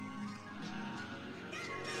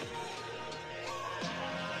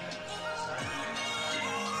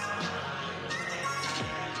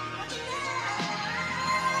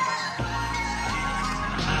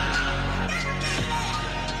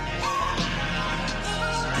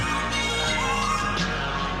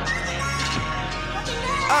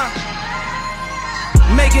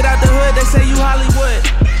Make it out the hood, they say you Hollywood.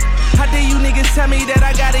 How dare you niggas tell me that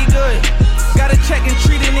I got it good? Gotta check and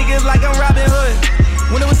treat a niggas like I'm Robin Hood.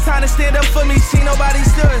 When it was time to stand up for me, see nobody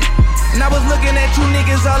stood. And I was looking at you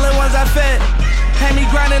niggas, all the ones I fed. Had me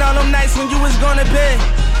grinding all them nights when you was going to bed.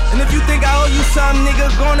 And if you think I owe you something,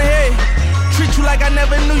 nigga, go on ahead. Treat you like I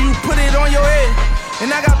never knew you, put it on your head.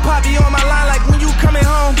 And I got Poppy on my line like when you coming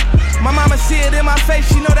home. My mama see it in my face,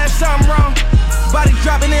 she know that something wrong. Body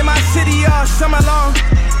dropping in my city all summer long.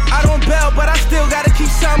 I don't bail, but I still gotta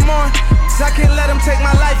keep something on. Cause I can't let him take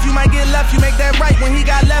my life. You might get left, you make that right. When he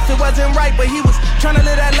got left, it wasn't right, but he was tryna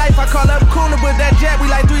live that life. I call up Kuna with that jet,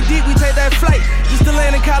 we like 3 deep, we take that flight. Just to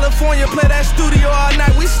land in California, play that studio all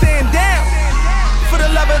night. We stand down. For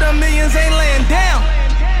the love of the millions, ain't laying down.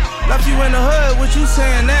 Left you in the hood, what you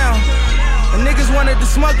saying now? And niggas wanted to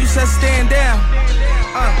smoke, you said stand down.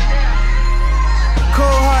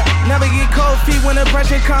 Cold heart, never get cold feet when the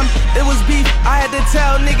pressure come. It was beef, I had to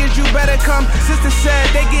tell niggas you better come. Sister said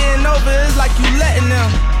they getting over, it's like you letting them.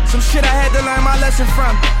 Some shit I had to learn my lesson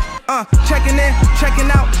from. Checking in, checking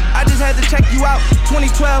out, I just had to check you out.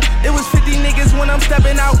 2012, it was 50 niggas when I'm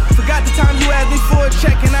stepping out. Forgot the time you asked me for a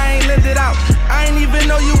check and I ain't lived it out. I ain't even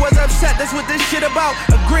know you was upset, that's what this shit about.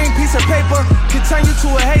 A green piece of paper can turn you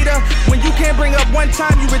to a hater. When you can't bring up one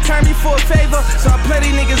time, you return me for a favor. So I play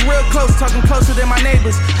these niggas real close, talking closer than my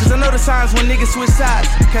neighbors. Cause I know the signs when niggas switch sides,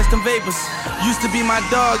 catch them vapors. Used to be my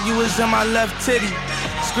dog, you was in my left titty.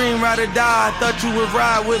 Scream, ride or die, I thought you would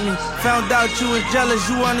ride with me. Found out you was jealous,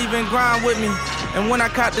 you won't even grind with me. And when I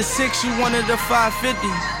caught the 6, you wanted the 550.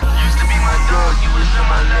 Used to be my dog, you was in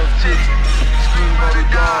my left titty. Scream, ride or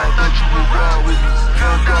die, I thought you would ride with me.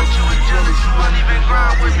 Found out you was jealous, you won't even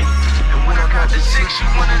grind with me. And when I caught the 6, you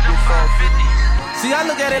wanted the 550. See, I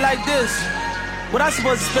look at it like this. What I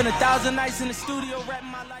supposed to spend 1,000 nights in the studio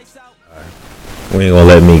rapping my lights out? We ain't gonna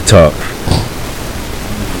let Meek talk.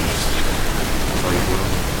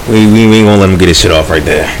 We ain't gonna let him get his shit off right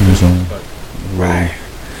there. Right.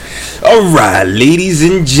 Alright, ladies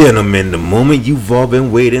and gentlemen, the moment you've all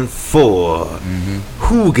been waiting for.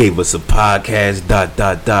 Who gave us a podcast, ...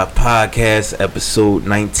 podcast, episode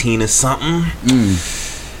 19 or something?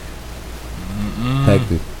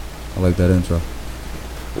 Hectic. I like that intro.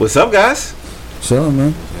 What's up, guys? Chillin',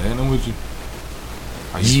 man. Yeah, I'm with you.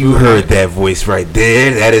 You heard that voice right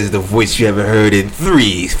there. That is the voice you haven't heard in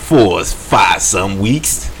 3, 4, 5 some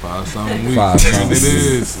weeks. 5 some weeks. 5 some It weeks.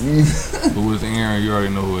 is. Who is Aaron? You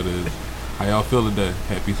already know who it is. How y'all feel today?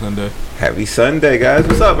 Happy Sunday. Happy Sunday, guys.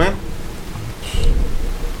 What's up, man?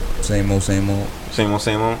 Same old, same old. Same old,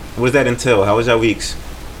 same old. What does that entail? How was y'all weeks?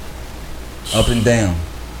 Up and down.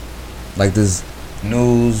 Like this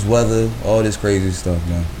news, weather, all this crazy stuff,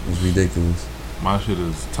 man. It's ridiculous. My shit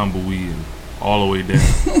is tumbleweed all the way down.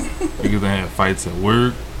 Niggas that had fights at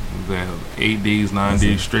work. That have 8 days, 9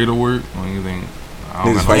 days straight of work. Or anything.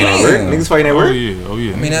 Niggas fighting at work? Niggas fighting at work? Oh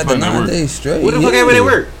yeah. I mean, Niggas after fighting at 9 work. days straight. What the fuck happened at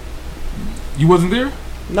work? You wasn't there?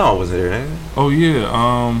 No, I wasn't there, nigga. Oh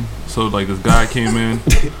yeah. So like this guy came in.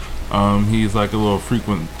 He's like a little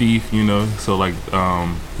frequent thief, you know. So like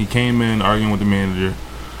he came in arguing with the manager.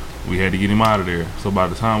 We had to get him out of there. So by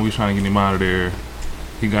the time we was trying to get him out of there,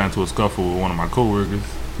 he got into a scuffle with one of my coworkers.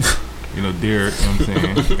 You know, Derek, you know what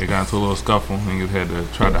I'm saying? They got into a little scuffle. Niggas had to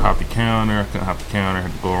try to hop the counter. Couldn't hop the counter.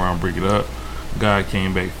 Had to go around, break it up. Guy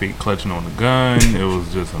came back fake clutching on the gun. It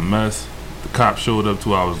was just a mess. The cop showed up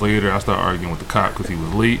 2 hours later. I started arguing with the cop because he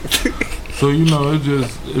was late. So, you know, it's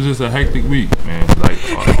just a hectic week, man.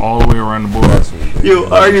 Like, all the way around the board. Yo,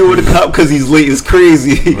 arguing with a cop because he's late is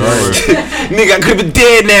crazy. Right. Nigga, I could have been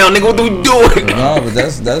dead now. Nigga, what do we doing? No, but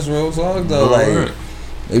that's real talk, though. Right. Like,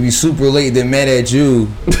 they be super late, they're mad at you.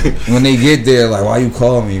 When they get there, like, why you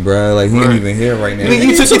call me, bro? Like, he ain't even here right now. Nigga,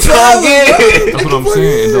 you took your time again. That's what I'm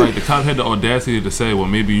saying. And like, the cop had the audacity to say, well,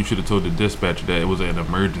 maybe you should have told the dispatcher that it was an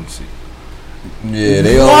emergency. Yeah,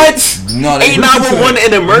 they all. What? No, they 891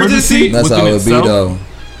 an emergency? That's within how it be, itself? though.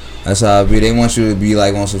 That's how it be. They want you to be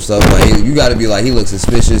like on some stuff like you got to be like he looks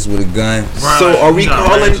suspicious with a gun. So are we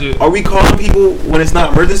calling people when it's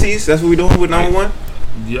not emergencies? That's what we doing with 911?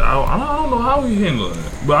 Yeah, I don't know how he handled it.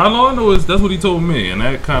 But all I know is that's what he told me. And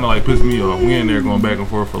that kind of like pissed me off. We in there going back and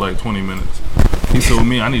forth for like 20 minutes. He told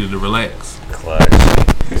me I needed to relax. Clutch.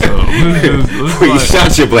 So it's You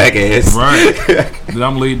shot your black ass. Right. Then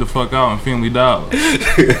I'm laid the fuck out in Family Dollar.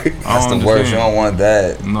 That's the worst. You don't want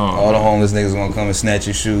that. No. All the homeless niggas gonna come and snatch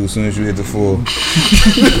your shoes as soon as you hit the floor.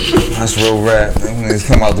 That's real rap. Them niggas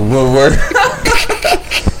come out the woodwork.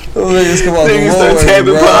 Them niggas come out the Niggas start woodwork,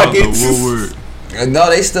 tapping bro. pockets. No,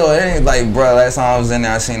 they still ain't like, bro. Last time I was in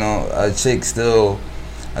there, I seen a chick still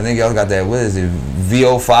I think y'all got that. What is it?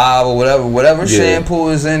 VO5 or whatever Yeah. shampoo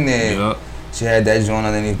is in there. Yep. She had that joint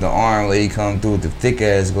underneath the arm. Lady come through with the thick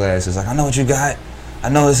ass glasses. Like, I know what you got. I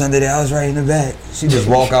know it's under there. I was right in the back. She just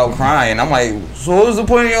walk out crying. I'm like, so what's the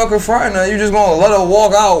point of y'all confronting her? You just gonna let her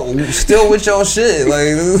walk out still with your shit? Like,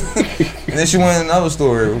 and then she went in another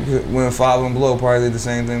story. When Five and Below probably did the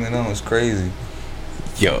same thing to them. It's crazy.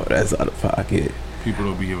 Yo, that's out of pocket. People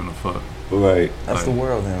don't be giving a fuck. Right. That's the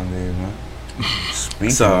world nowadays, man. Speaking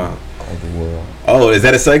So- of the world. Oh, is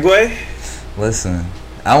that a segue? Listen,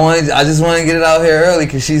 I just want to get it out here early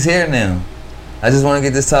because she's here now. I just want to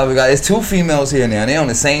get this topic out. It's two females here now. They on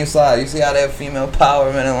the same side. You see how that female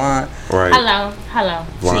empowerment in line? Right. Hello.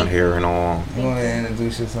 Blonde hair and all. You want to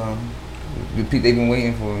introduce yourself? They've been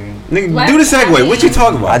waiting for you. Nigga, do the segue. What you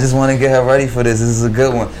talking I about? just want to get her ready for this. This is a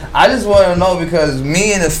good one. I just want to know because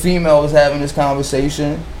me and the female was having this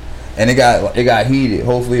conversation, and it got heated.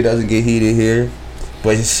 Hopefully, it doesn't get heated here.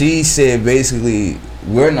 But she said basically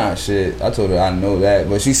we're not shit. I told her I know that,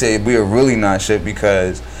 but she said we're really not shit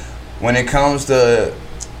because when it comes to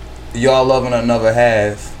y'all loving another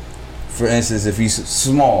half, for instance, if he's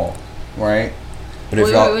small, right? But if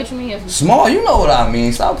Wait, y'all what you mean? small, you know what I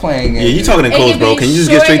mean. Stop playing games. Yeah, you talking in It close, can bro. be Can you just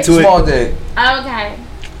get straight to it? Small dick. Okay.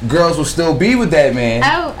 Girls will still be with that man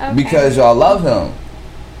Oh, okay. because y'all love him.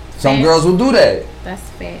 Some Fair. girls will do that. That's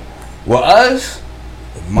fair. With us,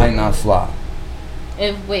 it might not fly.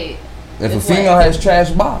 If If a If female what? has trash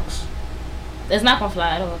box, it's not gonna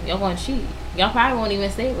fly at all. Y'all gonna cheat. Y'all probably won't even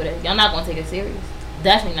stay with it. Y'all not gonna take it serious.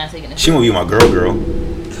 Definitely not taking it She serious. won't be my girl.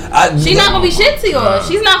 She's not gonna be shit to you.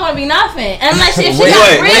 She's not gonna be nothing unless if she Wait, got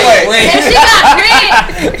wait, bread. wait. If she got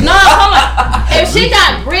bread, no, hold on. If she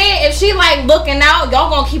got bread, if she like looking out, y'all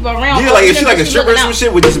gonna keep her around. Yeah, like if she like a stripper or some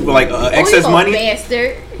shit with just like excess money,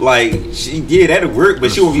 bastard. like that'd work,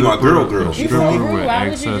 but she won't be my girl. You Stripper so with why would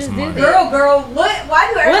you excess just money. do that? Girl, what?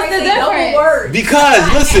 Why do everybody the say double difference? words?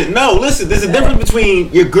 Because listen, there's a difference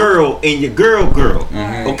between your girl and your girl.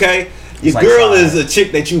 Okay, your It's like girl five. is a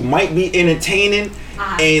chick that you might be entertaining,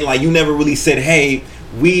 and like you never really said, hey,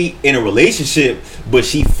 we in a relationship, but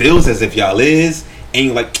she feels as if y'all is, and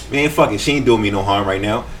you're like, man, fuck it, she ain't doing me no harm right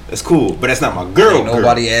now. That's cool, but that's not my girl. ain't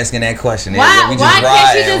nobody asking that question. Why We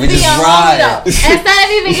can't she just we be just your ride. homie though? Instead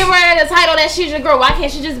of even giving her the title that she's your girl, why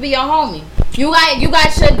can't she just be your homie? You got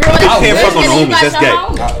your girl You that's can't fuck on the and then you homies, got that's your gay.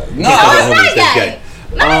 homie. No, Can't fuck on it's the not homies, that's gay. gay.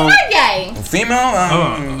 No, it's not gay. female.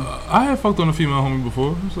 I had fucked on a female homie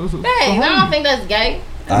before. So it's a Hey, I homie. don't think that's gay.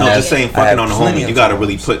 No, just saying, I fucking have on the plenty homies, of you gotta times.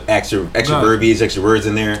 really put extra Nah. verbiage, extra words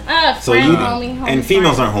in there. So Friend, you homie, and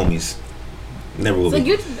females aren't homies. Never will So be.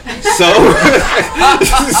 you, So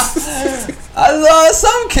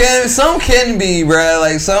Some can be, bruh.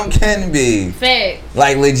 Like some can be. fact.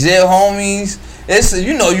 Like legit homies. It's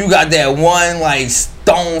you got that one like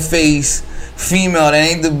stone face female that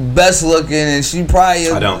ain't the best looking, and she probably.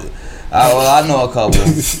 I don't. I know a couple.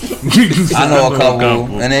 I know a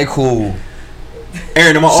couple, and they cool.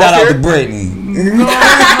 Aaron, am I Shout off out here? to Brittany.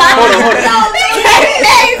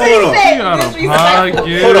 Hold on. She got a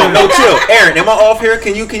pocket. Hold on, no chill. Aaron, am I off here?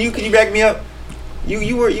 Can you back me up?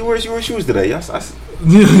 You wear shoes today. Yes,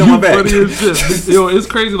 know my bag. Funny as shit. Yo, it's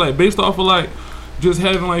crazy. Like based off of like just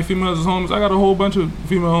having like females as homies, I got a whole bunch of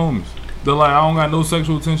female homies. They're like I don't got no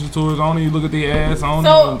sexual attention towards. I don't even look at their ass. I don't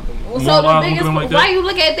even So the look at biggest, them like that. why you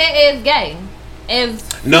look at that as gay?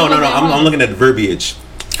 As No. female I'm looking at the verbiage.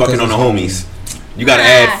 Fucking on the homies. You gotta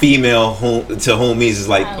add female to homies. Is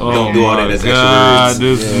like don't do all that as God, extra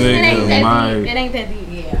words. this It ain't nigga, that deep. my It ain't that deep.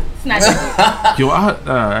 Yeah, it's not that yo,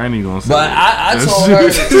 I ain't even gonna say. But that. I told her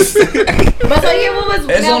deep. But so yeah, what was?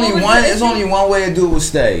 it's now, only what was one. the It's issue? only one way to do it with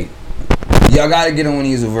stay. Y'all gotta get him when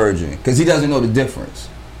he's a virgin, cause he doesn't know the difference.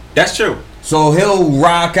 That's true. So he'll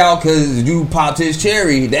rock out cause you popped his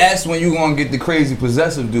cherry. That's when you gonna get the crazy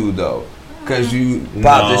possessive dude though, cause you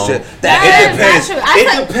popped his cherry. It That's depends. not true. I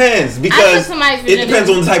It took- depends I because took somebody's it virginity. depends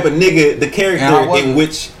on the type of nigga, the And I character wasn't. in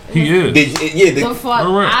which. He is. The fuck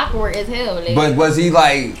Right. awkward as hell. Like. But was he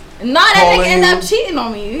like? No, that calling nigga ended you? up cheating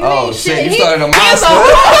on me. He Oh ain't shit! You He- started a he was monster.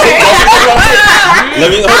 whore. Let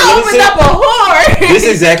me I opened up a whore. This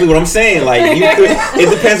is exactly what I'm saying. Like you could, it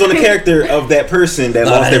depends on the character of that person that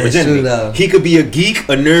No, lost that their is true, virginity. though. He could be a geek,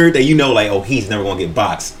 a nerd that you know, like, oh, he's never gonna get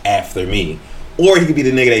boxed after me. Or he could be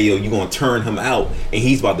the nigga that you gonna turn him out and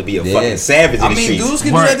he's about to be a fucking savage in I the mean, streets. dudes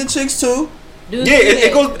can Right. do that to chicks too. Dude, Yeah,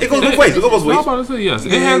 it goes both ways. It goes both I'm ways. about to say yes.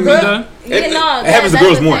 It Yeah, has been girl. done. Yeah, no, It happens to that's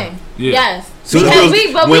girls the more. thing. Yeah. Yes. Soon as Because girls,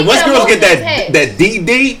 we when once get girls get emotional that attached.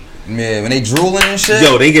 DD, Yeah, when they drooling and shit.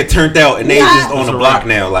 yo, they get turned out and they Yeah. just on the block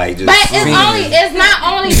now, like just But it's not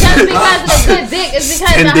only just because of the good dick. It's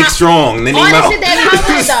because and of dick strong. And then all they the mouth. shit that comes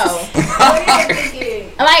with though. What do you think it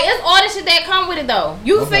is? Like, it's all the shit that come with it, though.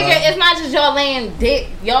 You figure it's not just y'all laying dick.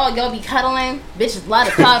 Y'all be cuddling. Bitches love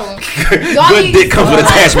to cuddle. Good dick comes with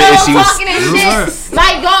attachment issues. Talking and shit.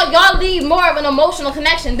 Like, y'all leave more of an emotional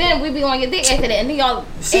connection. Then we be on your dick after that. And then y'all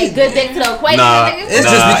add good dick to the equation. Nah, nigga. It's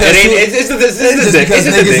just because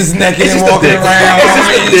niggas is naked and walking around.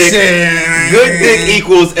 Good dick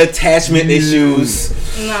equals attachment issues.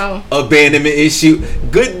 No. Abandonment issue.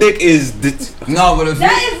 Good dick is no, but if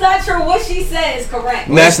that is not true. What she said is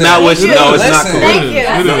correct. That's not what she. No, it's not correct. Thank you.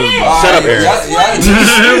 Shut up, Aaron.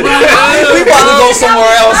 We about to go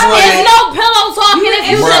somewhere else with There's it. no pillow talking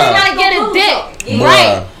if you just want to get a dick.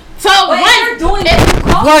 Right. So when you're doing it,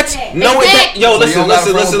 what? No, yo, listen.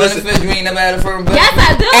 You ain't never had a firm benefit. Yes,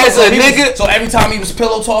 I do. As a nigga, so every time he was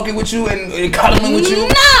pillow talking with you and cuddling with you,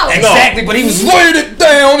 no, exactly. But he was weighing it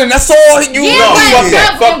down, and that's all you.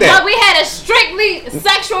 Yeah, fuck that. But we had a strictly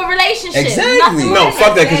sexual relationship. Exactly. No,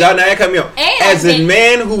 fuck that, cause y'all now cut me off. As a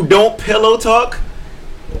man who don't pillow talk,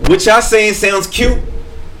 what y'all saying sounds cute.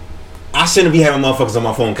 I shouldn't be having motherfuckers on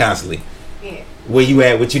my phone constantly. Where you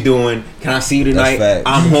at? What you doing? Can I see you tonight?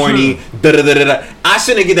 I'm horny. I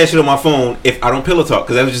shouldn't get that shit on my phone if I don't pillow talk.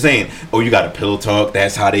 Because I was just saying, oh, you got to pillow talk.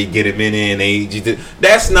 That's how they get him in.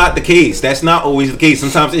 That's not the case. That's not always the case.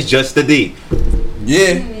 Sometimes it's just the D.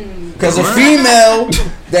 Yeah. Because a female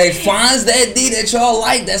that finds that D that y'all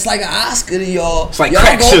like, that's like an Oscar to y'all. It's like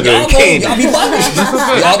crack sugar and candy. Y'all be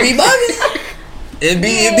bugging. Y'all be bugging. It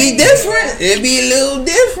be different. It be a little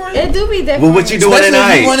different. It do be different. Well, what you doing Especially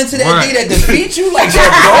tonight? If you run into that D that defeats you, like that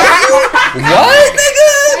broke you. What,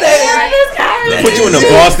 nigga? Put you in the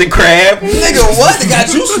Boston Crab. Nigga, what? They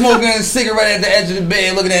got you smoking a cigarette at the edge of the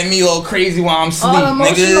bed, looking at me all crazy while I'm asleep. All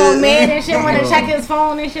emotional nigga. man and shit, want to check his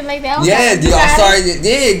phone and shit like that. Yeah, y'all sorry.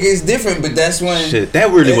 Yeah, it gets different, but that's when. Shit,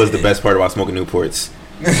 that really was the best part about smoking Newports.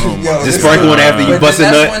 Yo, just sparkle one after you bust a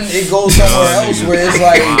nut. That's when it goes somewhere else where it's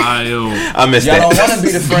like I miss that. Y'all don't want to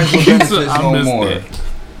be the friends with benefits no more.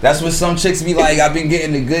 That's what some chicks be like. I've been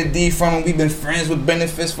getting the good D from him. We've been friends with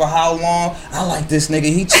benefits for how long? I like this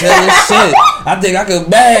nigga. He chill as shit. I think I could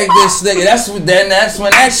bag this nigga. That's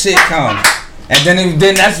when that shit comes. And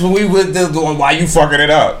then that's when we would do. Why you fucking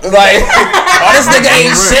it up? Like, oh, this nigga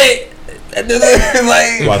ain't shit.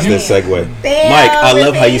 Like, watch this segue. Mike, I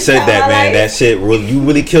love how you said that, man. That shit, you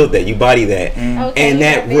really killed that. You body that. Okay, and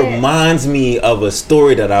that reminds me of a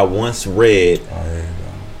story that I once read.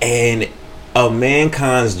 And a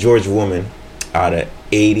Mankind's George woman out of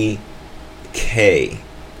 80K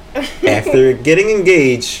after getting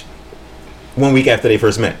engaged 1 week after they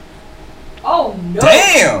first met. Oh, no.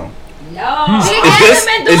 Damn. No.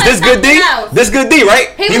 Is this good D? This good D,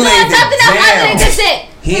 right? He was doing something else other than good dick.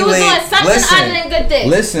 He was doing something other than good dick.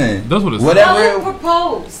 Listen, that's what it's whatever. Who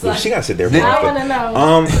proposed? Well, she gotta sit there. I wanna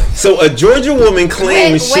know. So a Georgia woman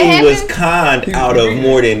claims she was conned out of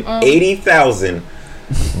more than $80,000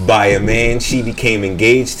 by a man she became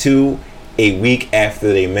engaged to a week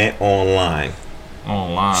after they met online.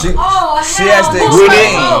 Online. She has to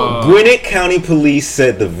Gwinnett County Police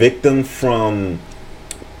said the victim from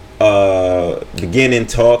beginning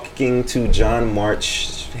talking to John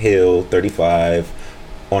March Hill, 35,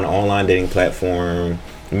 on an online dating platform,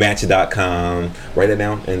 Match.com. Write that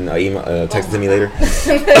down and email, text it to me later.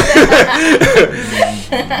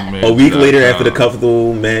 A week later, after the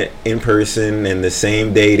couple met in person, and the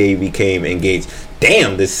same day they became engaged.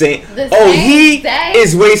 Damn, the same he day?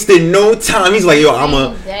 Is wasting no time. He's like, yo, I'm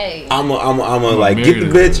a like get the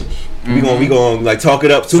bitch. We gonna like talk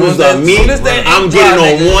it up. Soon as I'm getting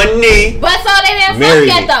on one knee. But so they didn't fuck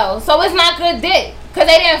yet though. So it's not good dick. Cause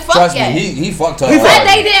they didn't fuck Trust yet. Me, he fucked her. But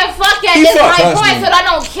they didn't fuck yet. It's my point, so that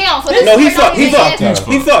don't count. So this no, he fucked. He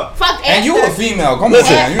fucked. Fuck after. And you a female. Come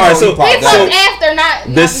Listen, on. All right, so he fucked after, not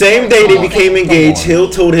the same day they became engaged. Hill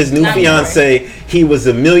told his new fiance he was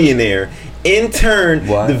a millionaire. In turn,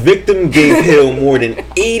 the victim gave Hill more than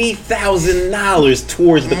 $80,000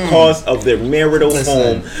 towards the cost of their marital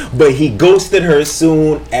home, but he ghosted her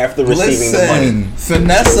soon after receiving the money.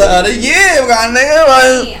 Finessa of the year, my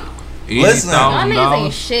nigga. Listen, y'all niggas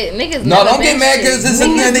ain't shit. Niggas no, don't get mad because this is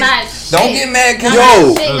nigga. Don't get mad because you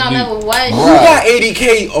got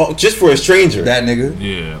 80K just for a stranger. That nigga.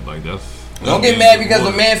 Yeah, like that's. Don't get mad because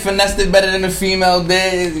the man finessed it better than the female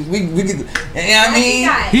did. We could, you know what I mean?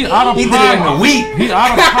 He out of pocket. He did it in a week. He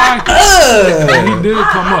out of pocket. He did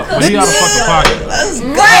come up, but he out of fucking pocket. Let's go.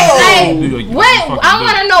 What? I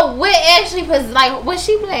want to know what actually was like. Was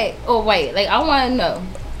she black? Oh wait, like I want to know.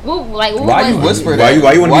 Why you whisper Why that?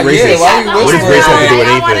 you wanna be racist? Why you What does whisper brace have to do with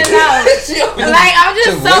I want to anything? know. Like, I'm just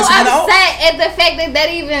To so listen out? upset at the fact that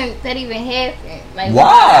even happened. Like,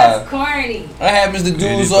 Why? That's corny. That happens to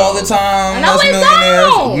dudes all the time. No, Us it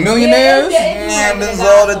don't. millionaires. Yeah, It happens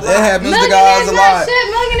all the. It happens to guys a lot.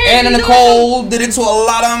 Anna Nicole did it to a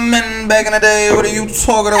lot of men back in the day. What are you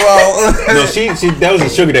talking about? No, she that was a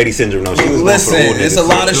sugar daddy syndrome. No, she was Listen, going for the old it's a niggas.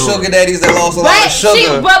 lot of sugar daddies that lost a lot But of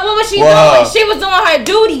sugar. what was she Wow. doing? She was doing her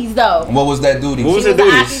duties though. What was that duty? What was She her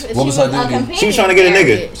duties? What was her a duty? companion She was trying to get a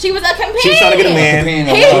nigga. area. She was a companion. She was trying to get a man.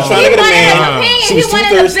 Companion. He She was trying to get a wanted man. companion. She was He too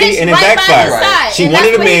wanted a thirsty bitch and it right by his backfired. side. She And wanted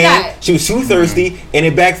that's a what he man. got. She was too thirsty and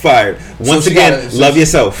it backfired. Once she again, gotta- love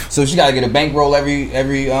yourself. So she gotta get a bankroll every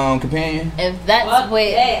companion. If that's Fuck what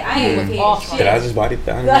that. I ain't was paying awful. Did I shit. just body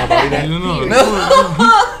that? You know,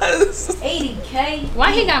 80K.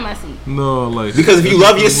 Why he got my seat? no, like Because if you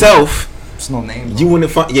love yourself, There's no name. you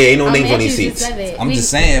wouldn't find. Yeah, ain't no names man, on these you just seats. said that. I'm We- just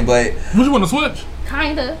saying, but would you want to switch?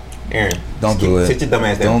 Kinda. Aaron, don't do it. sit your dumb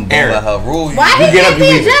ass down. Don't Aaron, let her rule you. Why You he get up, can't you be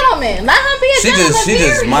a leave it. gentleman? Let him be a She gentleman. just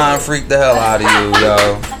period. mind freaked the hell out of you,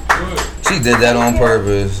 yo. She did that on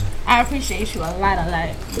purpose. I appreciate you a lot.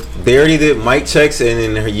 they already did mic checks,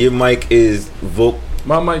 and then your mic is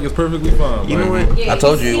My mic is perfectly fine. You know like, what? Yeah, I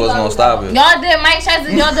told you he wasn't gonna stop it. Y'all did mic checks.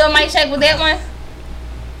 Did y'all do a mic check with that one?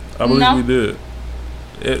 I believe No. we did.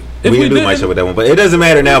 If We didn't do mic check with that one, but it doesn't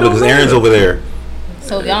matter now because Aaron's over there.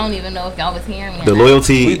 So y'all don't even know if y'all was hearing me. The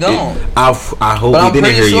loyalty. We don't. I hope But we I'm didn't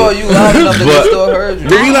pretty hear sure you. you loud enough that But- they still heard you.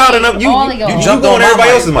 But you loud enough. All of y'all. You You jumped jumped on on my everybody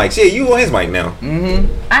mic. else's mics. Yeah, you on his mic now.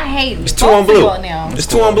 I hate It's two on both of blue. y'all now. It's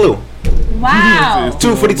 2 on blue. Wow.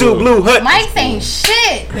 242 blue hut. Mike's ain't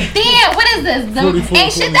shit. Damn, what is this? Them 44,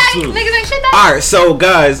 ain't shit that 42. niggas ain't shit that. All right, so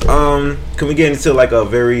guys, can we get into like a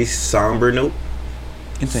very somber note?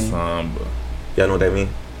 Continue. Samba. Y'all know what that means?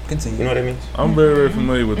 You Continue. know what that means? I'm very, very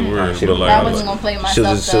familiar with the word, she but don't like, I wasn't gonna play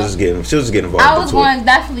myself. She'll just get involved. I was into it. going to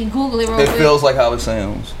definitely Google it real It quick. feels like how it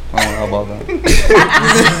sounds. I don't know how about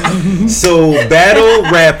that. So, battle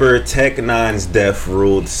rapper Tech Nine's death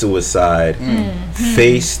ruled suicide,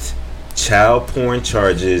 faced child porn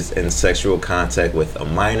charges and sexual contact with a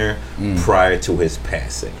minor prior to his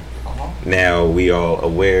passing. Now, we all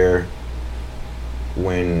aware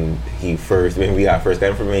when we got first that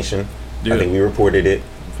information. Yeah. I think we reported it.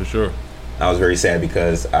 for sure. I was very sad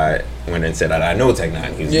because I went and said that I know Tech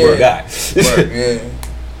Nine. He's a Yeah. real guy. Yeah.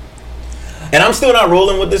 And I'm still not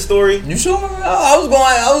rolling with this story. You sure? I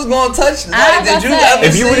was going to touch. Like, did you ever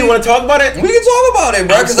If you really see- want to talk about it, We can talk about it,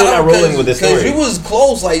 bro. I'm still not rolling with this Because story. you was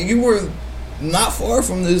close. Like, you were not far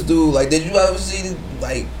from this dude. Like, did you ever see,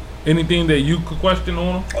 like, Anything that you could question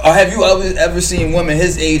on him? or have you ever seen women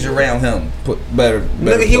his age around him put better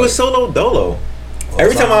nigga, he was solo dolo.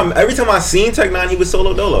 Every time I seen Tech Nine, he was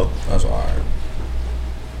solo dolo. That's all right.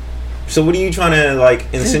 So what are you trying to like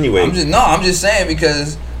insinuate? I'm just saying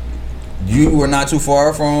because you were not too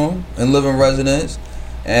far from him and live in residence,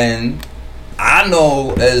 and I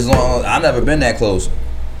know I never been that close.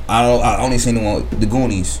 I only seen him on the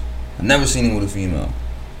Goonies. I never seen him with a female.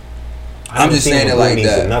 I I'm just saying it like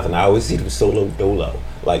that. Nothing. I always see him solo dolo.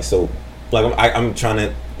 Like so, like I'm trying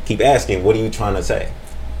to keep asking. What are you trying to say?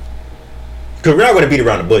 Because we're not going to beat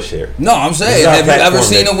around the bush here. No, I'm This saying, is our have you ever platform,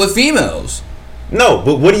 seen nigga. him with females? No,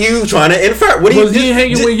 but what are you trying to infer? What are Was he you?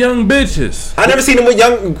 hanging with young bitches? I never seen him with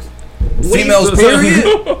young Females, period.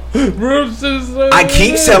 I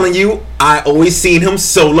keep telling you, I always seen him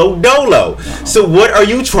solo dolo. So what are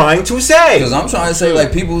you trying to say? Because I'm trying to say,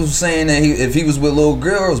 like, people saying that if he was with little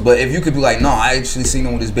girls, but if you could be like, no, I actually seen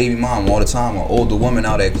him with his baby mom all the time, or older woman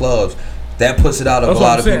out at clubs, that puts it out of That's a what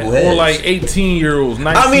lot I'm of saying. people's heads. Or like 18-year-olds,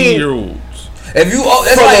 mean- 19-year-olds. if you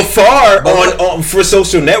it's From like, afar but on for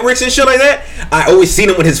social networks and shit like that, I always seen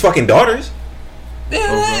him with his fucking daughters. yeah,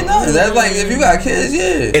 that ain't nothing. That's like if you got kids, yeah.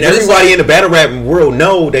 And But it's everybody like, in the battle rap world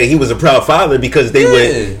know that he was a proud father because they Yeah.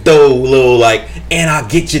 would throw little like, and I'll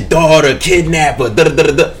get your daughter, kidnapper, da da da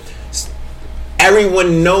da.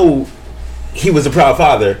 Everyone know he was a proud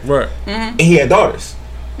father, Right. and he had daughters.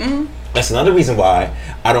 That's another reason why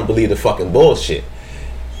I don't believe the fucking bullshit.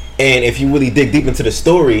 And if you really dig deep into the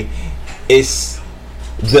story, it's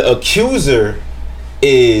the accuser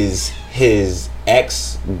is his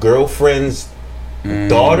ex-girlfriend's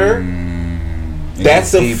daughter.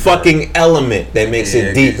 That's a deeper. fucking element that makes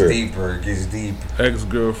it deeper. It gets deeper.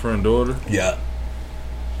 Ex-girlfriend, daughter. Yeah.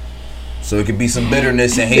 So it could be some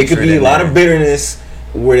bitterness and It hatred. could be a in lot there. of bitterness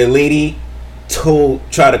where the lady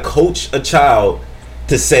try to coach a child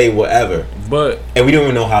to say whatever. But And we don't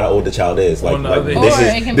even know how old the child is. Like, On the like other this hand-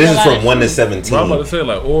 Or it is can be this a is lot from of 1 to truth. 17. I'm about to say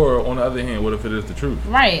like, or on the other hand, what if it is the truth?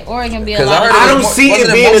 Right, or it can be a 'Cause lot I of. heard I it don't was- see wasn't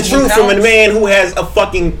it it being the multiple truth from a counts? man who has a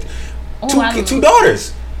fucking Oh, I don't two know.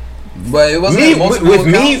 daughters. But it wasn't Me multiple with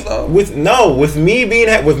me accounts, though. with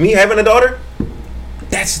me having a daughter,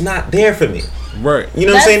 that's not there for me. Right. You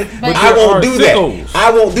know what I'm saying? But I there won't are do sickos. that.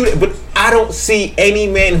 I won't do that. But I don't see any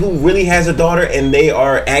man who really has a daughter and they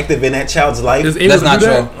are active in that child's life. Is able That's to not do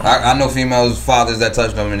true. that? I know females fathers that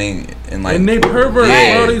touch them and like And they pervert,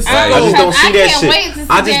 Yeah, bro. They right. I psycho. just don't see that can't shit. wait to sit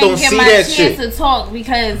I just there don't and get see my that chance shit. to talk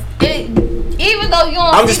because even though you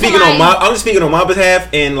don't I'm just see speaking on somebody- I'm just speaking on my behalf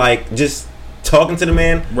and like just talking to the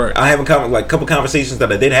man. Right. I have a couple conversations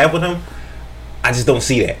that I did have with him. I just don't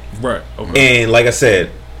see that. Right. Okay. And like I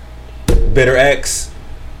said, bitter ex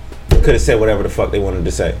could have said whatever the fuck they wanted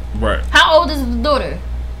to say. Right. How old is the daughter?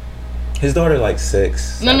 His daughter like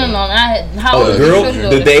 6. No, 7. not how Oh, old the is girl. your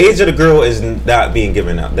The daughter? age of the girl is not being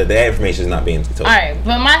given out. That information is not being told. All right,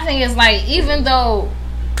 but my thing is like, even though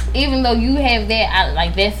you have that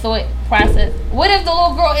like that thought process, what if the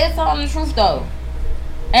little girl is telling the truth though?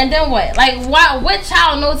 And then what? Like, what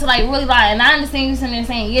child knows to like really lie? And I understand you sitting there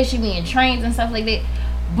saying, yeah, she being trained and stuff like that,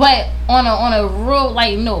 but on a real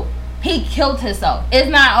like note, he killed himself. It's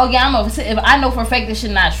not. Oh yeah, if I know for a fact this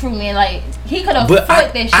shit not true, man. Like he could have But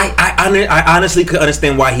fought that shit. I honestly could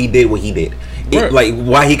understand why he did what he did. Right. Like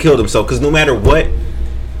why he killed himself. Because no matter what,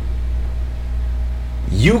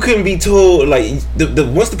 you can be told like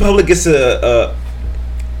once the public gets a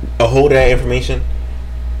hold of that information,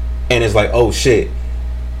 and it's like, oh shit,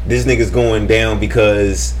 this nigga's going down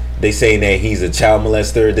because they saying that he's a child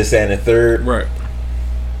molester, this, that, and the third. Right.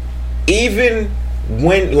 Even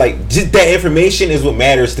when like just that information is what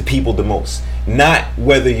matters to people the most, not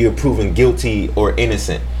whether you're proven guilty or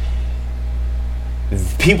innocent.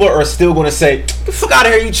 People are still going to say, "Get the fuck out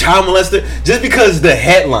of here, you child molester," just because the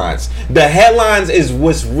headlines is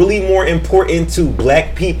what's really more important to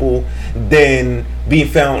black people than being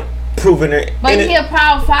found proven or but he a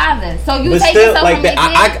proud father, so you but take still yourself like from that.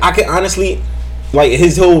 your kid? I can honestly, like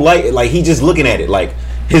his whole life, like he just looking at it like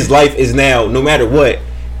his life is now, no matter what,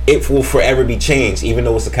 it will forever be changed. Even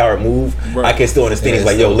though it's a coward move, Right. I can still understand. It's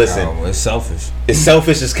like, yo, listen, it's selfish. it's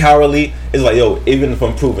selfish, it's cowardly. It's like, yo, even if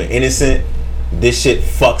I'm proven innocent, this shit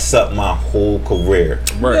fucks up my whole career,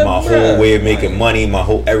 Right. my whole way of making money, my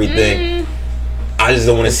whole everything. I just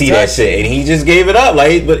don't want to see that shit, and he just gave it up.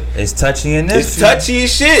 Like, but It's touchy and it's iffy. touchy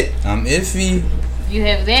as shit. I'm iffy. You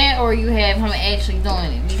have that, or you have him actually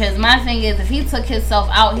doing it. Because my thing is, if he took himself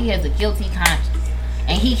out, he has a guilty conscience,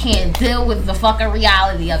 and he can't deal with the fucking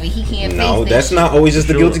reality of it. He can't. No, face that's that not shit. always just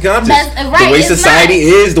the Sure. guilty conscience. That's- right, the way it's society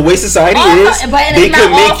not. is, the way society Also- is, but it's they not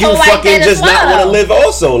could make you also like fucking that as just not well. want to live.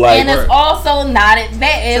 Also, like, And it's also not at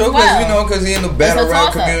that as Because well. because he in the battle It's a rap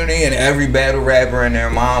toss-up. community, and every battle rapper and their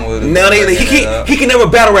mom would. now he can never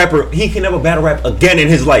battle rapper. He can never battle rap again in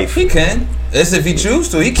his life. He can. That's if he choose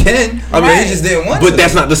to. He can. I mean, Right. he just didn't want But to.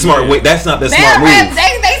 that's not the smart way. That's not the smart Battle rap, move.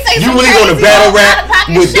 they say You some really gonna crazy battle rap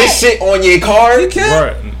out-of-pocket with this shit on your He card? can.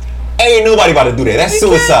 Right. Ain't nobody about to do that. That's He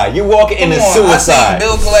suicide. You walking into Come on, I suicide. seen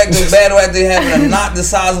Bill Collector battle after having a knot the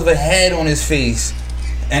size of a head on his face,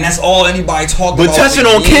 and that's all anybody talked But about. touching for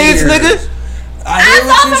on kids, years. nigga. I hear I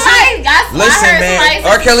what saw you somebody. say. Listen, man,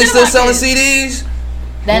 R. Kelly still selling CDs.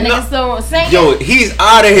 That No. nigga still singing. Yo, he's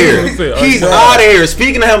out of here. He's Bro. out of here.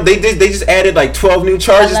 Speaking of him, they just added like 12 new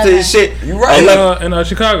charges to his shit. You right. In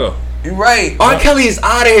Chicago. You're right. R. Kelly is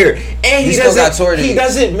out of here, and He still got tour he dates.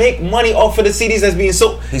 doesn't make money off of the CDs that's being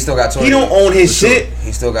sold. He still got tour He don't dates, own his for sure. shit,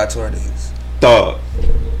 He still got tour dates. dog.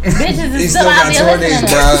 Bitches He is still still out got there tour listening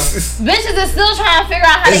dates, to bro. him. Bitches is still trying to figure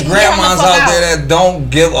out how There's to get him the grandmas fuck out out. there that don't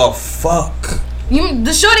give a fuck.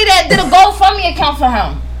 The shorty that did a GoFundMe account for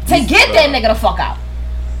him to get that nigga the fuck out.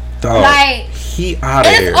 Dog. Like, He out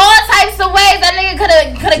of it's here. all types of ways that nigga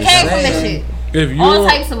could have came from this saying. shit. If All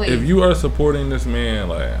types of ways. if you are supporting this man,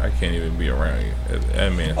 like I can't even be around you.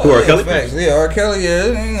 That man. Who, R. Kelly? Facts. Yeah, R. Kelly, yeah.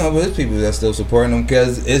 You know, but it's people that still supporting him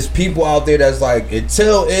because it's people out there that's like,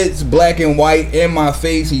 until it's black and white in my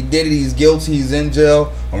face, he did it, he's guilty, he's in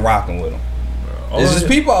jail, I'm rocking with him. There's just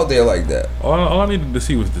people out there like that. All I needed to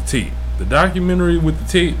see was the tape. The documentary with the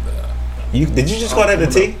tape. Did you just call that the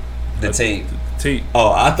T? The tape. The tape.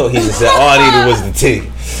 Oh, I thought he just said all I needed was the T.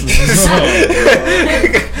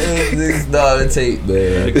 No, the tape,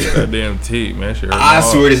 man. That damn tape, man. Shit hurt I my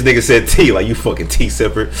swear this nigga said T, like you fucking T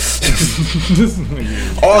sipper.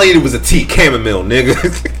 All I needed was a T chamomile,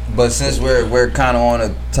 nigga. But since we're kind of on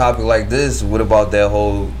a topic like this, what about that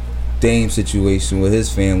whole Dame situation with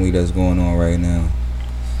his family that's going on right now?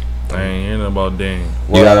 I ain't hearing about Dame.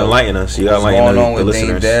 You gotta enlighten us. You gotta What's enlighten going on the with Dame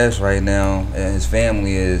listeners. Dash right now and his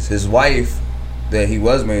family is his wife that he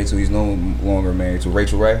was married to. He's no longer married to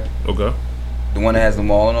Rachel Ray, Okay. the one that has the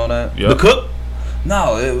mall and all that. Yep. The cook,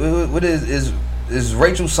 No, what is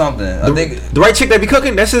Rachel something? I think the right chick that be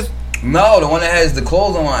cooking. That's his. No, the one that has the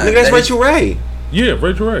clothing line. Nigga, that's That Rachel Ray. Yeah,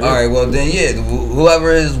 Rachel Ray. All right, well then, yeah,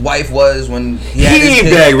 whoever his wife was when he had He his ain't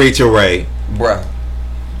kid, bag Rachel Ray. bruh.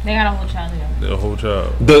 They got a whole child together. The whole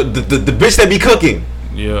child. The bitch that be cooking.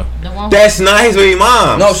 Yeah. The one. That's not his baby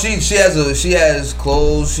mom. No, she has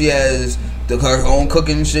clothes, she has her own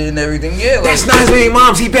cooking shit and everything. Yeah, like, That's not his baby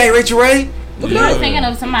moms. He bagged Rachel Ray. look You're it up. thinking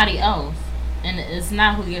of somebody else, and it's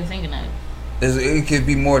not who you're thinking of. It could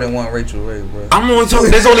be more than one Rachel Ray, bro. I'm only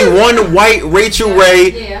talking. There's only one white Rachel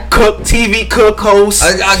Ray Yeah. TV cook host.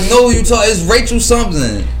 I know you talk. It's Rachel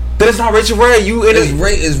something. That's not Rachel Ray. You in It's it?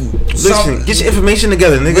 Listen, Listen, get your information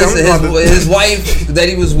together, nigga. Listen, his wife that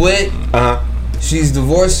he was with, she's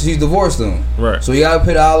divorced. She's divorced him. Right. So you gotta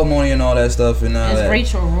pay the alimony and all that stuff and all It's that.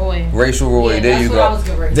 Rachel Roy. Rachel Roy. Yeah, There that's you what go. I was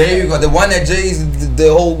gonna There you go. The one that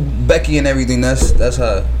the whole Becky and everything. That's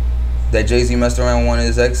her. That Jay-Z messed around with one of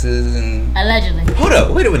his exes and Allegedly. Hold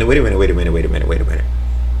up. Wait a minute.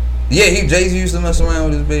 yeah, Jay-Z used to mess around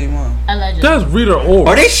with his baby mom. Allegedly. That's Rita Ora.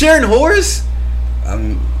 Are they sharing whores?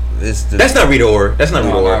 It's the, That's not Rita Ora. That's not No,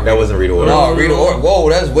 Rita Ora. not That Rita. wasn't Rita Ora. No, Rita Ora. Whoa,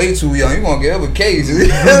 that's way too young. You gonna get up with Case? Wait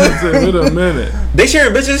a minute. They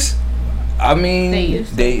sharing bitches. I mean, They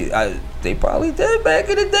used to. they probably did back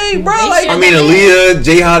in the day, bro. They Like, should. I mean, Aaliyah,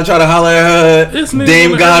 J Hod tried to holler at her. This nigga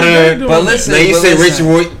Dame on got every her. day doing but that. listen, Now you but say listen,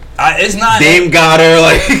 Rachel Roy. it's not. Dame got her.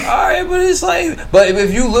 Like, All right, but it's like, but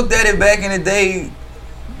if you looked at it back in the day,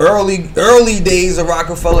 early days of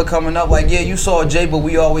Rockefeller coming up, like, yeah, you saw Jay, but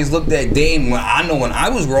we always looked at Dame. When I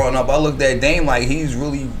was growing up, I looked at Dame like he's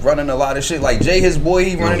really running a lot of shit. Like Jay, his boy,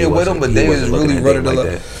 he running he it with him, wasn't. but He Dame is wasn't looking really at running Dame the.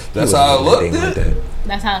 like that. He That's wasn't how I looking looked at Dame at like it. that.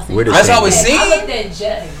 That's how I see We're it. the That's same. how it I seemed. looked at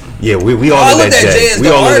Jay. Yeah, we all I looked looked at at Jay Jay. as We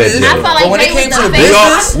the all looked at artist. Jay. I felt like But when Jay it came was to the the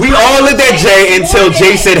face. We all looked at Jay until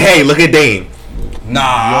Jay said, "Hey, look at Dame." Nah,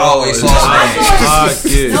 I always saw Fuck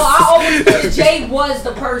it. No, I always thought Jay was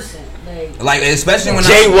the person. like, especially when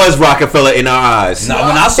Jay was Rockefeller in our eyes. Nah,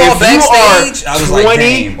 when I saw If backstage, you I are was like,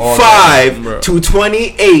 Dame, all 25 day. to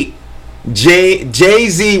 28,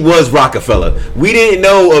 Jay-Z was Rockefeller. We didn't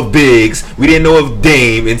know of Biggs. We didn't know of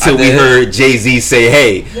Dame until I we did. heard Jay-Z say,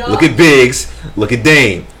 "Hey, look at Biggs, look at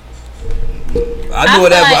Dame." I knew I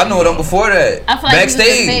that. feel like- I knew them before that. I feel like he was the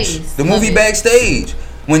Backstage, face the movie of it. Backstage,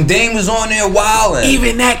 when Dame was on there wilding.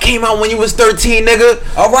 Even that came out when you was 13, nigga.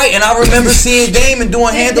 All right, and I remember seeing Dame and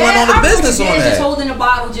doing handling on the business on Just that. holding the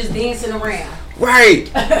bottle, just dancing around.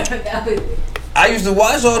 Right. That was- I used to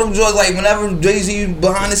watch all them joints, like whenever Jay-Z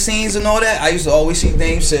behind the scenes and all that. I used to always see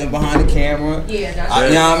Dame sitting behind the camera. Yeah, that's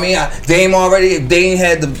You know what I mean? Dame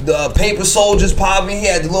had the paper soldiers popping. He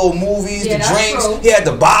had the little movies, Yeah, the that's drinks. true. He had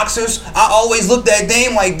the boxers. I always looked at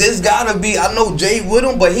Dame like, this gotta be. I know Jay with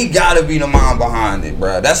him, but he gotta be the mind behind it,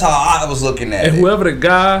 bro. That's how I was looking at And it. whoever the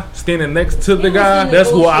guy standing next to the was guy, the that's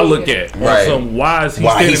who I look negotiator. at. Right. So why is he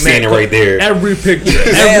Why standing, he's standing next right there? Every picture,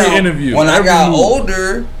 every Now, interview. When I every got move.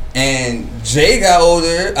 older and Jay got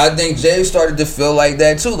older, I think Jay started to feel like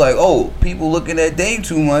that too. Like, oh, people looking at Dame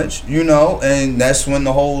too much, you know, and that's when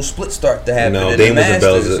the whole split started to happen. No, in Dame the was Masters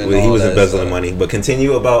and embezzling. He all was that embezzling stuff. money. But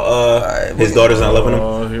continue about Alright, his what- daughter's not loving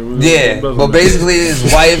him. Here we go. Yeah, Embezzlement. but basically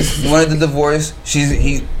his wife wanted the divorce.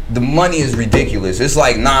 The money is ridiculous. It's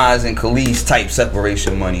like Nas and Khalees type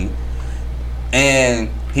separation money. And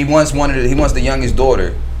he wants the youngest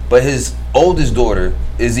daughter, but his oldest daughter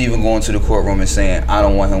is even going to the courtroom and saying, "I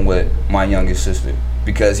don't want him with my youngest sister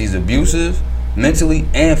because he's abusive mentally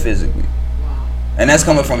and physically." And that's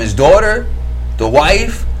coming from his daughter, the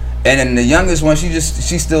wife, and then the youngest one.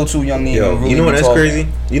 She's still too young to even Yo, really you know what be that's talking. crazy?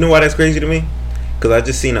 You know why that's crazy to me? Because I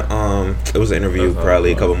just seen it was an interview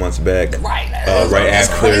probably a couple months back. Right, Right that's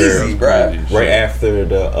after- crazy, bruh. Right after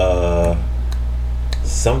the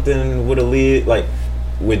something with Aaliyah, like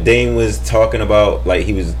with Dame was talking about, like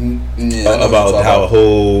he was Yeah, I know what you're about talking how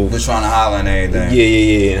whole was trying to holler and everything.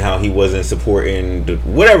 yeah, and how he wasn't supporting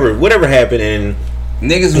whatever happened, and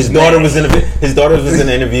Niggas his was daughter mad. was in his daughter was in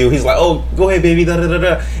the interview. He's like, "Oh, go ahead, baby," da da da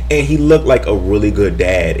da, and he looked like a really good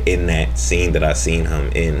dad in that scene that I seen him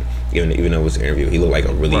in. Even though it was an interview, he looked like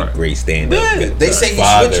a really Right. great stand-up. Yeah, they say he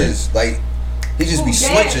father. switches. Like, he just be Who,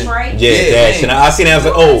 Dash, switching. right? Yeah, Yeah, Dash. And I seen it. I was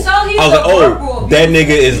like, So he's oh, a verbal that nigga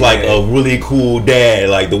abuse. is like a really cool dad.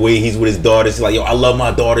 Like the way he's with his daughters. He's like, yo, I love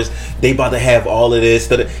my daughters. They about to have all of this.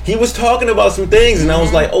 He was talking about some things, and I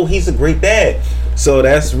was like, oh, he's a great dad. So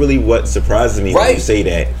that's really what surprises me when Right. you say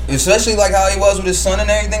that. Especially like how he was with his son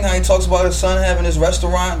and everything. How he talks about his son having his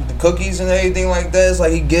restaurant, the cookies and everything like that. It's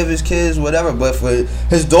like he give his kids whatever. But for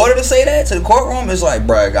his daughter to say that to the courtroom, it's like,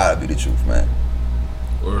 bruh, it gotta be the truth, man.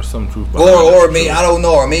 Or some truth. behind Or it. maybe, I don't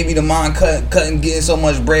know. Or maybe the mom cutting getting so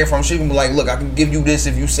much bread from. She can be like, look, I can give you this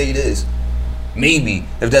if you say this. Maybe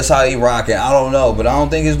if that's how he rocking. I don't know. But I don't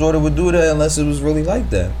think his daughter would do that unless it was really like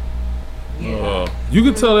that. You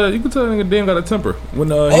could tell that nigga damn got a temper when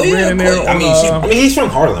he ran in there. I mean, he's from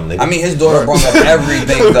Harlem, nigga. I mean, his daughter brought up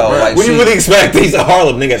everything though. Like, what do you really expect? He's a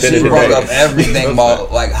Harlem nigga. At the end she of the brought day. up everything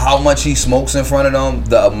about like how much he smokes in front of them,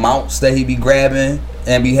 the amounts that he be grabbing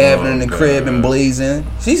and be having in the crib and blazing.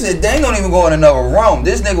 She said, "They don't even go in another room.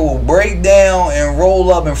 This nigga will break down and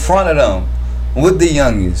roll up in front of them with the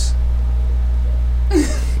youngest."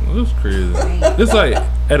 That's crazy. It's like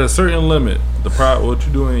at a certain limit, what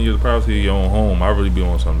you doing in your privacy of your own home, I really be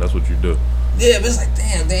on something. That's what you do. Yeah, but it's like,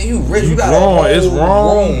 damn, you rich. You got wrong. a whole It's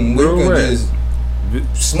wrong. room where you can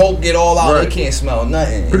just smoke it all out. Right. They can't smell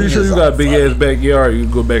nothing. Pretty sure you got a big ass backyard. You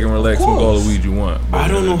can go back and relax, smoke all the weed you want. I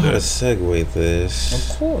don't know how to segue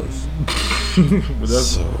this. Of course.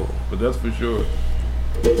 but that's for sure.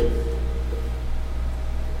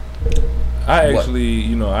 I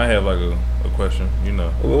actually, I have like a question.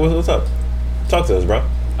 What's up? Talk to us, bro.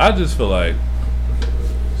 I just feel like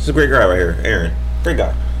this is a great guy right here, Aaron. Great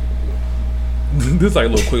guy. This is like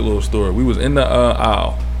a quick little story. We was in the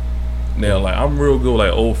aisle. Now, like, I'm real good with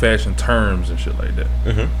like old fashioned terms and shit like that.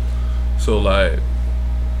 Mm-hmm. So like,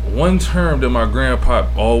 one term that my grandpa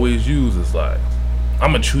always uses like,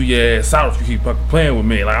 "I'm gonna chew your ass out if you keep fucking playing with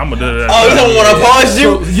me." Like, I'm gonna. Oh, you don't want to pause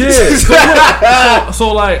you? So, yeah.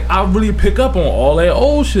 So like, I really pick up on all that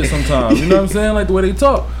old shit sometimes. You know what I'm saying? Like the way they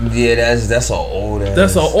talk. Yeah, that's an old ass.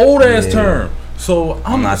 That's an old ass term. So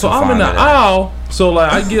I'm in the aisle. So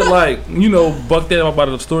like, I get like, bucked at by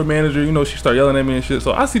the store manager. She start yelling at me and shit.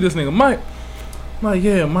 So I see this nigga Mike. I'm like,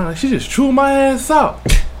 yeah, Mike. She just chewed my ass out.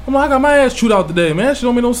 I'm like, I got my ass chewed out today, man. That shit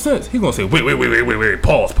don't make no sense. He gonna say, wait,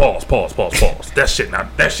 pause.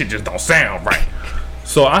 That shit just don't sound right.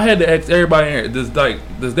 So I had to ask everybody, does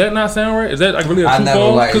that not sound right? Is that like really a true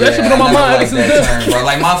pause? Because that shit been on my mind ever since then. Bro.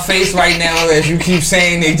 Like my face right now, as you keep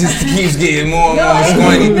saying, it just keeps getting more and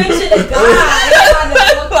more You squinty. mentioned a guy.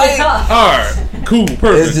 Alright, cool,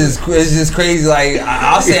 perfect. It's just crazy. Like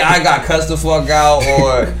I'll say I got cussed the fuck out,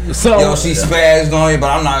 or she spazzed on me, but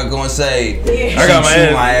I'm not gonna say I got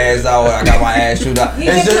my ass out. I got my ass chewed out.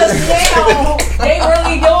 It's just they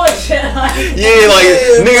really doing shit like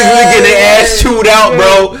niggas really getting their ass chewed out,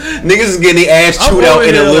 bro. Niggas is getting their ass chewed out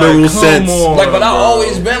in a literal sense. But I've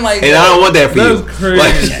always been like that. And I don't want that for you. That's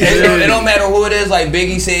crazy. It don't matter who it is. Like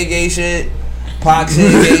Biggie said gay shit, Pac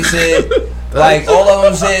said gay shit. Like all of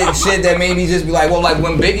them said shit that made me just be like, well, like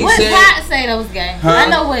when Biggie said. What Pac say that was gay? Huh? I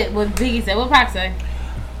know what Biggie said. What Pac say?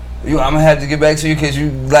 I'm gonna have to get back to you because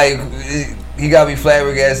you like he got me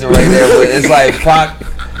flabbergasted right there. But it's like Pac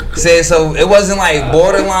said so. It wasn't like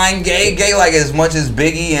borderline gay like as much as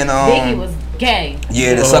Biggie and Biggie was gay.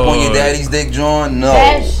 Yeah, to suck on your daddy's dick, John. No.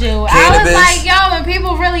 That shit. I was like, yo, when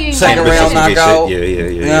people really second round knockout. Yeah.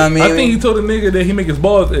 You know what I mean? I think he told a nigga that he make his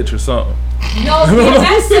balls itch or something. No,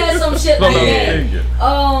 that said some shit like that.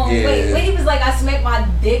 Yeah. Wait, he was like, I smacked my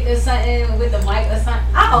dick or something with the mic or something.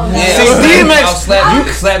 I don't know. Yeah, I'll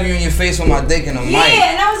slap you in your face with my dick in the mic.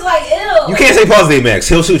 Yeah, and I was like, ew. You can't say pause, D-Max.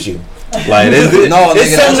 He'll shoot you. Like, it's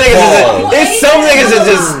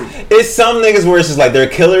some niggas where it's just like they're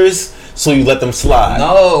killers, so you let them slide.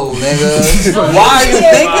 No, nigga. Why are you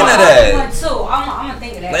thinking of that? I'm gonna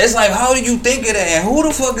think of that. It's like, how do you think of that? And who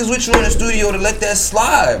the fuck is with you in the studio to let that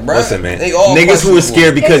slide, bro? Listen, man. They all niggas who are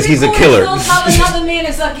scared because he's a killer. Don't tell another man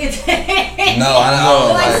to suck your dick. No, I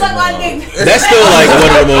don't. Like, suck my dick. That's still like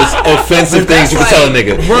one of the most offensive things you can tell a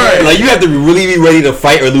nigga. Right. Like you have to really be ready to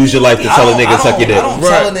fight or lose your life to tell a nigga to suck your dick. I don't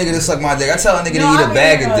tell a nigga to suck my dick. I tell a nigga to eat a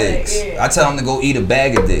bag of dicks. Yeah. I tell him to go eat a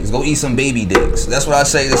bag of dicks. Go eat some baby dicks. That's what I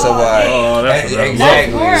say to somebody. Oh, that's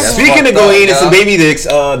Exactly. That's Speaking of go eating some baby dicks,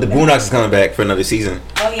 the Boondocks is coming back for another season.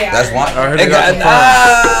 Oh yeah. That's one. I heard they got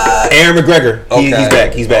Aaron McGregor. He's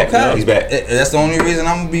back. He's back. Okay. He's back. That's the only reason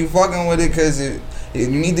I'm gonna be fucking with it, because you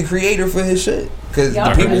need the creator for his shit. Because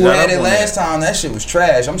the people who had it last time, that shit was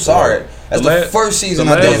trash. I'm sorry. That's the first season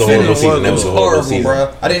I didn't finish. It was horrible,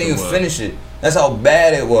 bro. I didn't even finish it. That's how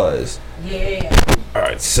bad it was. Yeah. All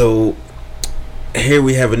right, so here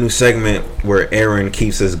we have a new segment where Aaron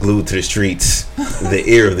keeps us glued to the streets, the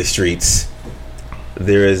ear of the streets.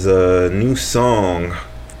 There is a new song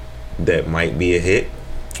that might be a hit,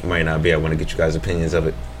 might not be. I want to get you guys' opinions of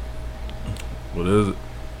it. What is it?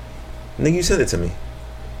 Nigga, you said it to me.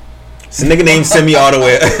 It's a nigga named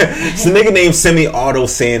It's a nigga named Semi-Auto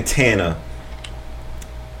Santana,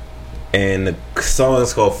 and the song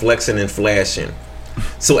is called Flexin' and Flashin'.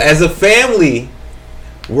 So as a family,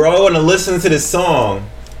 we're all going to listen to this song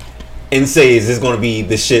and say, is this going to be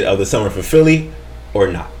the shit of the summer for Philly or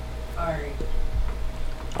not? Alright.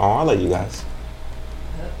 Oh, I'll let you guys.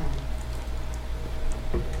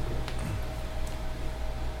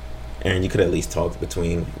 Aaron, you could at least talk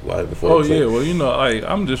between before. Oh yeah, well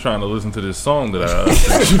I'm just trying to listen to this song that I.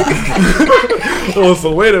 Oh,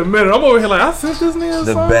 so wait a minute, I'm over here like I sent this nigga.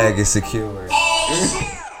 The bag is secure.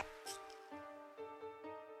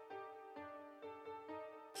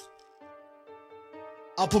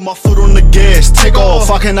 I put my foot on the gas, take off.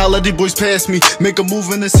 I cannot let these boys pass me. Make a move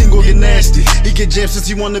and the scene gon' get nasty. He get jammed since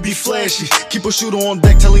he wanna be flashy. Keep a shooter on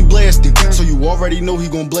deck till he blasting. So you already know he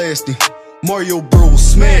gon' blast him. Mario Bros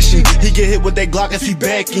smashing. He get hit with that Glock if he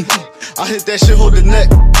backing. I hit that shit, hold the neck.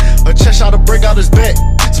 A chest shot to break out his back.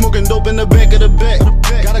 Smoking dope in the back of the back.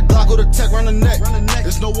 Got a Glock with a tech round the neck.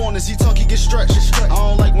 There's no warnings, he talk, he get stretched. I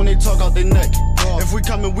don't like when they talk out their neck. If we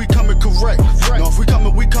coming correct. No, if we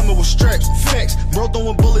coming with straps. Facts. Bro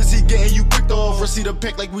throwing bullets, he getting you picked off. Receipt a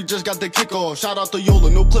pack like we just got the kickoff. Shout out to Yola,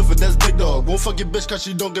 no Clifford, that's big dog. Won't fuck your bitch cause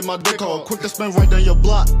she don't get my dick off. Quick to spin right down your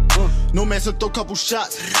block. No man to throw couple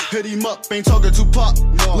shots. Hit him up, ain't talking to pop.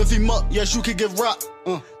 Lift him up, yes you could get rocked.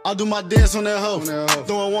 I do my dance on that hoe.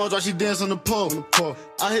 Throwing ones while she dance on the pole.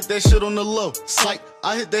 I hit that shit on the low. Psych,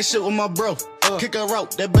 I hit that shit with my bro. Kick her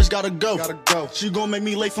out, that bitch gotta go. She gon' make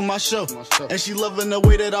me late for my show. And she loving the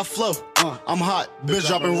way that I flow. I'm hot, bitch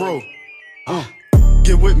drop and roll.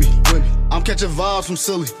 Get with me. I'm catching vibes from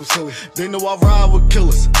silly. They know I ride with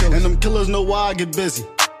killers. And them killers know why I get busy.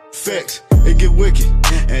 Facts, it get wicked.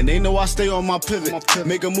 And they know I stay on my pivot.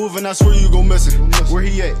 Make a move and I swear you gon' miss it. Where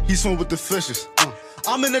he at? He swim with the fishes.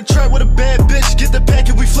 I'm in the trap with a bad bitch. Get the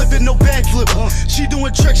packet, we flippin', no backflip. She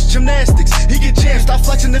doing tricks, gymnastics. He get jammed, stop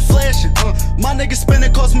flexing and flashing. My niggas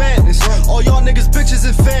spinning cause madness. All y'all niggas bitches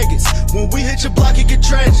and faggots. When we hit your block, it get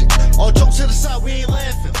tragic. All jokes to the side, we ain't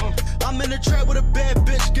laughing. I'm in the trap with a bad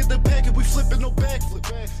bitch. Get the packet, we flippin', no backflip.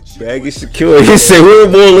 Bag is secure. He said, "Who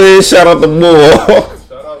the ball is?" Shout out the ball.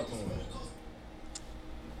 Shout out to him.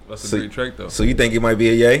 That's a great track though. So you think it might be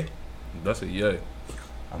a yay? That's a yay.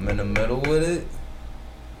 I'm in the middle with it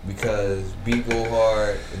because beat go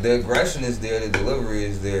hard. The aggression is there. The delivery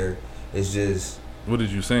is there. It's just. What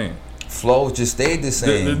is you saying? Flow just stayed the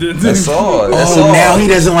same. That's all. That's all. Now he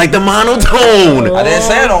doesn't like the monotone. I didn't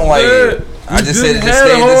say I don't like it. I just said it just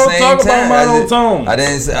stayed the same time. I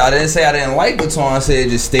didn't say I didn't like the tone. I said it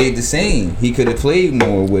just stayed the same. He could have played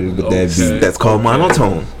more with it with that beat. That's called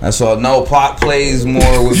monotone. That's all. No, Pop plays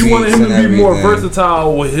more with. You beats wanted him to be everything. more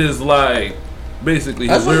versatile with his basically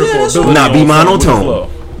his lyrical ability. Not be monotone.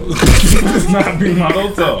 Not be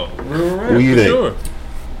monotone. Real rap. What do you think? Sure.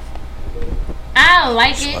 I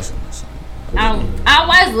like it.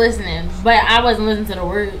 I was listening, but I wasn't listening to the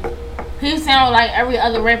word. He sounded like every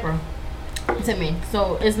other rapper to me,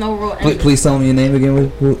 so it's no real. Please tell me your name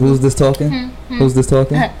again. Who's this talking? Who's this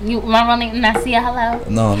talking? You, my real name, Nasia. Hello.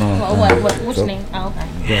 No. What's your name? Oh, okay.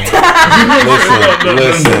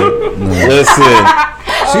 Listen.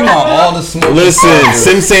 She want all the smoke. Listen,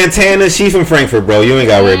 Sim Santana, she from Frankfurt, bro. You ain't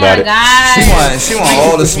gotta worry about it. She want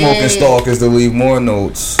all the smoking stalkers to leave more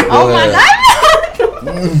notes. Oh my god.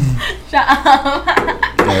 Shut up.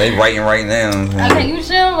 Yeah, they writing right now. Okay, you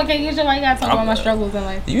chill. Why you gotta talk about my struggles in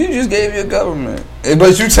life? You just gave your government,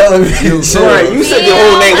 but you telling me. Right, you said your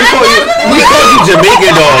whole name. We call you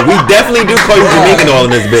Jamaican dog. We definitely do call you Jamaican dog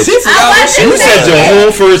in this bitch. You said your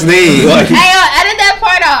whole first name. Hey, yo, edit that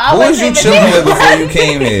part out. Who was you chilling with before you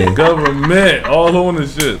came here? Government, all on the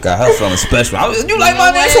shit. Got her feeling special. You like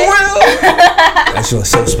my name for real? That shit was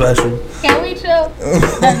so special. Can we chill?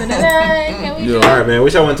 Can we chill? All right, man.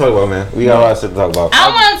 What y'all want to talk about, man? We got a lot of shit to talk about. I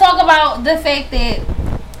want to talk about the fact that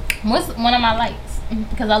what's one of my likes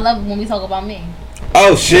because I love when we talk about me.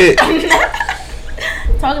 Oh shit!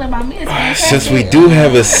 Talking about me is fantastic. Since we do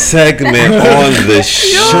have a segment on the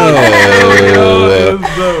show,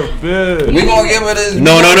 we gonna give her this.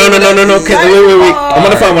 No. Wait. I'm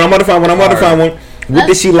gonna find one. What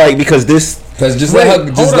did she like? Because this. Cause just let her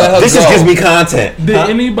This go. just gives me content. Did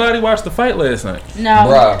anybody watch the fight last night? No.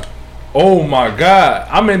 Bruh. Oh my god!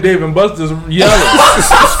 I'm in Dave and Buster's yelling,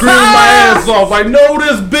 screaming my ass off like, "No,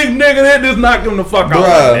 this big nigga that just knocked him the fuck out."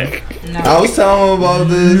 Bruh. No. I was telling him about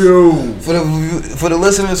this. Yo. For the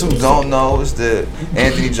listeners who don't know, it's the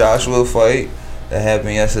Anthony Joshua fight that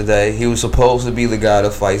happened yesterday. He was supposed to be the guy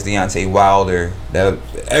that fights Deontay Wilder. That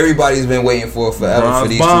everybody's been waiting for forever for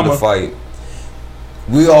these two to fight.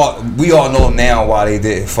 We all know now why they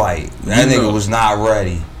didn't fight. That nigga was not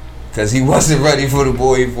ready. Cause he wasn't ready for the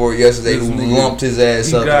boy he fought yesterday who lumped his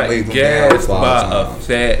ass up and made him down 5 times. A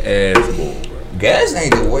fat ass bull. Gas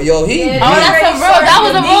ain't the way. Yo, he. That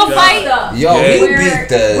was a real fight. Yo, he beat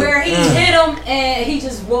the. Where he hit him and he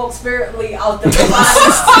just walked spiritually out the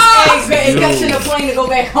body and catching a plane to go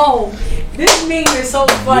back home. This meme is so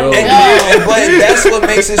funny. But that's what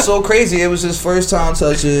makes it so crazy. It was his first time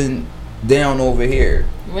touching down over here.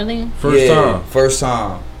 Really? First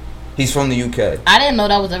time. He's from the UK. I didn't know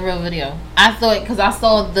that was a real video. I thought, because I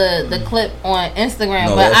saw the clip on Instagram,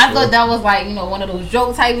 No, but that's I thought real. that was like, you know, one of those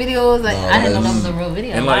joke type videos. Like, No, I didn't know that that's- was a real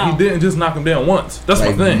video. And like Wow. he didn't just knock him down once. That's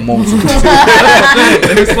Like my thing. multiple. That's my thing.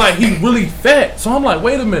 And it's like he's really fat. So I'm like,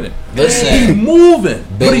 wait a minute. Listen. He's moving.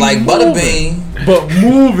 Built he like moving. Butterbean. But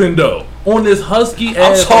moving though. On this husky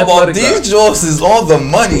I'm ass talking about athletic these guy. jokes is all the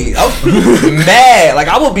money. I'm mad. Like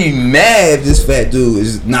I would be mad if this fat dude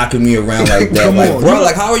is knocking me around like that. Come Like, on. bro,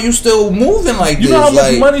 like how are you still moving like You this? know how much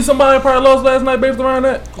Like, money somebody probably lost last night based around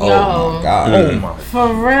that? oh Yo. my god. Oh my.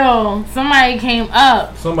 For real. Somebody came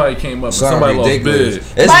up. Somebody came up and Sorry, somebody lost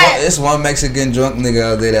ridiculous. big. It's one Mexican drunk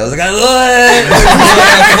nigga out there that was like,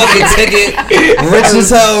 fucking ticket, rich as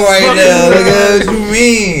hell right now. Nigga, what you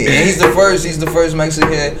mean? And he's the first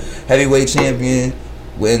Mexican heavyweight champion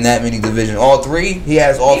in that many divisions. All three, he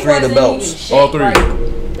has all three of the belts. All three.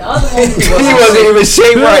 The other one He wasn't even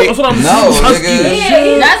shaped right. That's what I'm No, saying. Husky nigga. as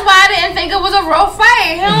shit. That's why I didn't think it was a real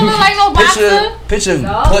fight. He don't look like no boxer. Picture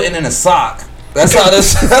No. putting in a sock. That's how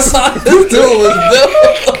this dude was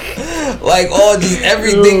built. Like all just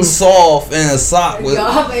everything soft in a sock with,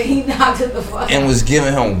 but he knocked it the fuck and out. was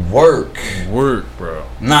giving him work. Work, bro.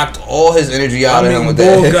 Knocked all his energy out I of him mean, with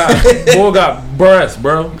boy that. got breasts,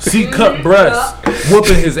 bro. C-cup breasts.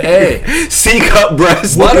 Whooping his ass. C-cup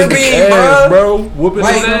breast. Butterbean, Ass, bro. bro. Whooping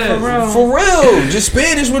Like, his ass. for real. Just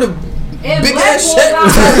Spanish with a And big Black ass Bull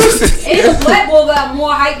check. and the Black Bull got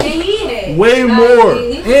more height than he had. Way Like, more.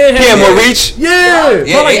 he- And He had more reach. Yeah.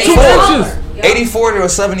 Yeah, By like 2 84. inches. 84 to a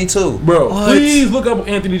 72. Bro, please look up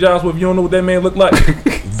Anthony Joshua if you don't know what that man looked like.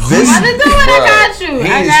 This, I did do it. I got you.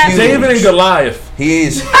 He I is got huge. you. David and Goliath. He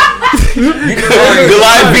is.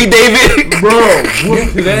 Goliath beat David. Bro,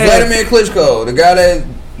 whooped his ass. Vladimir Klitschko, the guy that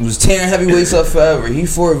was tearing heavyweights up forever. He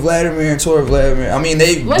fought Vladimir and tore Vladimir. I mean,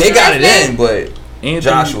 they What's got it his in, but Anthony,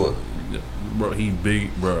 Joshua. Bro, he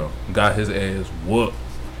big, bro. Got his ass whooped.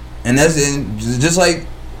 And that's in, just like,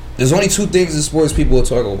 there's only two things in sports people will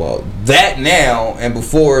talk about. That now and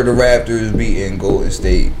before the Raptors beating Golden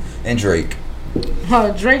State and Drake.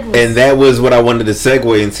 Oh, Drake was. And that was what I wanted to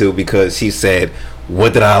segue into because he said,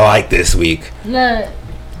 "What did I like this week?" Look.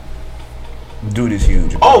 Dude is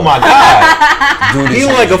huge. Bro. Oh my god, Dude is he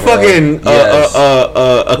huge, like a bro. fucking Yes.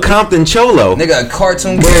 a Compton Cholo. Nigga, a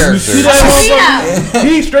cartoon You character. see that motherfucker?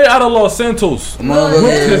 He straight out of Los Santos.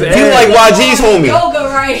 Motherfucker. His He ass. like YG's homie. Yoga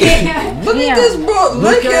right here. Look Yeah. at this, bro.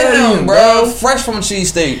 Look at him, bro. Fresh from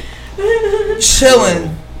cheesesteak.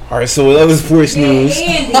 Chilling. All right, so in other sports news,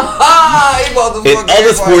 Andy. He about to in fucking other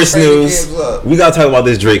everybody sports training news, camps up. we gotta talk about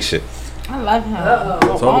this Drake shit. I love him.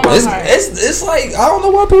 Uh-oh. Talk about It's like I don't know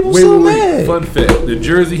why people Wait, so wait, mad. fun fact: the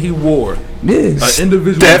jersey he wore, Yes. an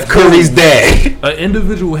individual, Steph Curry's dad. an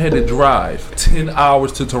individual had to drive 10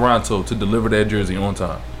 hours to Toronto to deliver that jersey on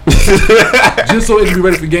time, just so it can be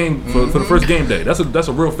ready for game for the first game day. That's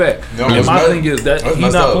a real fact. Yeah, And that's my messed- thing is that that's he's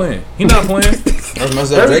messed not up. playing. He's not playing. That's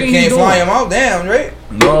messed up. Drake Everything he can't doing. fly him out. Damn, Drake.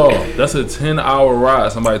 No, that's a 10-hour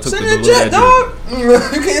ride somebody took Send to that deliver jet, that jersey.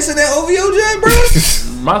 dog. You can't send that OVO jet,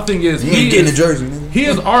 bro. My thing is, You ain't he getting the is, jersey, nigga. he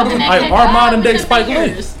is our modern day Spike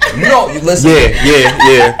Lee. You know, listen.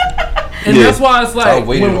 Yeah. And Yeah. that's why it's like I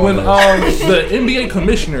waited when on the NBA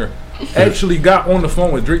commissioner actually got on the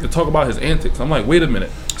phone with Drake to talk about his antics. I'm like, wait a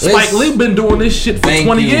minute. Spike Lee been doing this shit for Thank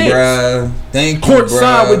 20 you, years. bruh. Thank you,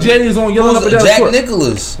 Courtside bruh. with Jay's on yelling up and down Jack court.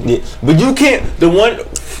 Nicholas. Yeah. But you can't. The one.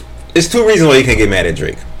 It's two reasons why you can't get mad at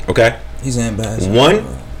Drake. Okay. He's an ambassador. One,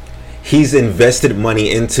 he's invested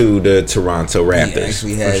money into the Toronto He Raptors.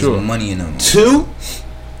 actually has sure. money in him. Two,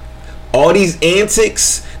 all these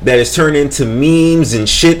antics that is turned into memes and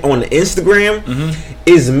shit on the Instagram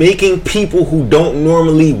is making people who don't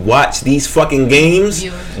normally watch these fucking games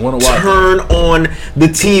Wanna watch it. turn on the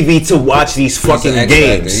TV to watch these fucking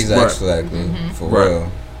games. He's Right. actually acting for Right.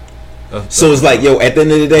 real. So it's like, yo, at the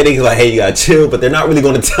end of the day, they like, hey, you gotta chill, but they're not really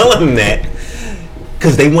gonna tell him that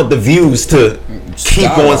because they want the views to keep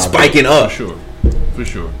on Skyrocket. spiking For up. sure. For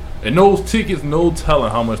sure. And those tickets, no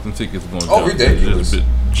telling how much them tickets are going to Oh, jump. ridiculous. Just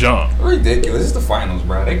jump. Ridiculous. It's the finals,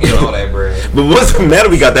 bro. They get all that bread. But what's the matter?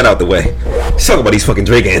 We got that out the way. Let's talk about these fucking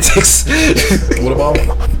Drake antics. What about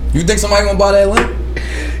You think somebody gonna buy that link?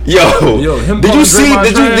 Yo, him did you calling see?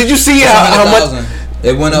 Draymond trash? Did you see how much 100,000.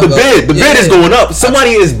 It went up. the bid is going up?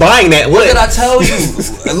 Somebody is buying that What link. did I tell you?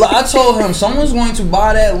 I told him someone's going to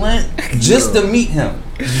buy that link just to meet him.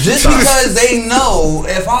 Just because they know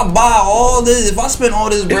if I buy all this, if I spend all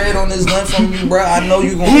this bread on this lint from you, bro, I know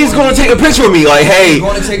you're going. He's going to take a picture of me, like, hey, He's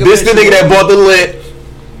gonna take a this the picture nigga that of bought the lint.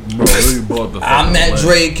 Bro, really bought the I fucking met leg.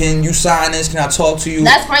 Drake. Can you sign this? Can I talk to you?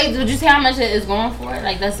 That's crazy. Did you see how much it is going for?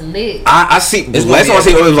 Like that's lit. I see. It's Last time I gonna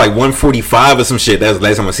be seen it was like 145 or some shit. That was the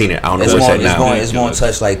last time I seen it. I don't know It's what's going, at it's, now. going, it's going to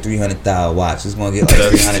touch like 300,000 watts. It's going to get like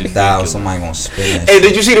That's 300,000. Somebody going to spin that Hey, shit.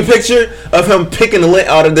 did you see the picture of him picking the lint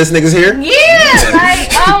out of this nigga's hair? Yeah, like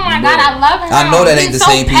oh my god, I love him. I know that ain't He's the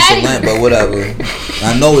so same piece petty. of lint, but whatever.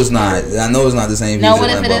 I know it's not. I know it's not the same piece No, of what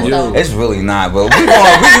if lint, it but is, though? it's really not. But we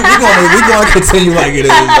going to continue like it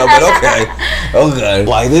is, though. But okay.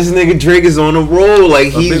 Like this nigga Drake is on a roll. Like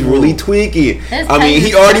he's big really roll. tweaking. That's I mean,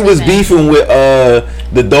 he crazy. already was Everything. beefing with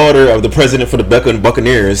the daughter of the president for the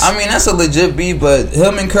Buccaneers. I mean, that's a legit beef, but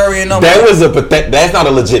him and Curry and That was a that's not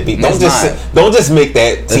a legit beef. It's Don't just make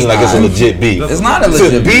that seem like it's a not. legit beef. It's not a To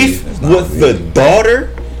legit beef It's not with a the beef.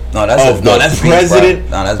 daughter No, that's of the that's president beef,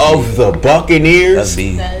 bro. No, that's of beef. the Buccaneers, That's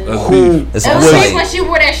beef. That's who beef. It's It on was was big when site. she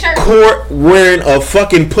wore that shirt. court wearing a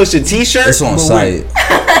fucking Pusha T-shirt. It's on site.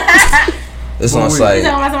 It's on But wait. You site.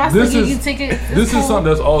 know, my This you is- ticket. This is something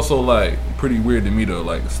that's also like pretty weird to me though.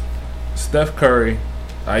 Like Steph Curry,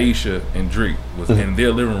 Aisha, and Drake was in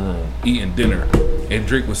their living room eating dinner, and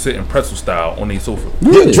Drake was sitting pretzel style on their sofa.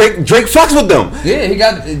 Yeah, Drake fucks with them. Yeah, he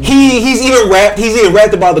got. He's even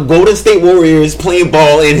rapped about the Golden State Warriors playing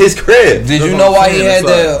ball in his crib. Did you That's know what why I'm he saying, had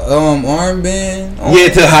it's that armband? Yeah,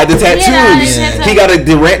 to hide the tattoos. Yeah. He got a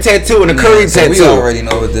Durant tattoo and a Curry So tattoo. we already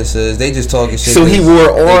know what this is. They just talking shit. So he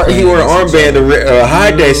wore They an playing armband against each to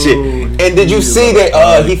hide that shit. And did you Yeah, see like,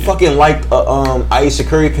 that he fucking liked Aisha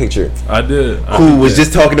Curry picture? I did. Who was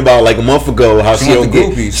just talking about like a month ago how She she want don't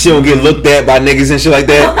the get groupies. she don't get looked at by niggas and shit like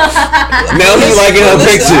that. Now he liking her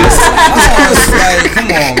pictures. Like,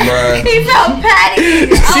 come on, bro. He felt patty.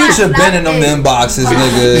 Future been in them inboxes,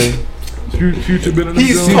 nigga. Future been in the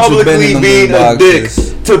He's zone. been publicly in them being a dick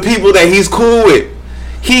inboxes. to people that he's cool with.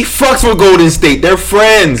 He fucks with Golden State. They're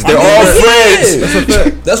friends. They're all friends. That's a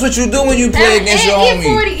fact. That's what you do when you play against your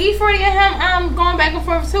homie. E40 and him going back and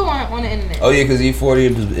forth too on the internet. Oh yeah, because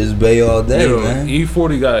E40 is Bay all day, Yo, man.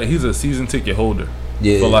 E40 he's a season ticket holder.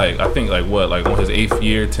 Yeah. For like I think like what like on his 8th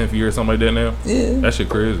year, 10th year, something like that now. Yeah. That shit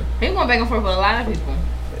crazy. He going back and forth with a lot of people.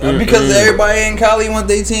 Because everybody in Cali want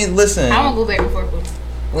their team. Listen, I won't go back and forth with him.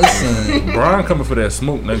 listen. Brian coming for that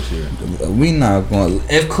smoke next year. We not going.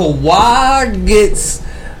 If Kawhi gets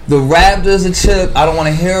the Raptors a chip, I don't want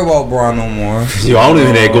to hear about Bron no more. Yo, I don't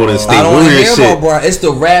even that Golden State I don't want to Warriors hear shit. about Bron. It's the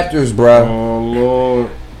Raptors, bro. Oh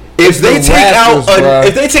Lord. If they the take Raptors, out bruh.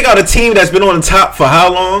 if they take out a team that's been on the top for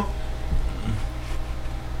how long?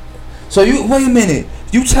 So you wait a minute.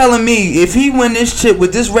 You telling me if he win this chip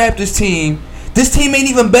with this Raptors team, this team ain't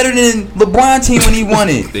even better than LeBron team when he won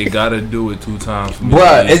it? They gotta do it 2 times for me. Bruh,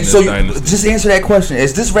 to and win so this you, dynasty. just answer that question.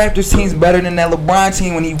 Is this Raptors team better than that LeBron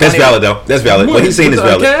team when he won That's it? valid though. That's valid. What he's saying is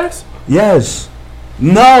valid. Cavs? Yes.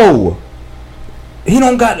 No. He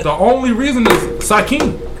don't got The only reason is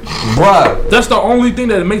Sakeem. bruh. That's the only thing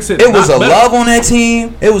that makes it. It was not a better. Love on that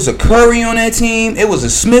team. It was a Curry on that team. It was a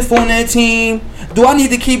Smith on that team. Do I need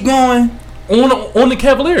to keep going? on the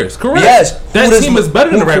Cavaliers. Correct. Yes. That Who does- team is better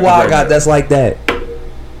than the who Raptors. Kawhi right got now. that's like that.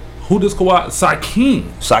 Who does Kawhi? Sakeem.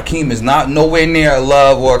 Sakeem is not nowhere near a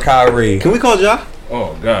Love or Kyrie. Can we call Ja?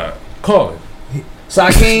 Oh God. Call it.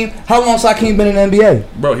 Sakeem, how long Sakeem been in the NBA?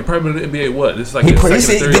 Bro, he probably been in the NBA what? This is like He, his he second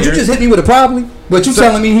said, or third did you year? just hit me with a probably? But you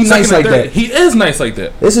telling me he Second nice or like third. that? He is nice like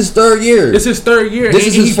that. This is third year. It's his 3rd year. This and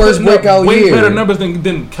is his he's first putting up breakout way year. better numbers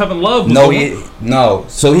than Kevin Love was No, doing.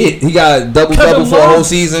 So he got double Kevin for a whole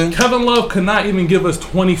season. Kevin Love could not even give us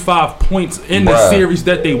 25 points in the Bruh. series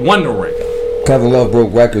that they won the ring. Kevin Love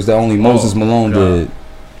broke records that only Moses Malone God. did.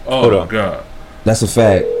 Oh Hold on. God. That's a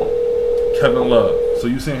fact. Kevin Love. So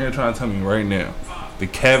you sitting here trying to tell me right now the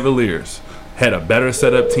Cavaliers had a better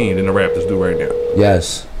setup team than the Raptors do right now?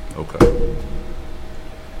 Yes. Okay.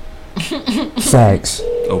 Facts.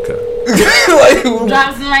 Okay.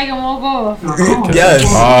 Drops the mic and walk off. Yes.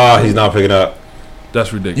 Ah, he's not picking up.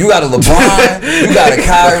 That's ridiculous. You got a LeBron, you got a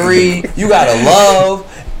Kyrie, you got a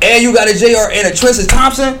Love, and you got a JR and a Tristan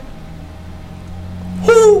Thompson.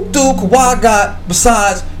 Who do Kawhi got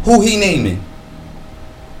besides who he naming?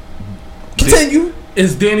 Continue.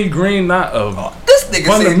 Is Danny Green not a This nigga said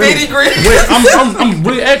fundamental? Danny Green. Wait, I'm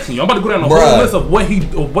really asking you. I'm about to go down the Bruh. whole list of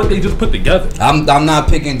what they just put together. I'm not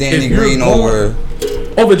picking Danny If you're Green going- over.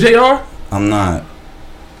 Over JR? I'm not.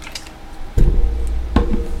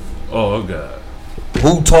 Oh God.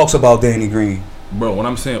 Who talks about Danny Green? Bro, when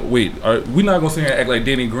I'm saying, wait, we're not gonna sit here and act like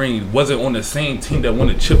Danny Green wasn't on the same team that won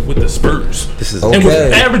the chip with the Spurs. This is Okay. And was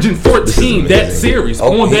averaging 14 that series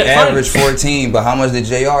Oh, on he that averaged final. 14, but how much did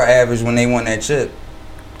JR average when they won that chip?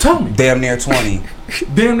 Tell me. Damn near 20.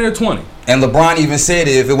 Damn near 20. And LeBron even said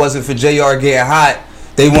it, if it wasn't for JR getting hot,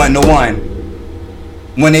 they wouldn't have won.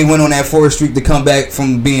 when they went on that 4th streak to come back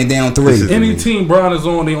from being down 3. Any team Bron is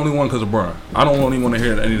on, they only won because of Bron. I don't only want to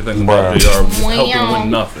hear anything about JR helping win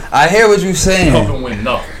nothing. I hear what you're saying. Helping win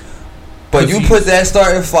nothing. But you put that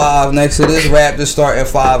starting 5 next to this Raptors starting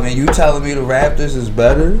 5, and you telling me the Raptors is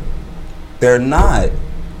better? They're not.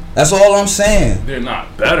 That's all I'm saying. They're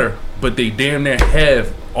not better, but they damn near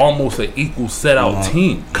have almost an equal set out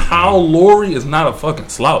team. Kyle Lowry is not a fucking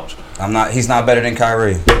slouch. He's not better than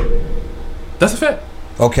Kyrie. That's a fact.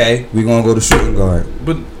 Okay, we're gonna go to shooting guard.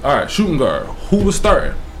 But all right, shooting guard. Who was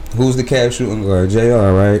starting? Who's the Cavs shooting guard? JR,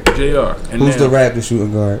 right? JR. And who's the Raptors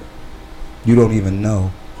shooting guard? You don't even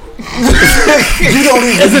know. You don't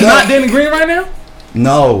even Is it not Danny Green right now?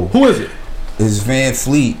 No. Who is it? It's Van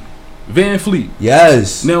Fleet. Van Fleet.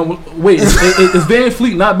 Yes. Now wait, is Van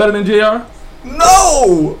Fleet not better than JR?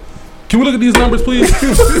 No. Can we look at these numbers, please?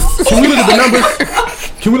 Can we look at the numbers?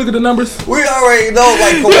 Can we look at the numbers? We already know,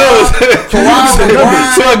 like Kawhi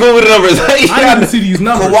LeBron. So I go with the numbers. I need to see these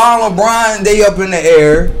numbers. Kawhi LeBron, they up in the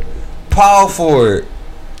air. Power forward.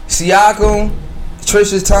 Siakam,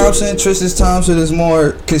 Tristan Thompson. Tristan Thompson is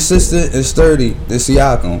more consistent and sturdy than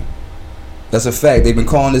Siakam. That's a fact. They've been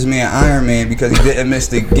calling this man Iron Man because he didn't miss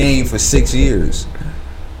the game for 6 years.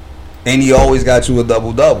 And he always got you a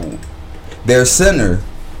double-double. Their center,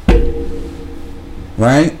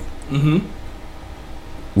 right? Mm-hmm.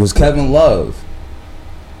 Was Kevin Love.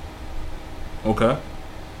 Okay.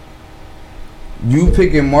 You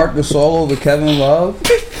picking Marc Gasol over Kevin Love?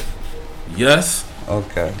 Yes.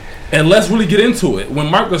 Okay. And let's really get into it. When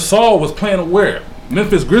Marc Gasol was playing where?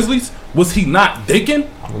 Memphis Grizzlies? Was he not dicking?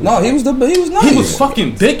 No, he was nice. He was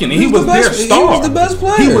fucking dicking, and he was their star. He was the best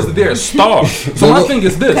player. He was their star. So my thing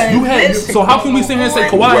is this: so how can we sit here and say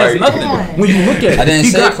Kawhi has nothing when you look at it? I didn't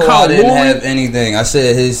say Kawhi didn't have anything. I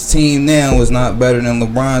said his team now was not better than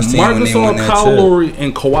LeBron's team when they won that chip. Kyle Lowry,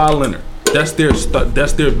 and Kawhi Leonard.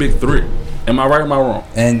 That's their big 3. Am I right or am I wrong?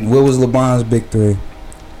 And what was LeBron's big 3?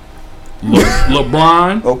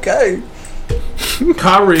 LeBron. Okay.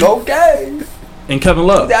 Kyrie. Okay. And Kevin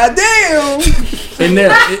Love. Goddamn. And then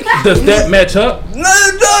does that match up? No,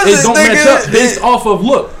 it doesn't. It don't match up based off of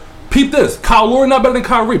look. Peep this. Kyle Lowry not better than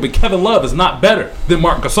Kyrie, but Kevin Love is not better than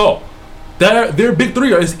Marc Gasol. Their big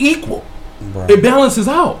 3 is equal. Bro. It balances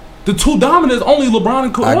out. The 2 dominant is only LeBron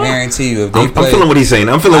and Kawhi. I guarantee you, if they I'm feeling what he's saying.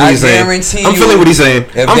 I'm feeling what he's saying. I'm feeling what he's saying.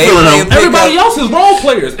 I'm feeling him. Everybody else is role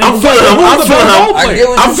players. I'm feeling him. I'm feeling him.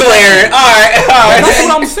 I'm feeling Aaron. All right. That's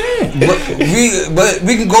what I'm saying. But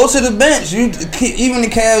we can go to the bench. Even the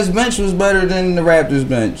Cavs bench was better than the Raptors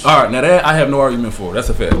bench. All right, now that I have no argument for. That's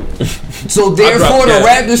a fact. So therefore, the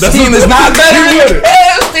Raptors team is not better than the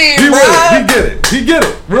Cavs team, bro. He get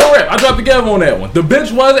it. Real rap. I dropped the Gav on that one. The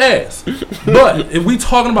bench was ass. But if we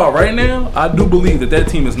talking about right now, I do believe that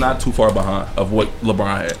team is not too far behind of what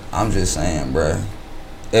LeBron had. I'm just saying, bro.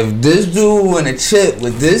 If this dude win a chip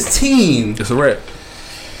with this team, it's a wrap.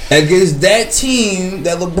 Against that team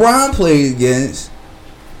that LeBron played against,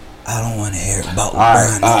 I don't want to hear about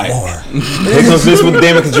LeBron no more. Here comes this with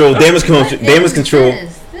damage control.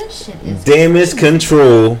 Damage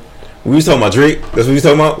control. We was talking about Drake. That's what we was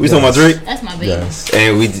talking about. We was talking about Drake. That's my baby. Yes.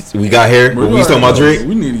 And we got here. We was talking about Drake.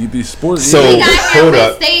 We need to get these sports. So hold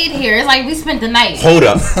up. We stayed here. It's like we spent the night. Hold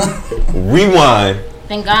up. Rewind.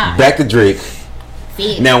 Thank God. Back to Drake.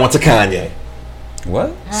 Now on to Kanye.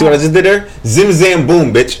 What? See what I just did there? Zim zam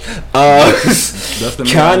boom, bitch.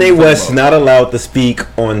 Kanye West not allowed to speak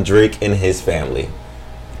on Drake and his family.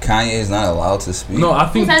 Kanye is not allowed to speak. No, I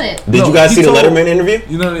think. Did you guys see the Letterman interview?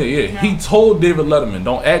 You know, yeah. He told David Letterman,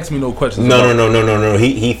 "Don't ask me no questions." No.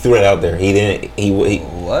 He threw it out there. He didn't. He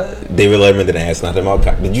what? David Letterman didn't ask nothing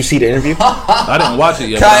about. Did you see the interview? I didn't watch it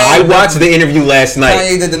yet. I watched the interview last night.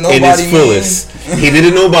 Kanye did the in nobody its fullest. He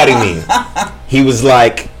did a nobody meme. He was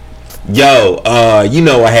like, "Yo, you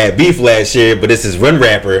know I had beef last year, but this is Run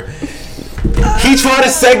Rapper." He tried to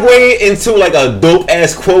segue into like a dope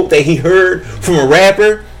ass quote that he heard from a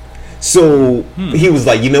rapper. So he was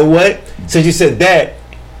like, you know what? Since you said that,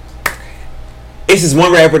 it's this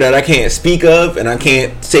one rapper that I can't speak of, and I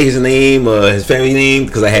can't say his name, his family name,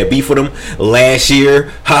 because I had beef with him last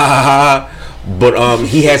year. Ha ha ha. But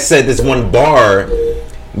he has said this one bar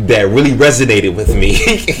that really resonated with me.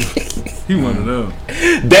 He one of them.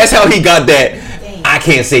 That's how he got that. I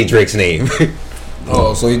can't say Drake's name.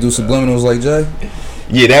 Oh, so he do subliminals like Jay?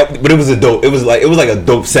 Yeah, but it was a dope. It was like a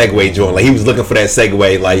dope segue joint. Like he was looking for that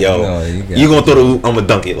segue. Like yo, you gonna throw the? I'm gonna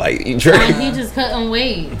dunk it. Like he just couldn't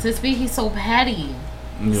wait to speak. He's so petty,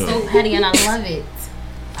 so petty, and I love it.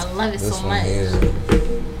 I love it so much.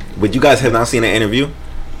 But you guys have not seen that interview?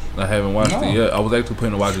 I haven't watched it yet. I was actually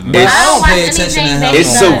planning to watch it. But I don't pay attention to him.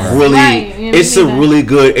 It's a really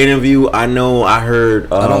good interview. I know. I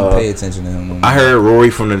heard. I don't pay attention to him. No more. I heard Rory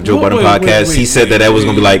from the Joe Budden podcast. He said that was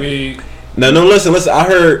gonna be like. No, listen. I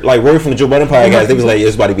heard like Rory from the Joe Budden podcast. They was like,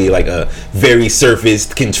 it's about to be like a very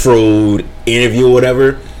surface controlled interview or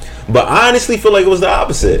whatever. But I honestly feel like it was the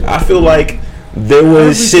opposite. I feel like there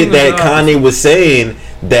was shit that Kanye was saying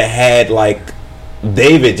that had like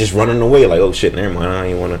David just running away, like, oh shit, never mind. I don't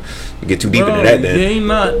even want to get too deep into that. Then he ain't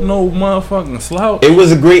not no motherfucking slouch. It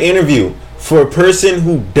was a great interview for a person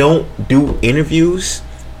who don't do interviews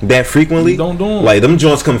that frequently. Don't do them. Like them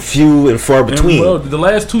joints come few and far between. And, well, the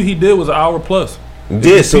last two he did was an hour plus.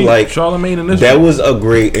 Yeah, so like Charlamagne and this that was a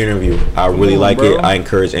great interview. I really like bro. it. I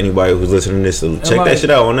encourage anybody who's listening to this to check like, that shit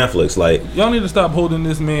out on Netflix. Like y'all need to stop holding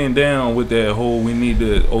this man down with that whole we need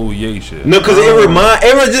the yay shit. No, because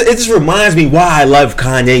it just reminds me why I love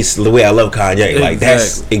Kanye the way I love Kanye. Exactly. Like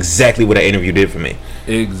that's exactly what that interview did for me.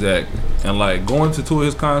 Exactly. And like going to two of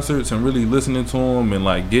his concerts and really listening to him and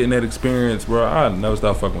like getting that experience, bro. I never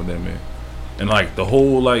stop fucking with that man. And like the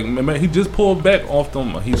whole like man, he just pulled back off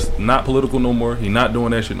them. He's not political no more. He's not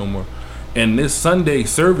doing that shit no more. And this Sunday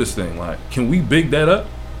service thing, like, can we big that up?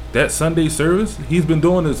 That Sunday service, he's been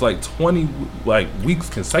doing this like 20 like weeks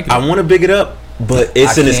consecutively. I want to big it up, but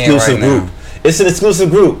it's an exclusive group. It's an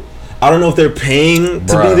exclusive group. I don't know if they're paying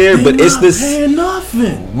to be there, but it's this. Paying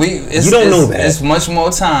nothing. You don't know that. It's much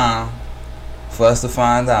more time for us to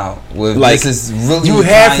find out. Like this is really you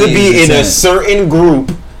have to be in a certain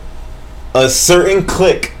group. A certain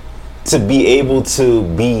clique to be able to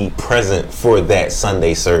be present for that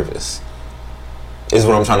Sunday service is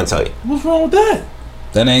what I'm trying to tell you. What's wrong with that?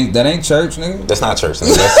 That ain't church, nigga. That's not church.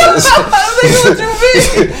 Nigga. That's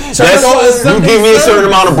you give me a certain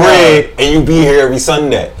amount of bread and you be here every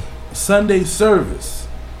Sunday. Sunday service.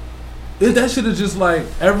 That shit is just like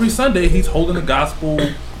every Sunday he's holding a gospel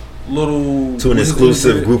little to an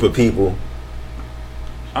exclusive group of people.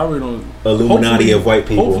 I really don't. Illuminati of white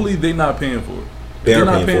people. Hopefully they not paying for it. They are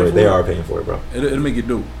paying for it. They are paying for it, bro. It'll make it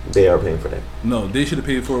do. They are paying for that. No, they should have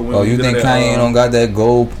paid for it. When you think Kanye don't got that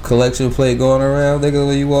gold collection plate going around? Nigga,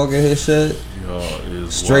 when you walk in his shit,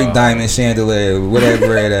 straight wild. Diamond chandelier,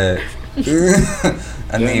 whatever it at.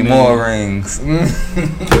 I need more rings.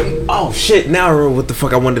 Oh shit! Now I remember what the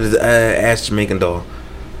fuck I wanted to ask Jamaican Doll.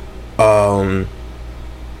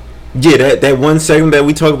 Yeah, that one segment that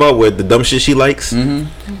we talk about with the dumb shit she likes. Mm-hmm.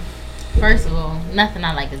 First of all, nothing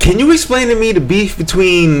I like. Can you explain to me the beef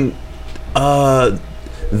between the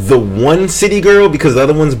one city girl, because the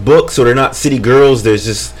other one's booked, so they're not city girls. There's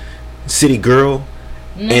just city girl,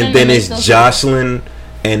 and then it's Jocelyn,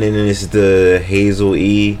 and then it's the Hazel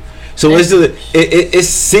E. So it's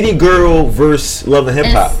city girl versus Love and Hip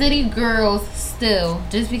Hop. And city girls. Still,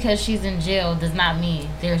 just because she's in jail does not mean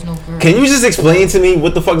there's no girl. Can you just explain to me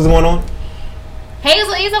what the fuck is going on?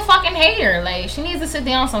 Hazel E's a fucking hater. Like, she needs to sit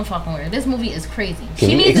down some fucking where. This movie is crazy.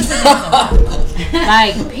 She needs to sit down some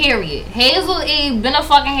like, period. Hazel E been a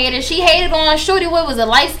fucking hater. She hated on Shorty. What was it?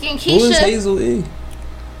 Light skin Keisha. Who is Hazel E?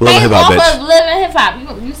 Love and Hip Hop, bitch. Love and Hip Hop.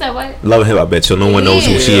 You said what? Love and Hip Hop, bitch. So no one knows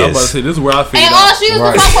who she is. I'm about to say, this is where I fade and all she was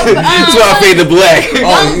the fuck with that's why I fade the black.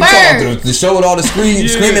 Young Berg. The show with all the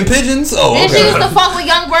screaming pigeons? Oh, and she used to fuck with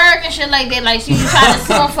Young Berg and shit like that. Like, she was trying to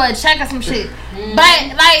sue him for a check or some shit.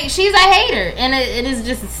 But, like, she's a hater. And it is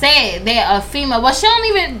just sad that a female, well, she don't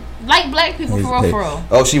even like black people for real.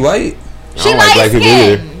 Oh, she white? She light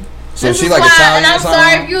skinned. So this she like Italian. And I'm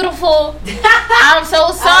sorry, beautiful. I'm so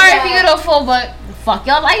sorry, beautiful, but fuck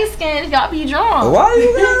y'all light skins. Y'all be drawn. Why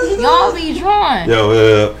you y'all be drawn.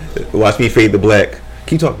 Yo, watch me fade the black.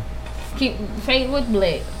 Keep talking. Keep fade with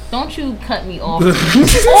black. Don't you cut me off. Oh,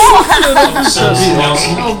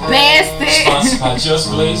 bastard. I just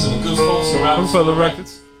blazing the good folks around fellow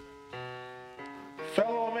records.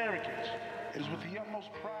 Fellow Americans, it is with the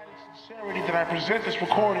utmost pride and sincerity that I present this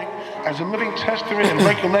recording as a living testament and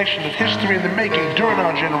recollection of history in the making during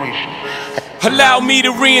our generation. Allow me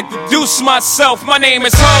to reintroduce myself. My name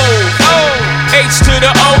is Ho, H to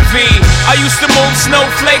the OV. I used to move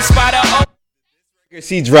snowflakes by the O.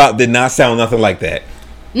 She dropped did not sound nothing like that.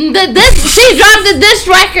 She dropped the diss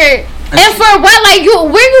record. And for what, like,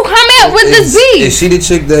 where you come at with this beat? Is she the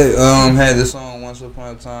chick that had the song Once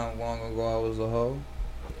Upon a Time long ago I Was a Hoe?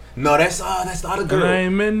 No, that's the other girl. I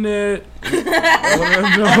ain't in it.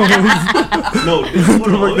 No,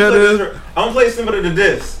 I'm gonna play some of the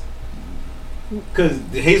diss. Cause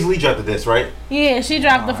Hazel Lee dropped the diss, right? Yeah, she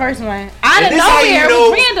dropped the first one. I didn't know it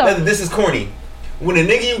was random. This is corny. When a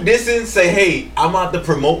nigga you dissing say, "Hey, I'm out to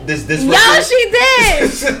promote this record." No, she did.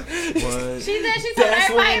 She did. She told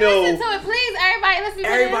everybody listen to it. Please, everybody listen to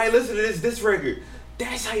Everybody listen to this record.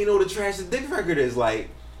 That's how you know the trash the dick record is. Like,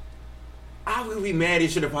 I would be mad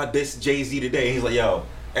as shit if I diss Jay-Z today. He's like, yo,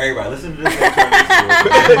 everybody, listen to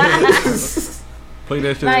this. Play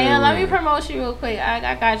that shit. Nah, yeah, let me promote you real quick.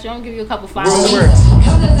 I got you. I'm gonna give you a couple flowers.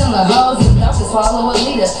 Y'all just follow a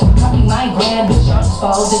leader. Copy my brand, bitch. Y'all just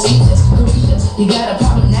follow the features. You got a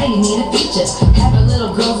problem now, you need a feature. Have a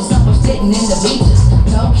little girl or something sitting in the bleachers.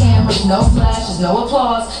 No cameras, no flashes, no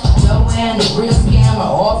applause. Joanne, the real scammer,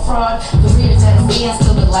 all fraud. Careers at a end,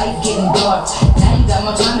 still the light getting dark. Now you got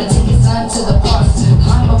more time to take your son to the park.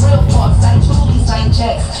 I'm a real boss, I truly sign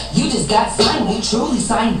checks. You just got signed, you truly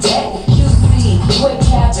signed debt. QC, quick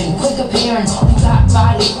capping, quick appearance. You got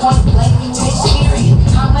body, point blank, you bitch, period.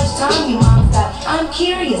 How much time you mom got? I'm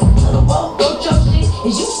curious. Little boat, wrote your shit,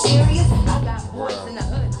 is you serious? I got boys in the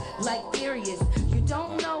hood, like serious. You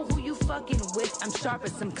don't know who you fucking with. I'm sharp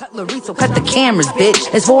as some cutlery, so cut the cameras,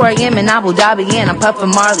 bitch. It's 4 a.m. in Abu Dhabi and I'm puffin'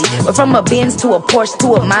 Marley. But from a Benz to a Porsche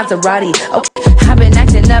to a Maserati. Okay, I've been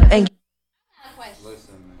acting up and...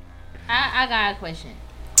 I got a question.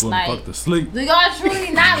 Like, fuck to sleep. Do y'all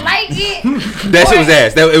truly not like it? That shit was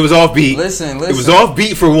ass. It was off beat. Listen. It was off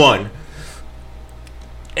beat for one.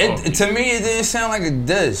 To me, it didn't sound like a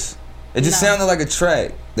diss. It just sounded like a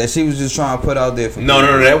track that she was just trying to put out there for No,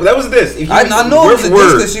 that was a diss. I know it was a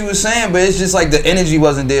diss that she was saying, but it's just like the energy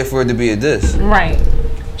wasn't there for it to be a diss. Right.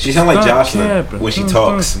 She sound like Jocelyn when she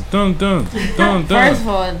talks. First of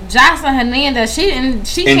all, Jocelyn Hernandez, she and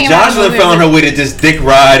came Jocelyn found her way to just dick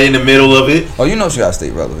ride in the middle of it. Oh, you know she gotta stay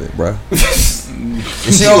relevant, bro.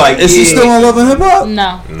 Is she still on Love and Hip Hop?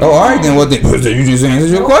 No. Oh, all right then. What? You just answered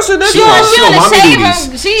your question. She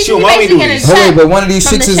want me to do these. Hold on, but one of these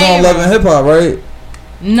chicks is on Love and Hip Hop, right?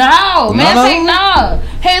 No, man, say no.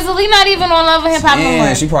 Hazel not even on Love and Hip Hop no more.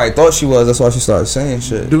 Yeah, she probably thought she was. That's why she started saying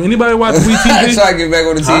shit. Do anybody watch WeTV? Try to get back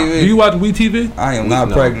on the TV. Do you watch WeTV? I am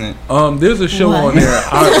not pregnant. There's a show on there.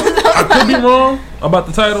 I could be wrong about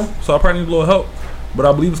the title, so I probably need a little help. But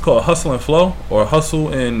I believe it's called Hustle and Flow or Hustle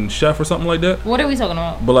and Chef or something like that. What are we talking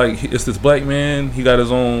about? But like, it's this black man. He got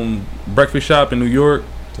his own breakfast shop in New York.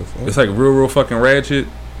 It's like real fucking ratchet.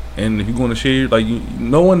 And if you go in the shade, like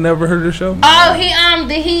no one never heard of the show. Oh, he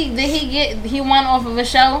he won off of a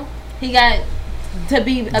show. He got to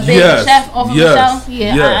be a big chef off of a show.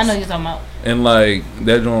 Yeah, I know you're talking about. And like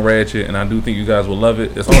that joint ratchet, and I do think you guys will love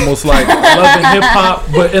it. It's almost like Love and Hip Hop,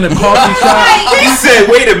 but in a coffee shop. He said,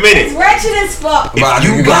 "Wait a minute." It's ratchet as fuck. If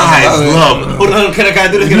you guys love, hold on, can I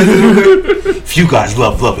do this? If you guys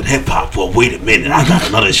love Love and Hip Hop, well, wait a minute. I got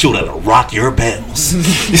another show that'll rock your bells.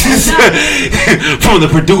 From the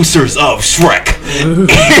producers of Shrek.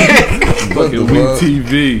 Fucking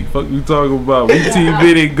WeTV. Fuck you talking about?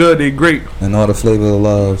 WeTV, they good, they great. And all the Flavor of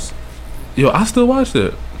Loves. Yo, I still watch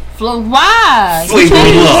that. Why? Flavor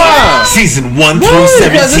of Love, season 1 through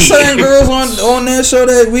 17. Because there's certain girls on that show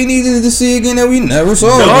that we needed to see again that we never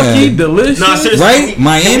saw. Doggy, Delicious. Nah, seriously, right?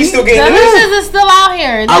 Miami. Delicious is still out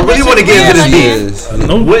here. I really want to get into this beef.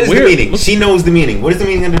 No, what is the meaning? She knows the meaning. What is the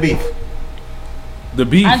meaning of the beef? The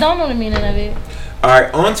beef. I don't know the meaning of it. All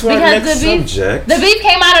right, on to our next subject. The beef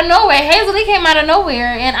came out of nowhere. Hazel Lee came out of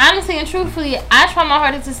nowhere, and honestly and truthfully, I try my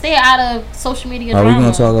hardest to stay out of social media drama. Are we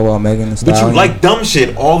gonna talk about Megan Thee Stallion? But you like dumb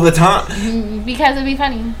shit all the time. Because it'd be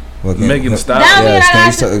funny. Megan Thee Stallion.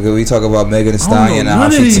 Yes, can we talk about Megan Thee Stallion and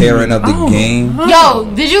how she's tearing up the game? Yo,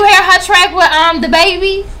 did you hear her track with the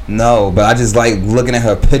baby? No, but I just like looking at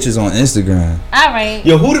her pictures on Instagram. All right.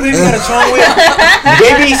 Yo, who the baby got a song with?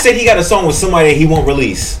 Baby said he got a song with somebody that he won't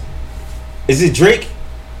release. Is it Drake?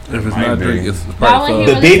 If it's not Drake, it's probably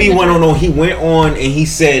the baby went on. He went on and he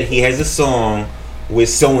said he has a song with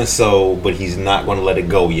so and so, but he's not going to let it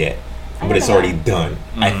go yet. But it's already done.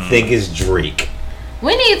 I think it's Drake.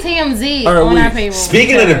 We need TMZ on our payroll.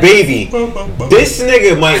 Speaking of the baby, this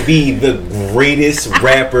nigga might be the greatest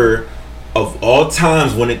rapper of all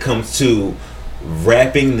times when it comes to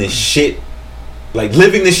rapping the shit, like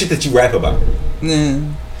living the shit that you rap about.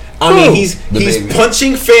 I mean, he's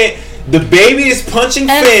punching The baby is punching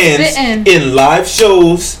fans in live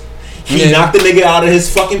shows. He knocked the nigga out of his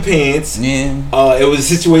fucking pants. It was a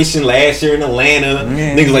situation last year in Atlanta.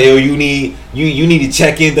 Niggas like, yo, you need to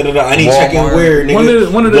check in. I need to check in where, nigga.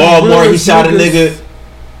 One of Walmart, he shot a nigga.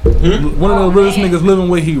 One of the realest niggas living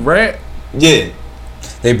where he rap. Yeah.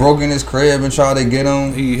 They broke in his crib and tried to get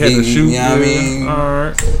him. He had to shoot. You know what I mean?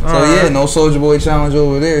 Alright. So no Soulja Boy challenge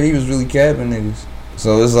over there. He was really capping niggas.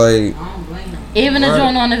 So it's like, even the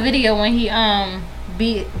joint on the video when he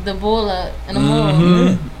beat the bull up in the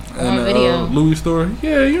mall. On video. Louis story.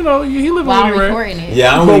 Yeah, you know, he living while where he recording it.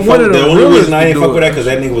 Yeah, the only reason I didn't fuck with that because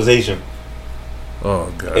that nigga was Haitian.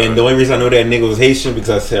 Oh god. And the only reason I know that nigga was Haitian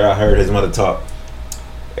because I heard his mother talk.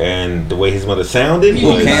 and the way his mother sounded.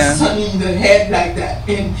 You hit your son in the head like that,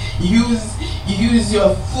 and use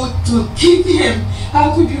your foot to kick him.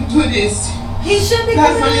 How could you do this? He should be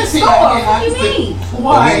That's coming in the thing store. I What do you can't mean? answer.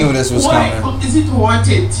 Why? We knew this was Why coming. is it worth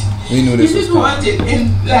it? We knew this was Is it worth it?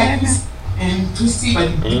 And like this, and to see.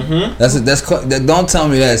 Don't tell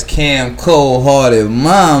me that's Cam Cold-Hearted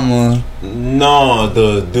Mama. No,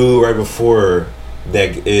 the dude right before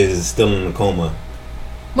that is still in the coma.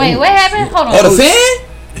 Wait, what happened? Hold on. Oh, the fan?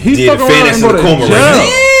 He's Yeah, the fan that's in the coma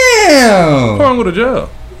right Damn. Fuck around and go to jail.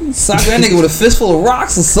 Sock that nigga with a fistful of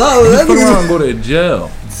rocks or something. Fuck around and go to jail.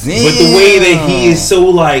 Damn. But the way that he is so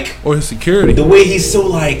like, or his security, the way he's so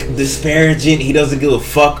like disparaging, he doesn't give a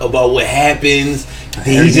fuck about what happens.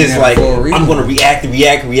 He's just like, I'm gonna react,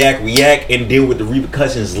 and deal with the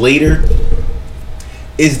repercussions later.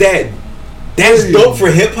 That's dope for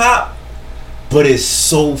hip hop, but it's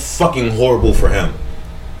so fucking horrible for him.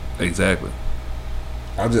 Exactly.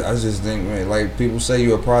 I just think, man, like people say,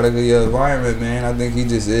 you're a product of your environment, man. I think he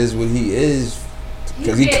just is what he is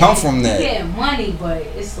because he come from that. He getting money, but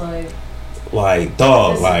it's like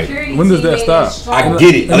dog, like when does that stop? I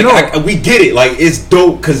get it, like we get it, like it's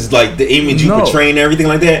dope because like the image you portray and everything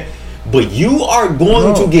like that. But you are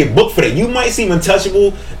going to get booked for that. You might seem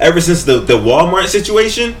untouchable ever since the Walmart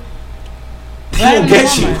situation. He will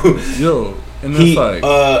get you. Yo, and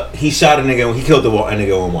that's he shot a nigga. He killed a nigga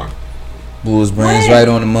at Walmart. Blew his brains right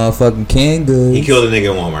on the motherfucking canned goods. He killed a nigga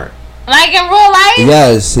at Walmart. Like in real life?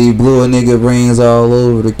 Yes, he blew a nigga brains all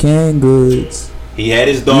over the canned goods. He had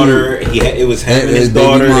his daughter. It was him and his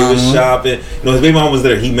daughter. They was shopping. No, his baby mom was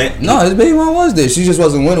there. His baby mom was there. She just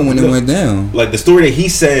wasn't with him when it went down. Like the story that he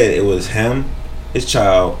said, it was him, his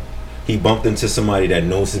child. He bumped into somebody that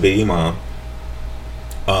knows his baby mom.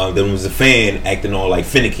 Then was a fan acting all like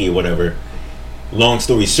finicky or whatever. Long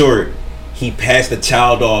story short, he passed the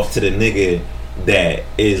child off to the nigga that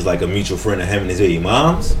is like a mutual friend of him and his baby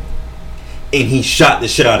mom's, and he shot the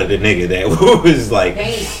shit out of the nigga that was like,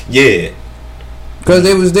 yeah. Because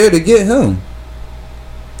they was there to get him.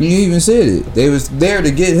 You even said it. They was there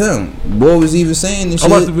to get him. Boy was even saying this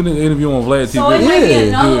shit. I watched the interview on Vlad TV. So it might be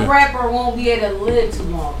another rapper won't be able to live too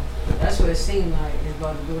long. That's what it seemed like it's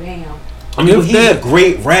about to go down. I mean, he's a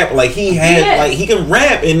great rap. Like he can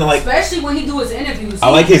rap and like, especially when he do his interviews. I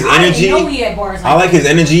like his energy. I didn't know he had bars. I like his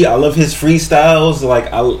energy. I love his freestyles.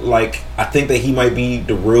 I think that he might be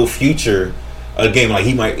the real future of the game. Like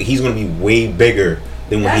he's gonna be way bigger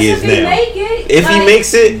than what he is now. If he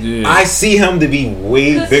makes it, I see him to be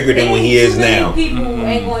way bigger than what he is now. People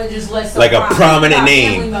ain't gonna just let like a prominent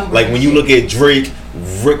name. Like when you look at Drake,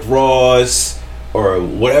 Rick Ross, or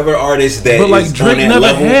whatever artist that but like is Drake on that never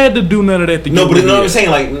level. had to do none of that. No, but you know what I'm saying?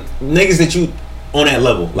 Like niggas that you on that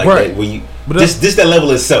level, like that, where you this that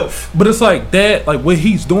level itself. But it's like that, like what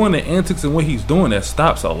he's doing, the antics and what he's doing, that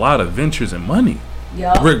stops a lot of ventures and money.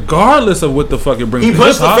 Yeah. Regardless of what the fuck it brings. He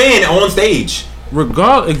punched the fan on stage.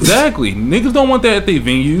 Exactly. Niggas don't want that at their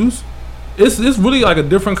venues. It's really like a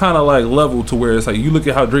different kind of like level to where it's like you look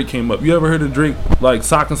at how Drake came up. You ever heard of Drake like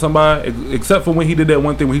socking somebody? Except for when he did that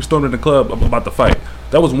one thing where he stormed in the club about the fight.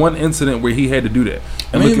 That was one incident where he had to do that.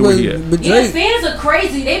 And look at where he at. But Drake, fans are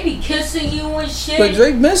crazy. They be kissing you and shit. But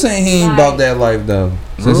Drake been saying he ain't about that life though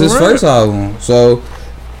since his first album. So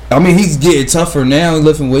I mean, he's getting tougher now. He's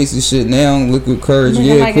lifting weights and shit now. Liquid Courage,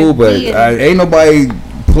 yeah, cool. But ain't nobody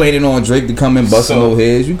planning on Drake to come and busting no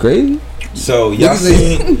heads. You crazy? So y'all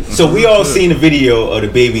seen? So we all seen the video of the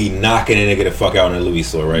baby knocking a nigga the fuck out in the Louis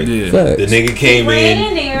store, right? Yeah. The nigga came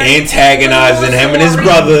in antagonizing him and his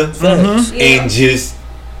brother, and just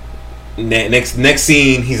next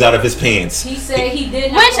scene he's out of his pants. He said he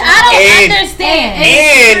did not. Which I don't understand.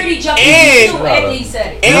 And he's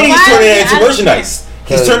turning it into merchandise.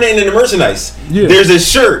 He's turning it into merchandise. Yeah. There's a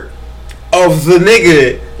shirt of the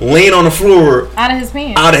nigga laying on the floor out of his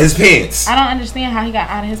pants. I don't understand how he got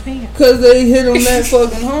out of his pants. Cause they hit him that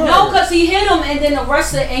fucking hard. No, cause he hit him, and then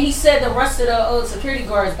he said the rest of the security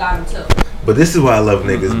guards got him too. But this is why I love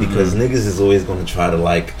niggas, because niggas is always gonna try to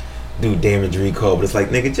like do damage recall, but it's like,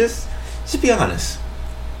 nigga, just be honest.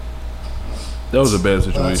 That was a bad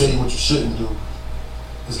situation. I'll tell you what you shouldn't do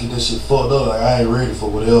is get that shit fucked up. Like I ain't ready for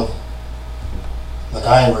whatever.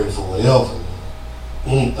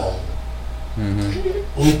 Anything.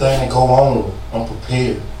 Anything that go on, I'm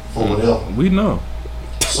prepared for whatever. We know.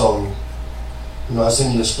 So, I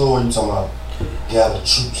seen you the story. You talking about gather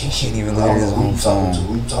troops. He can't even look at his own phone.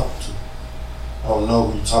 Who you talking to? I don't know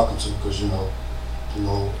who you talking to because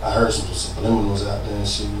I heard some subliminals out there and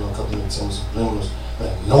shit. A couple of them tell me subliminals.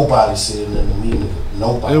 Like, nobody said nothing to me, nigga.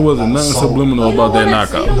 Nobody. It wasn't nothing subliminal about that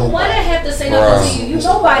knockout. You don't want to have to say nothing to you. You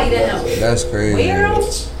nobody to him. That's crazy.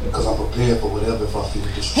 Weirdo. Because I'm prepared for whatever if I feel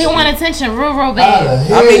this. He want attention real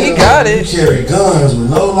bad. I mean, he got it. You carry guns with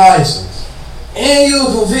no license, and you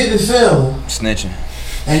a convicted felon. Snitching.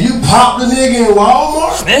 And you pop the nigga in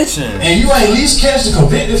Walmart. Snitching. And you ain't at least catch the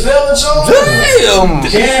convicted felon charge.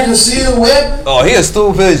 Damn. Can't conceal a weapon. Oh, he a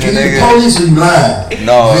stool pigeon, The nigga. police is blind.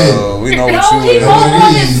 No, we know what you he are. won't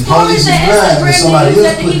on his The police is blind. And somebody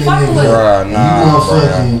else put it in there. Bruh, You nah,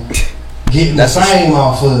 motherfucking getting the fame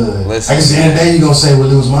off of it. Listen. I guess the end of the day you gonna say,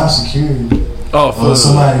 well, it was my security. Oh, Or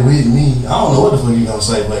somebody with me. I don't know what the fuck you gonna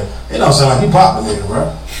say, but it don't sound like you popping nigga,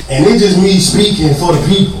 bro. And it's just me speaking for the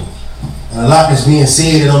people. And a lot that's being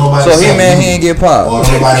said that don't nobody So say. he ain't get popped. Or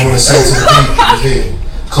nobody wanna say to the people, you feel me?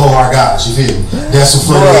 Cold hard guys, you feel me? That's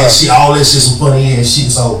some funny ass shit, all that shit some funny ass shit,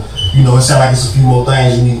 so, you know, it sound like it's a few more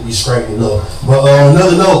things you need to be straightening up. But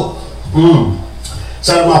another note,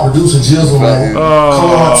 shout out to my producer Jizzle, man.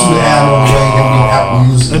 Cold hard to the album on the way, and we Apple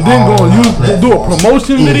Music. And then do a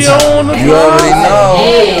promotion video on the You already know.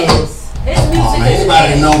 Yes. His music is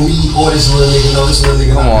Anybody know me or this little nigga know this little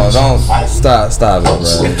nigga? Come on, don't stop it, bro.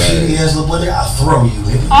 Shitty ass little buddy, I'll throw you,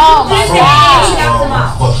 nigga. Oh my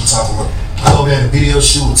God. What you talking about? I over there at the video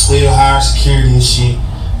shoot with 12 higher security and shit.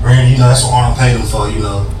 Randy, you know, that's what Arnold paid him for, you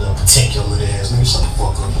know, the particular ass nigga. Shut the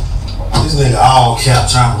fuck up. This nigga all cap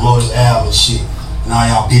trying to promote his album and shit. And all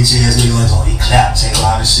y'all bitch ass niggas like, oh, he clap chase a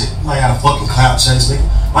lot of shit. You might got a fucking clap chase, nigga.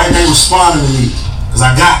 Why ain't they responding to me? Cause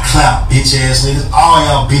I got clout, bitch ass niggas. All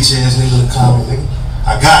y'all bitch ass niggas in the comment, nigga.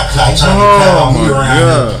 I got clout. He trying to get clout on me around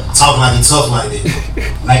here. Talking like he tough like that.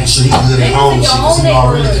 Making sure he good at home and shit. Cause he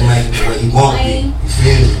already can make it the way he want to be. You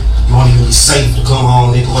feel me? You won't even be safe to come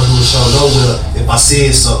home, nigga, or do a show nowhere if I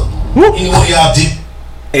said so. Anyway, y'all did.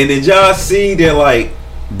 And did y'all see that, like,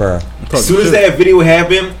 bruh, as soon as that video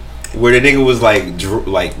happened, where the nigga was like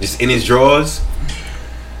just in his drawers,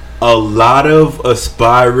 a lot of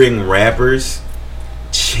aspiring rappers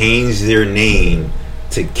changed their name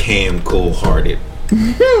to Cam Cold Hearted.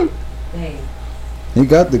 He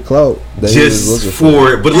got the clout that he was Just looking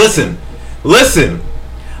for it. But listen,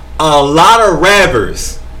 a lot of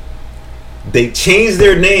rappers, they changed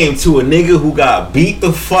their name to a nigga who got beat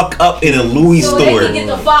the fuck up in a Louis so store. they can get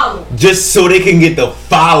the follow. Just so they can get the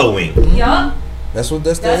following. Yup. That's what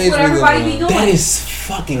That's what everybody be doing. That is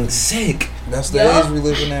fucking sick. That's the age we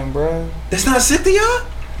living in, bro. That's not sick to y'all?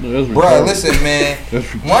 Bro, listen, man.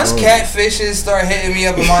 Once catfishes start hitting me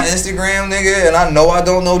up on my Instagram, nigga, and I know I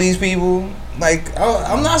don't know these people, like,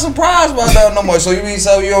 I'm not surprised by that no more. So you mean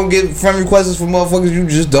so you don't get friend requests from motherfuckers you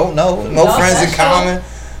just don't know? No friends in common?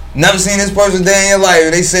 Never seen this person day in your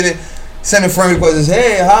life. They sending friend requests,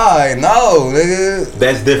 hey, hi. No, nigga.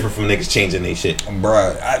 That's different from niggas changing their shit.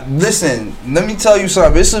 Bruh, listen, let me tell you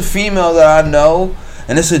something. It's a female that I know,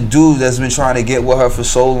 and it's a dude that's been trying to get with her for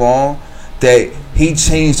so long that he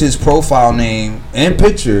changed his profile name and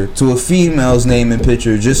picture to a female's name and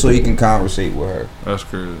picture just so he can conversate with her. That's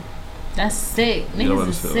crazy. That's sick. Yeah, Niggas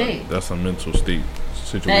is say, sick. like, that's a mental state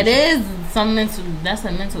situation. That is that's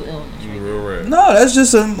a mental illness. Real right. No, that's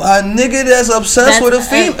just a nigga that's obsessed with a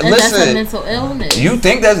female. And listen, that's a mental illness. You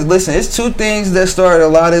think that's it's two things that started a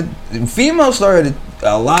lot of females started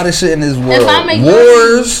a lot of shit in this world.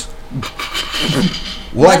 Wars.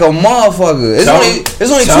 Like a motherfucker. It's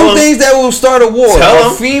only two things that will start a war.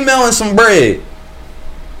 A female and some bread.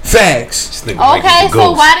 Facts. Okay,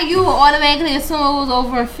 so why do you automatically assume it was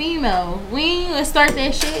over a female? We ain't start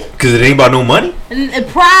that shit. Cause it ain't about no money.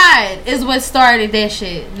 Pride is what started that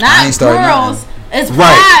shit. Not girls. It's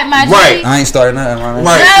pride, my G. I ain't starting nothing, man.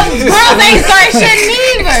 Girls ain't start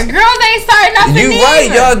shit neither. Girls ain't start nothing You neither. right,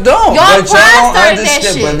 y'all don't. Y'all But pride y'all don't started that understand.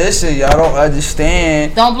 shit. But listen, y'all don't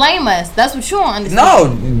understand. Don't blame us. That's what you don't understand.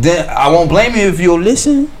 No, then I won't blame you if you'll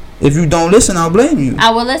listen. If you don't listen, I'll blame you.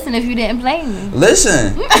 I will listen if you didn't blame me.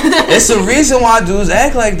 Listen, it's the reason why dudes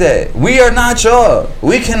act like that. We are not y'all.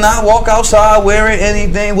 We cannot walk outside wearing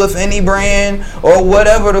anything with any brand or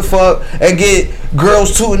whatever the fuck and get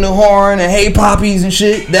girls tooting the horn and hey poppies and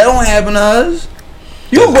shit. That don't happen to us.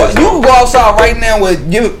 You can go outside right now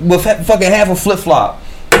with fucking half a flip flop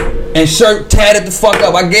and shirt tatted the fuck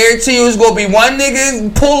up. I guarantee you it's gonna be one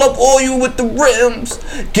nigga pull up all you with the rims.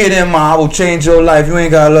 Get in, I will change your life. You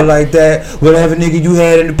ain't gotta look like that. Whatever nigga you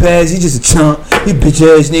had in the past, he just a chump. He bitch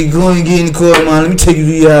ass nigga. Go and get in the car, man. Let me take you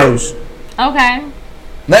to your house. Okay.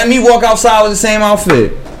 Let me walk outside with the same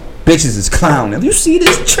outfit. Bitches is clowning. You see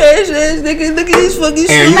this trash ass nigga? Look at these fucking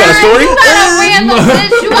shit. You got a story? You got a random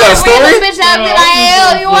bitch. You got a random bitch that be like,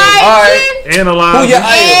 hell, you alright? analyze.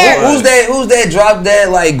 Who's that drop dead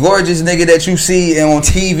like gorgeous nigga that you see on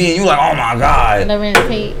TV and you like, oh my god.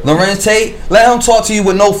 Lorenz Tate. Let him talk to you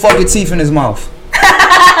with no fucking teeth in his mouth.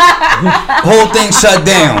 Whole thing shut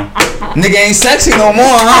down. Nigga ain't sexy no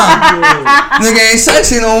more, huh? Nigga ain't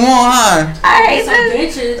sexy no more, huh? I hate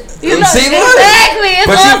this. Bitches. You know, See, exactly. It's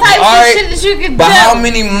all types of shit that you can do. But how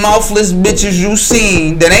many mouthless bitches you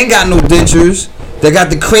seen that ain't got no dentures, that got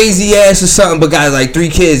the crazy ass or something, but got like 3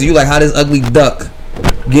 kids? You like, how this ugly duck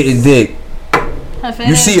getting dick?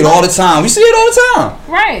 You see it all the time. We see it all the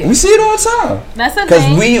time. Right. We see it all the time. That's the thing.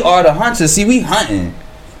 Because we are the hunters. See, we hunting.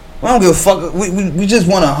 We don't give a fuck. We just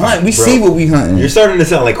want to hunt. We see what we hunting. You're starting to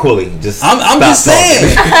sound like Quilly. I'm just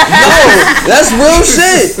saying. No, that's real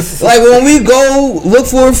shit. Like when we go look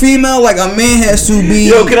for a female, like a man has to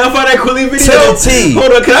be. Yo, can I find that Quilly video? To the T.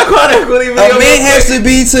 Hold on, can I find that Quilly video? A man has to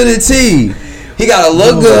be to the T. He gotta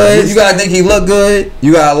look good. You gotta think he look good.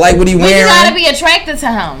 You gotta like what he wearing. You gotta be attracted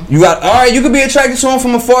to him. You got all right. You could be attracted to him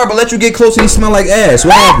from afar, but let you get close and he smell like ass.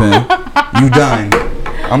 What happened? You done.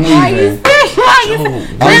 I'm leaving. Then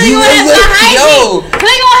you gonna have good hygiene.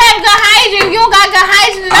 Then you gonna have good hygiene. You don't got good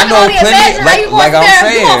hygiene. I know plenty. Like I'm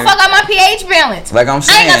saying, you gonna fuck up my pH balance. Like I'm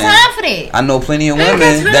saying, I ain't got time for that. I know plenty of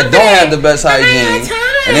women that don't have the best hygiene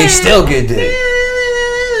and they still get dick.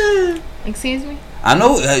 Excuse me. I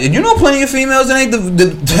know, you know plenty of females that ain't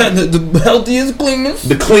the healthiest, cleanest.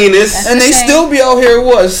 The cleanest. And they still be out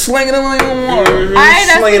here, slinging them like Alright,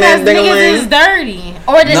 that's because niggas is dirty.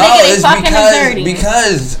 Or the nigga they fucking is dirty.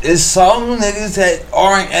 Because it's some niggas that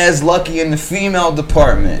aren't as lucky in the female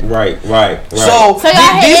department. Right. So y'all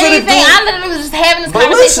had anything, I literally was just having this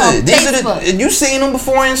conversation on Facebook. You seen them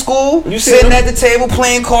before in school? You sitting at the table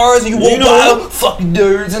playing cards and you walk by fucking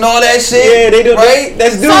nerds and all that shit. Yeah, they do. Right?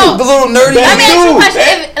 That's dude. The little nerdy.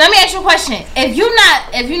 Let me ask you a question. If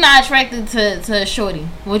you're not attracted to a shorty,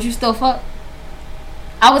 would you still fuck?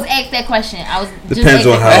 I was asked that question. Depends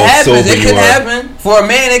on how sober you are. It can happen. For a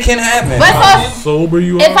man, it can happen. But how sober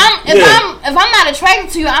you are. If I'm not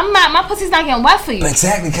attracted to you, my pussy's not getting wet for you.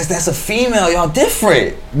 Exactly, because that's a female. Y'all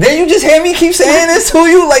different. Then you just hear me keep saying this to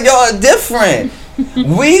you, like y'all are different.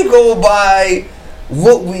 We go by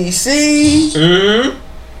what we see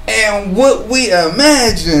and what we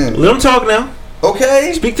imagine. Let them talk now.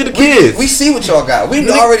 Okay? Speak to the kids. We see what y'all got. We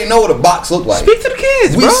already know what a box look like. Speak to the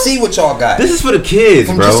kids, bro. We see what y'all got. This is for the kids,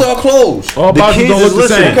 From bro. just our clothes. All boxes don't look the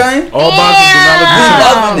same. Okay? All boxes do not look the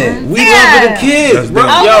same. We loving it. We loving the kids, bro.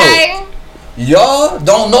 Okay. Y'all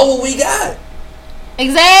don't know what we got.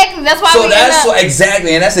 Exactly. That's why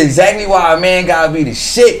exactly, and that's exactly why a man gotta be the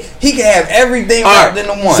shit. He can have everything wrapped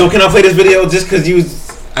into one. So can I play this video just because you was...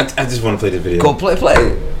 I just want to play this video. Go play it.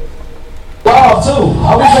 Wow, too.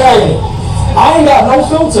 I was saying, I ain't got no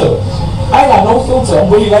filter.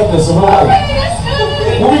 I'm really like this in real life.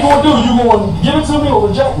 What we gonna do? You gonna give it to me or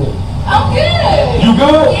reject me? I'm good. You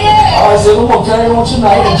good? Yeah. Alright, so we're gonna carry on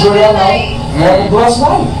tonight, enjoy our night, have a blessed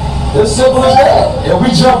night. It's simple as that. And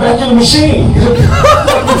we jump back in the machine. We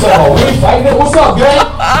ain't fighting it. What's up, gang?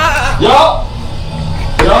 Yup.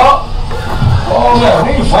 Oh man,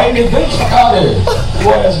 we ain't fighting it. Bitch, out of here.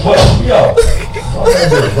 Boy, that's busting me up.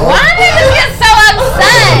 Why niggas get so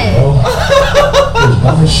upset?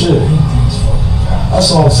 Nothing shit. That's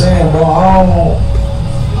what I'm saying, bro.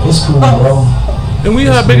 It's cool, bro. And we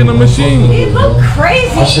have big in the machine. He look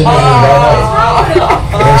crazy. I should have got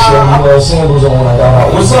out. You know, sandals on when I got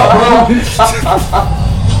out. What's up, bro?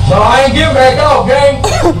 No, I ain't getting back out, gang.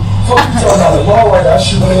 Fuck you talking about the law right now. I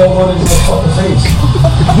shoot me over in the fucking face.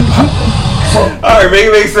 Alright,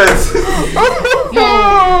 make sense.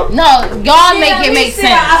 No, y'all make it make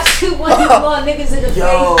sense. I shoot one of you niggas in the face.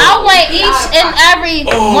 I want each and every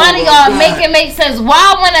one of y'all make it make sense.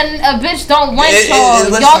 Why when a bitch don't want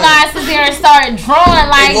y'all guys sit there and start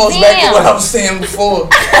drawing like, it goes back to what I was saying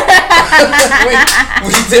before.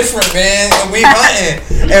 we different, man, and we hunting.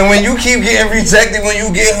 And when you keep getting rejected when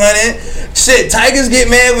you get hunted, shit, tigers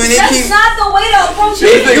get mad when they keep. That's not the way to approach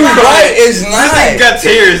it. You right, it's not. This got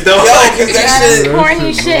tears though. Yo, cause that shit.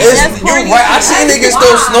 Corny shit. You right. I see niggas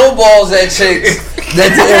throw snowballs at chicks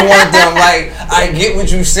that didn't want them. Like, I get what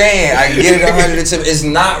you saying. I get it 100%. It's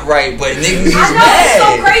not right, but niggas is mad. It's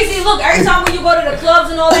so crazy. Look, every time when you go to the clubs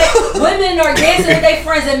and all that, women are dancing with their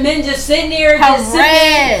friends and men just sitting there, just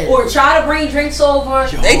sipping or try to bring drinks over.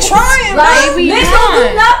 They trying, like, men don't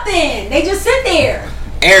do nothing. They just sit there.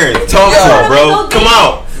 Aaron, talk to her, bro. Come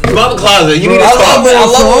out. Come out the closet. You need to talk.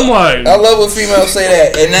 I love when females say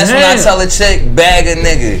that, and that's when I tell a chick, bag a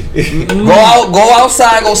nigga. Go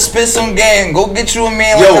outside, go spit some game, go get you a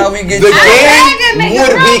man like how we get the you. game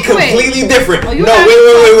would be completely different. Oh, no,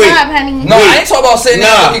 wait. No, I ain't talking about sitting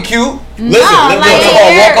there looking cute.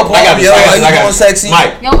 walk up on yo, how you doing, sexy?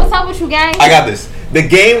 Mike. Yo, what's up with you, gang? I got this. The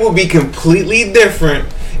game will be completely different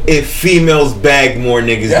if females bag more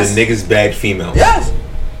niggas than niggas bag females. Yes.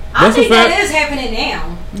 I think that is happening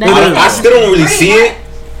now. I still don't really see it,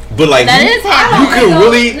 but like that is happening. You can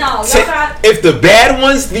really if the bad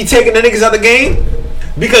ones be taking the niggas out the game,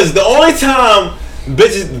 because the only time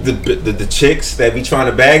bitches, the chicks that be trying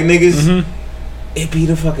to bag niggas, it be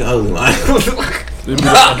the fucking ugly one. Cause they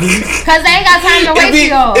ain't got time to wait for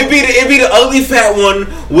y'all. It be the ugly fat one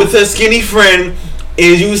with her skinny friend.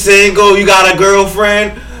 Is you saying go? You got a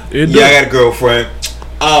girlfriend? Yeah, I got a girlfriend.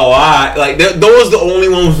 Oh, alright. Like those the only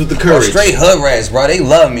ones with the courage. Straight hood rats, bro. They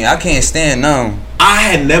love me. I can't stand them. I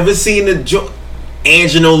had never seen the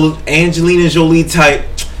Angelina Jolie type.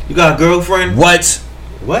 You got a girlfriend? What?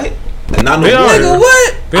 Not no nigga,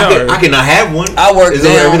 what? I cannot have one. I worked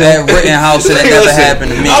down at Rittenhouse and that never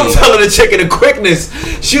happened to me. I'm telling the chick in the quickness.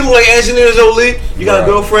 She look like Angelina Jolie. You got a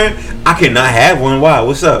girlfriend? I cannot have one. Why?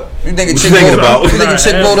 What's up? You think a chick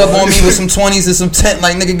rolled up on me with some 20s and some tent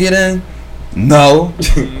like nigga get in? No.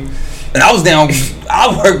 And I was down.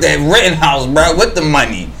 I worked at Rittenhouse, bro, with the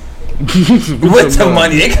money. With the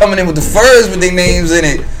money, they coming in with the furs with their names in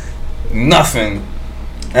it. Nothing.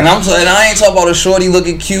 And I ain't talking about a shorty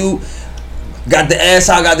looking cute. Got the ass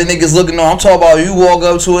out, got the niggas looking on. I'm talking about you walk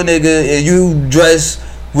up to a nigga and you dress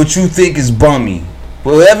what you think is bummy.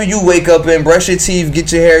 Whatever you wake up in, brush your teeth,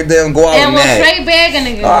 get your hair done, go out and that. And we'll straight bag a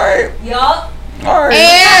nigga. Alright. Yup. Alright.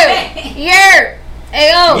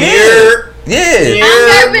 Ayo. Yeah.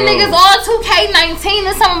 I'm nerving niggas all 2K19.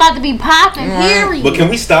 There's something about to be popping, period. But can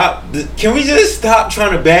we stop? Can we just stop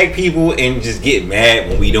trying to bag people and just get mad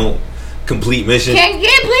when we don't complete missions?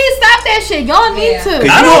 Please stop that shit. Y'all need to.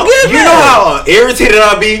 I don't get mad. You know how irritated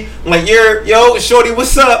I'll be? Like, yo, shorty,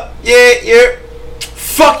 what's up? Yeah.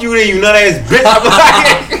 Fuck you then, you nut ass bitch. I'm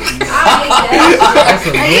like,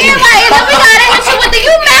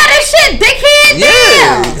 you mad as shit, dickhead?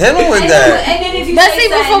 Yeah, hit him with that. And then if you that's say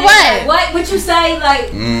even for what? What you say?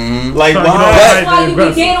 Like why? That's why you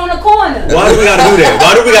be dead on the corner. Why do we gotta do that?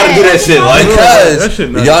 Why do we gotta do that shit? Like,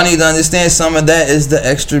 because y'all need to understand some of that is the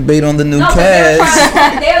extra bait on the new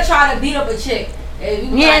cast. They'll try to beat up a chick.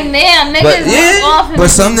 Niggas. But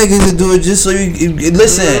some niggas will do it just so you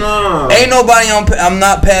listen. Ain't nobody I'm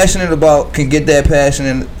not passionate about can get that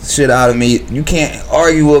passionate shit out of me. You can't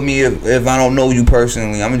argue with me if I don't know you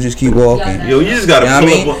personally. I'ma just keep walking. Yo, you just gotta. You know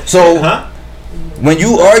what I mean? So when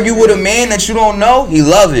you argue with a man that you don't know, he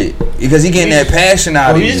love it because he getting that passion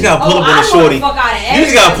out of you. You just gotta pull up on a shorty. You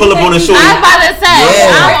just gotta pull up on a shorty. I'm about to say,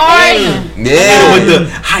 I'm arguing. Yeah. With the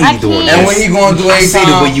how you doing? And when he going through I see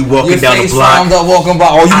the way you walking down the block. Walking by.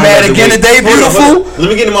 Oh, you mad again today, beautiful? Let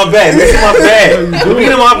me get in my bag. This is my bag. Let me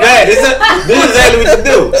get in my bag. This is exactly what you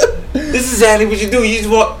do. This is exactly what you do. You just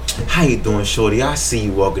walk. How you doing, shorty? I see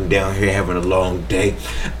you walking down here having a long day.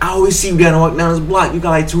 I always see you gotta walk down this block. You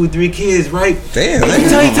got like 2 or 3 kids, right? Damn.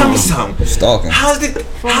 Tell me something. Stalking. How's the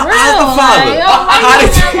father?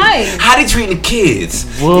 How they treating the kids?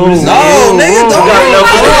 Whoa. No, nigga, don't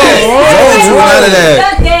do none of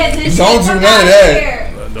that. Don't do none of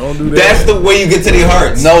that. Don't do that. That's the way you get to their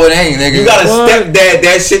hearts. No, it ain't, nigga. You gotta step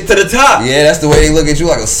that shit to the top. Yeah, that's the way they look at you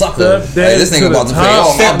like a sucker. Like, this nigga about to play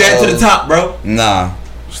all step that to the top, bro. Nah.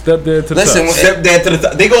 Step that to the top. Step that to the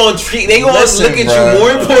top. They gonna look at you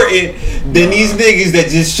more important than these niggas that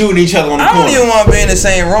just shooting each other on the corner. I don't even want to be in the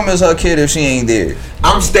same room as her kid if she ain't there.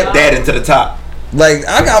 I'm step that into the top. Like,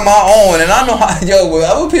 I got my own, and I know how, I'm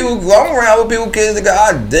around with people, kids that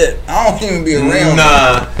got, I dip. I don't even be around.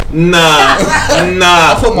 Nah.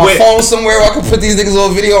 I put my phone somewhere where I can put these niggas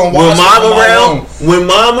on video and watch when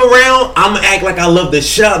mom around, I'ma act like I love the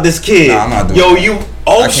shit out this kid. Nah, I'm not doing that.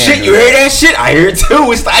 Oh shit, you hear that shit? I hear it too.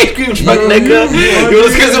 It's the ice cream truck, nigga. Yo,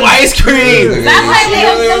 let's get some ice cream. Stop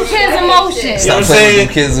playing with them kids' emotions. You know what I'm saying?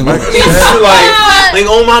 Like,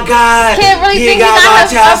 oh my god, he got my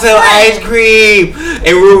child sell ice cream.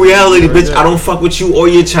 In real reality, bitch, I don't fuck with you or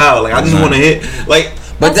your child. Like, I just want to hit. Like,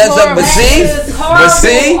 but see,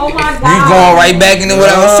 you going right back into what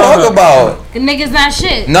I was talking about. The niggas not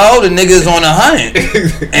shit. No, the niggas on a hunt.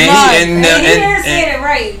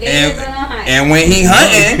 And when he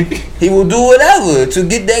hunting, he will do whatever to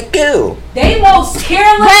get that kill. They most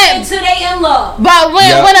careless until they in love. But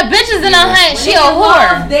when a bitch is in a hunt, she a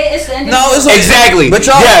whore. It's exactly. But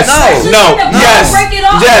y'all, It's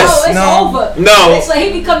over. No. It's like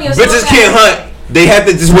he become your bitches can't hunt. They have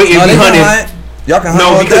to just wait and be hunted. Y'all can hunt No,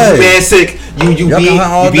 all because day. you mad sick. You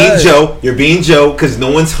being Joe. You're being Joe because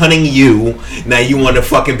no one's hunting you. Now you want to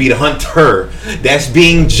fucking be the hunter. That's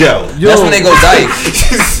being Joe. That's when they go dyke.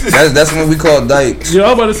 that's when we call dykes. Yo,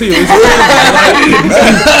 I'm about to see it.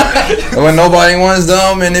 When nobody wants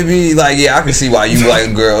them, and it be like, yeah, I can see why you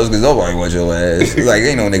like girls because nobody wants your ass. It's like,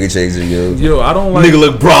 ain't no nigga chasing you. Yo, I don't like. Nigga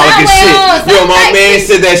look brolic as shit. Yo, my man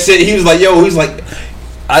said that shit. He was like, yo, he's like.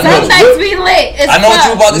 Some nights be lit. I know what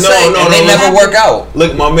you about to say, and they never work out.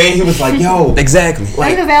 Look, my man, he was like, yo. Exactly.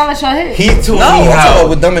 Like, niggas down let your head. He told me I'm talking how about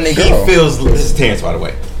with them and they he girl. feels. This is Terrence, by the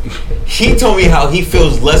way. He told me how he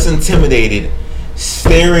feels less intimidated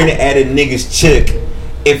staring at a nigga's chick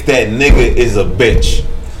if that nigga is a bitch.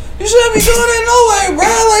 You shouldn't be doing that no way, bro.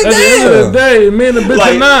 Like, At the end of the day, me and the bitch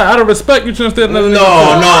Like- are not. Out of respect, you shouldn't stare at another nigga. No.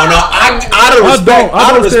 Out of respect.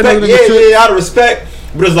 I don't stare at another nigga chick. Yeah, out of respect.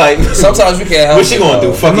 But it's like sometimes we can't help. What she gonna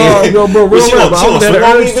do? Fucking. No, yo, bro, What she real gonna? rap, She I gonna was swing at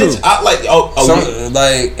on her me, age, bitch? too. I like.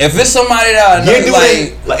 Like if it's somebody that I know, Your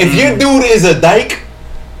dude if your dude is a dyke,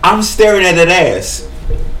 I'm staring at that ass.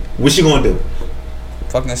 What she gonna do?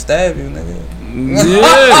 Fucking stab you, nigga.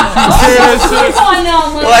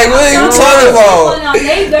 Like, what are you talking about?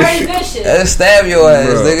 They very vicious. That stab your ass,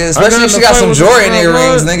 Bro. nigga. I Especially got if she in got the some fight with Jordan this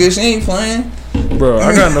earrings, girl, nigga. She ain't playing. Bro,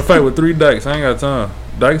 I got in a fight with 3 dykes. I ain't got time.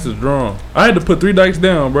 Dykes is drawn. I had to put 3 dykes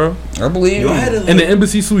down, bro. I believe you. In the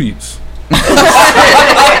Embassy Suites.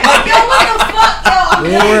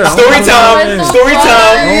 Story time.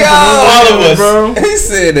 All of us. Bro. He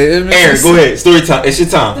said it. Aaron, go ahead. Story time. It's your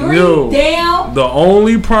time. Yo, Damn. the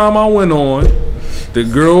only prom I went on, the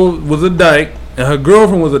girl was a dyke and her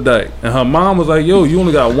girlfriend was a dyke, and her mom was like, "Yo, you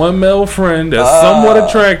only got one male friend that's somewhat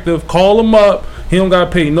attractive. Call him up. He don't got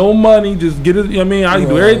to pay no money. Just get it. You know what I mean, I can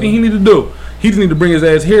do everything he need to do. He just need to bring his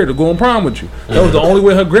ass here to go on prom with you." That was the only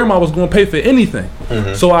way her grandma was going to pay for anything.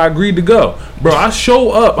 So I agreed to go. Bro, I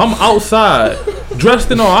show up. I'm outside, dressed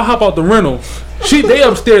and all. I hop out the rental. They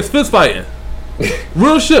upstairs fist fighting.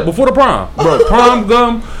 Real shit before the prom. Bro, prom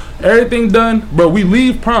gum, everything done. Bro, we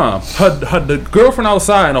leave prom. The girlfriend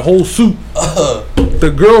outside in a whole suit.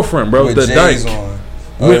 The girlfriend, bro, With the J's dyke. on.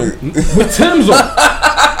 With Tim's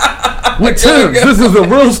on. With Tim's. This is a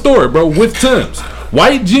real story, bro. With Tim's.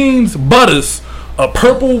 White jeans, butters, a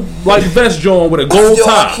purple like vest joint with a gold Yo, I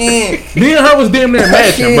top. can't. Me and her was damn near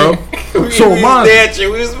matching, bro. So mine, We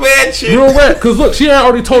was matching. real rap. Cause look, she had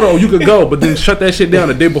already told her, "Oh, you could go," but then shut that shit down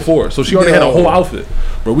the day before. So she already had a whole outfit.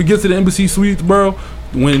 Bro, we get to the Embassy Suites, bro.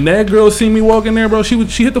 When that girl see me walking there, bro, she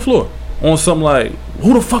hit the floor on some like,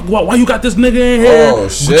 "Who the fuck? Why you got this nigga in here?" Oh,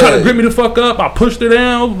 shit. Trying to grip me the fuck up. I pushed her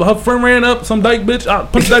down. Her friend ran up. Some dyke bitch. I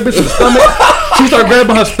punched that bitch in the stomach. She started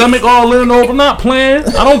grabbing her stomach all leaning over. I'm not playing.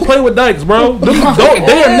 I don't play with dykes, bro. They are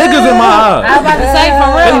niggas in my eyes. I was about to say for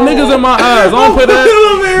They real. niggas in my eyes. I don't play that.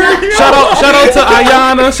 Shout out to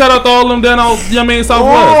Ayana. Shout out to all them down out, you know what I mean,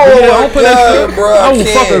 Southwest. Oh, Yeah, I don't play that God, shit. bro, I I will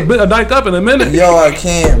fuck can't. a dyke up in a minute. Yo, I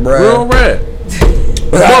can't, bro. Real rap.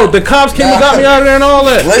 Bro, the cops came and got me out of there and all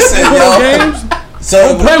that. Listen, Put on yo. games. So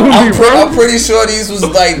Don't play with me, bro. I'm pretty sure these was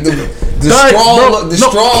like the Dykes, strong, bro. the No,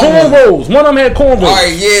 strong cornrows. One of them had cornrows. All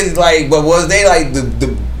right, yeah, like, but was they like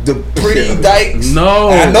the pretty dykes? No.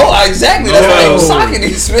 I know exactly. That's why they No. was socking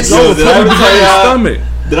these bitches. Yo, did I ever tell y'all? Stomach.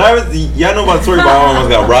 Did I ever? Y'all know about the story about I almost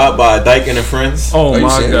got robbed by a dyke and a friends? Oh you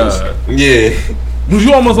my serious? god. Yeah. Was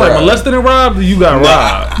you almost like Bruh. molested and robbed, or you got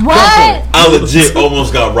robbed? What? I legit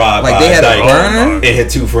almost got robbed Like by they a had a dyke burner? and had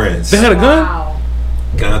 2 friends. They had a gun. Wow.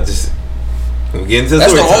 Can I just we get into the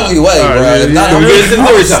That's the story time? only way, All right, bro. yeah, If not, yeah. I'm Can we get into the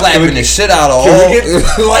story time? slapping the shit out of Can we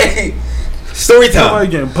all. Like, Story Somebody time.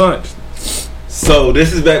 getting punched. So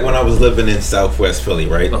this is back when I was living in Southwest Philly,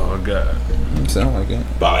 right? Oh god. sound like it.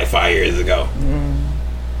 About like 5 years ago.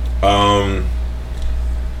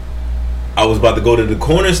 I was about to go to the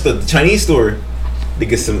corner store, the Chinese store, to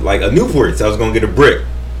get some like a Newports. I was gonna get a brick.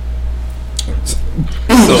 So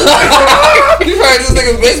You heard this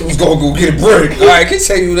nigga bitch was gonna go get a brick. All right, can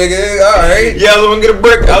tell you, nigga. All right. yeah, I was gonna get a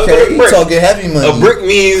brick. I was gonna Okay, get a you brick. talking heavy money. A brick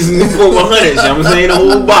means Newport 100s. You know what I'm saying? A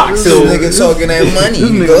whole box. This So nigga talking that money.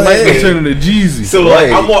 This Go nigga might be ahead. turning to Jeezy. So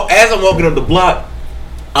like Right. as I'm walking up the block,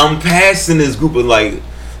 I'm passing this group of like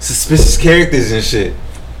suspicious characters and shit.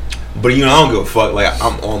 But you know I don't give a fuck. Like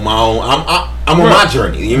I'm on my own. I'm on my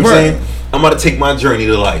journey. You know what I'm saying? I'm about to take my journey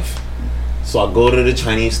to life. So I go to the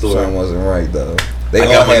Chinese store. Something wasn't right though. They I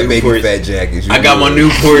all got my had baby Newports. fat jackets. You I got knew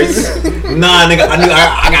my it. Newports. Nah, nigga,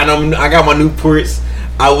 I got my Newports.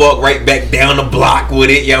 I walk right back down the block with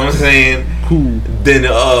it. You know what I'm saying? Cool. Then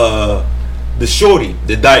the shorty,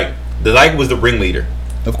 the dyke was the ringleader.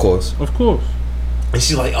 Of course. Of course. And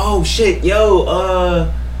she's like, "Oh shit, yo,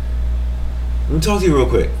 let me talk to you real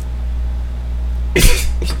quick."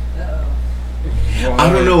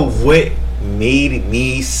 I don't know what made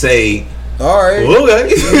me say, all right.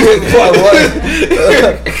 Okay.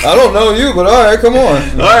 I don't know you, but all right, come on.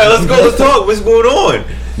 All right, let's go. Let's talk. What's going on?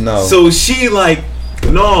 No. So she like,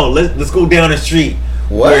 no, let's go down the street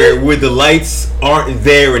where the lights aren't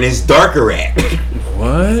there and it's darker at.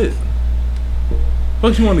 What?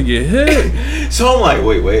 Fuck, you want to get hit? So I'm like,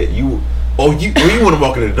 wait, you want to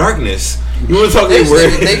walk in the darkness? You want to talk to where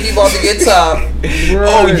they keep about to get top? Right.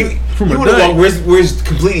 Oh, you want to walk where it's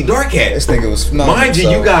completely dark at? This nigga was mind you,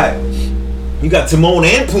 you got Timon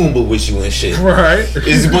and Pumbaa with you and shit. Right.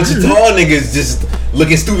 It's a bunch of tall niggas just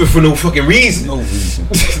looking stupid for no fucking reason. No reason.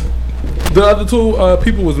 The other two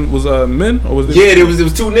people was men, or was it? Yeah, there was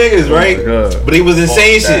two niggas, right? But they wasn't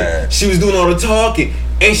saying that. shit. She was doing all the talking,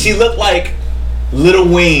 and she looked like Lil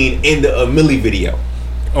Wayne in the Millie video.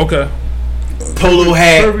 Okay. Polo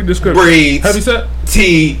hat, braids, heavy set,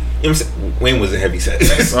 tee. You know what I'm saying? Wayne wasn't heavy set.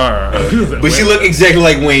 Alright. But she looked exactly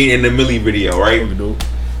like Wayne in the Millie video, right?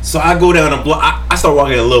 So I go down the block. I start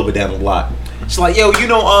walking a little bit down the block. She's like, yo, you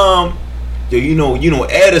know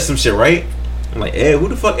Ed or some shit, right? I'm like, Ed, who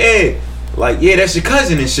the fuck Ed? Like, yeah, that's your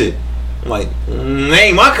cousin and shit. I'm like,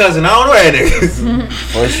 ain't my cousin. I don't know that nigga.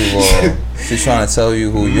 First of all, she's trying to tell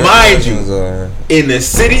you who your cousins are. In the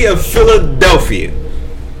city of Philadelphia,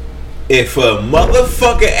 if a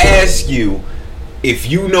motherfucker asks you if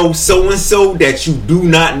you know so and so that you do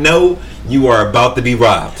not know, you are about to be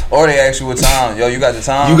robbed. Or they ask you what time. Yo, you got the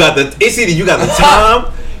time? It's either you got the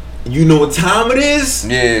time, you know what time it is,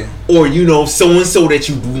 yeah, or you know so and so that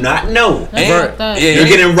you do not know. Yeah, you're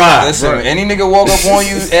getting robbed. Listen, any nigga walk up on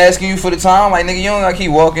you asking you for the time, like nigga, you don't gotta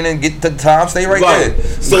keep walking and get the time. Stay right there.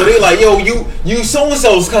 So they like, yo, you so and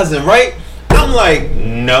so's cousin, right? I'm like,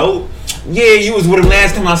 no. Yeah, you was with him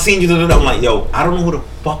last time I seen you. I'm like, yo, I don't know who the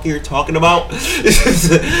fuck you're talking about.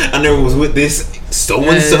 I never was with this so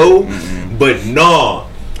and so, but nah.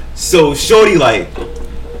 So shorty like,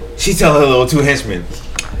 she tell her little two henchmen,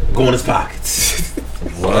 go in his pockets.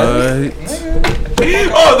 What?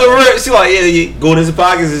 Oh, the rip. She like, yeah, go in his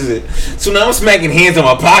pockets. Is it? So now I'm smacking hands on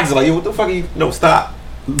my pockets. Like, yo, what the fuck? No, stop.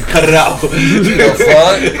 Cut it out. The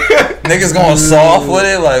fuck? Niggas going soft with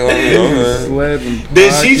it, like.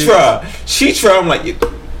 Then she try. I'm like,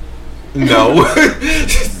 no.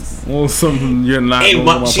 Well, something you're not.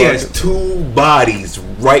 And she has two bodies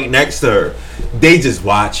right next to her. They just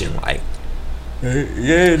watching, like.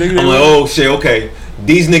 Yeah, nigga. I'm like, oh shit, okay.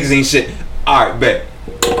 These niggas ain't shit. All right, bet.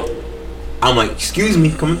 I'm like, excuse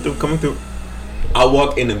me, coming through. I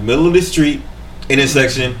walk in the middle of the street,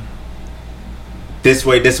 intersection. This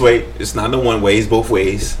way. It's not the one way, it's both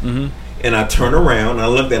ways. Mm-hmm. And I turn around and I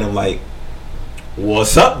looked at him like,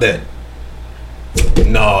 what's up then?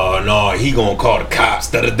 No, he gonna call the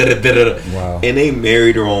cops. Wow. And they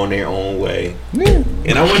married her on their own way. Yeah.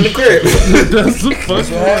 And I went in the crib. That's the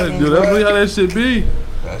fucking one, dude. That's how that shit be.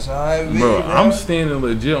 That's how it be, bro. I'm standing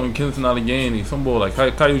legit on Kensington Allegheny. Some boy like,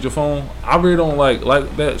 can I use your phone? I really don't like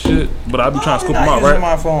that shit, but I be trying to scoop him out, right?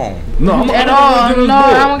 My phone. No, I'm at all. No,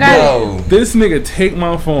 I don't got it. This nigga take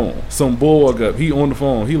my phone. Some boy walk up. He on the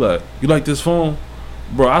phone. He like, you like this phone?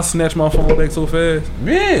 Bro, I snatched my phone back so fast.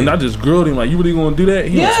 Yeah. And I just grilled him like, you really gonna do that?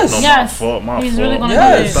 He yes. Like, no, yes. my fault. He's really gonna do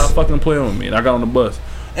that. Stop fucking playing with me. And I got on the bus.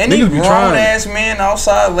 Any grown ass man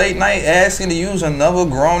outside late night asking to use another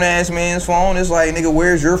grown ass man's phone, it's like, nigga,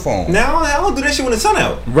 where's your phone? Now I don't do that shit when the sun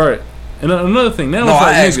out. Right. And another thing, now no, it's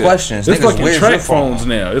like, I ask questions. It's niggas, fucking track phones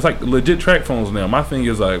now. It's like legit track phones now. My thing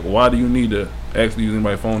is like, why do you need to actually use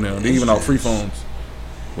anybody's phone now? They even out free phones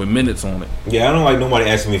with minutes on it. Yeah, I don't like nobody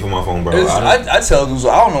asking me for my phone, bro. I tell dudes,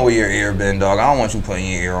 I don't know where your ear been, dog. I don't want you putting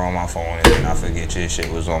your ear on my phone and then I forget your shit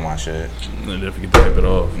was on my shit. And if you can type it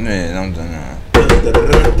off. Man, I'm done that.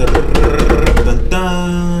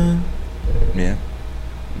 Yeah.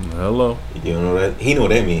 Hello. You don't know that? He know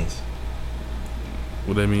what that means.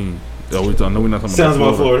 What that mean? Oh, I know we're not talking Sounds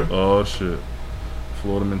about Florida. Oh shit.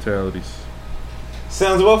 Florida mentalities.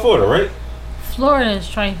 Sounds about Florida, right? Florida is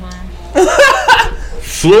trifling.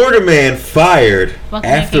 Florida man fired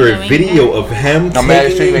after a video of him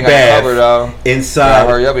taking a bath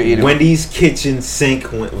inside Wendy's kitchen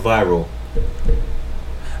sink went viral.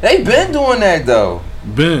 They been doing that though.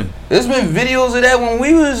 There's been videos of that when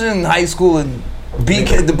we was in high school and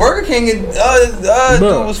the Burger King dude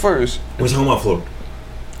was first. What's home about Florida?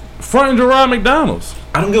 Front and Gerard McDonald's.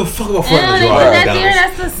 I don't give a fuck about Front and Gerard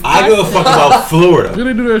McDonald's. I give a fuck about Florida. Why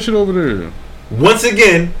they do that shit over there? Once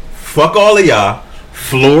again, fuck all of y'all.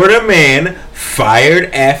 Florida man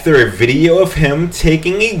fired after a video of him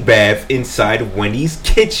taking a bath inside Wendy's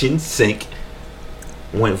kitchen sink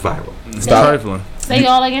went viral. Stop trifling. Say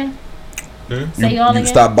y'all again. Say y'all again.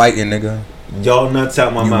 Stop biting, nigga. Y'all nuts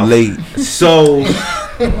out my mouth. Late. So,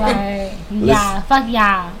 Yeah, fuck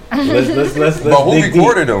y'all. Let's But who dig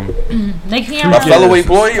recorded them? They can't. A fellow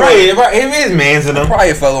employee? Right, his man's in them.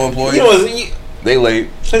 Probably a fellow employee. You know, they late.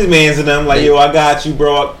 His man's in them. Like, yo, I got you,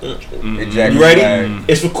 bro. You ready?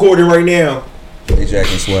 It's recorded right now. They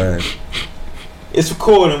jacking swag. It's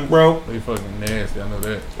recording, bro. They fucking nasty. I know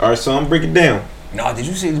that. All right, so I'm breaking it down. No, did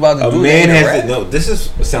you see about the a dude man that has to, no. This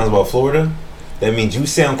is sounds about Florida. That means you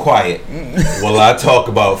sound quiet while I talk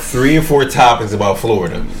about 3 or 4 topics about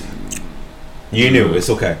Florida. You knew it's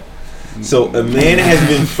okay. So a man has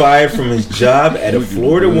been fired from his job at a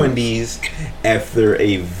Florida Wendy's after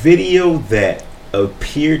a video that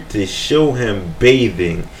appeared to show him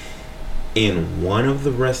bathing in one of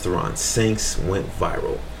the restaurant's sinks went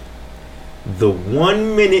viral. The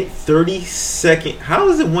 1 minute 30 second. How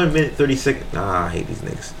is it 1 minute 30 second? I hate these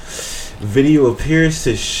niggas. Video appears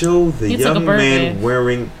to show the young man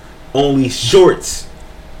wearing only shorts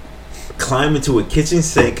climb into a kitchen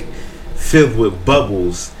sink filled with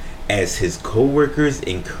bubbles as his co-workers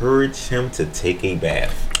encourage him to take a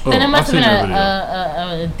bath. Then it must have been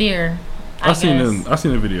a deer. I seen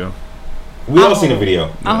the video. We all seen the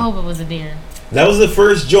video. I hope it was a deer. That was the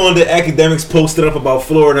first joint that academics posted up about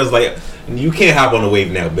Florida. I was like, you can't hop on the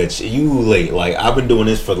wave now, bitch. You late. Like, I've been doing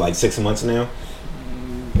this for like 6 months now.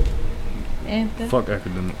 Fuck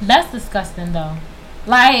academics. That's disgusting, though.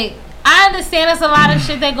 Like, I understand there's a lot of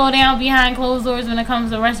shit that go down behind closed doors when it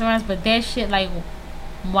comes to restaurants, but that shit, like,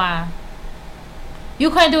 why? You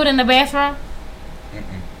couldn't do it in the bathroom?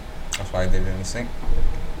 That's why I did it in the sink.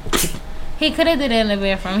 He could have did it in the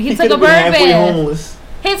bathroom. He took a bird bath.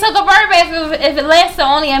 He took a bird bath if it lasted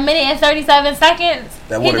only a minute and 37 seconds.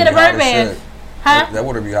 He did a bird bath. Huh? That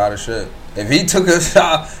would be hot as shit. If he took a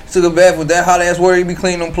bath with that hot ass water, he'd be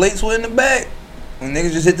cleaning them plates with in the back. When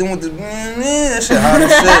niggas just hit them with the that shit hot as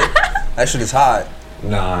shit. That shit is hot.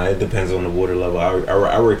 Nah, it depends on the water level.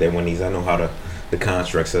 I worked at Wendy's. I know how the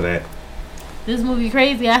constructs of that. This movie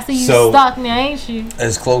crazy. I see you stuck now, ain't you?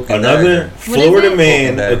 It's Cloak and Another Dagger. Florida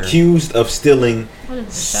man accused of stealing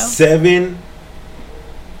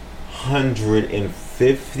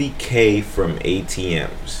 $750K from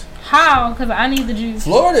ATMs. How? Because I need the juice.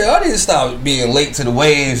 Florida, I need to stop being late to the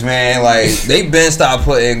waves, man. Like, they been stopped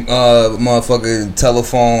putting motherfucking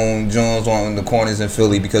telephone joints on the corners in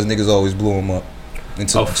Philly because niggas always blew them up and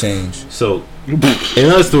took the change. So, in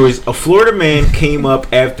other stories, a Florida man came up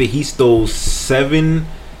after he stole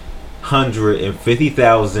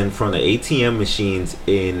 $750,000 from the ATM machines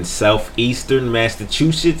in southeastern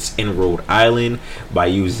Massachusetts and Rhode Island by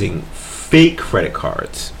using fake credit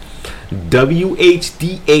cards.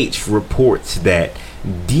 WHDH reports that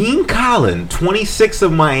Dean Collin, 26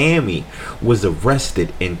 of Miami, was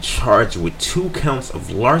arrested and charged with 2 counts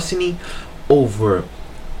of larceny over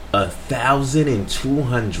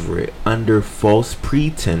 1,200 under false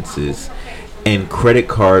pretenses and credit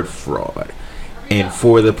card fraud, and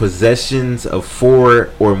for the possessions of 4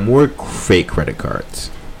 or more fake credit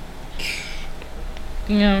cards.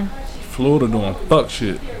 Yeah. Florida doing fuck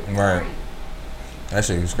shit. Right. That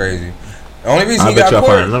shit was crazy. The only reason I he bet got y'all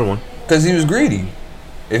find caught another one. because he was greedy.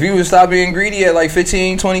 If he would stop being greedy at like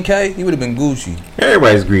 15, 20K, he would have been Gucci.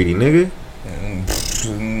 Everybody's greedy, nigga.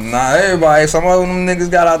 Not everybody. Some of them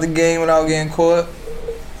niggas got out the game without getting caught.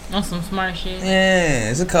 On some smart shit. Yeah,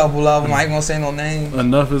 there's a couple of them. I ain't gonna say no names.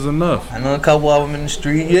 Enough is enough. I know a couple of them in the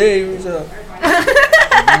street. Yeah, what's up? You know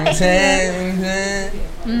what I'm saying?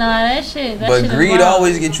 Nah, that shit. But greed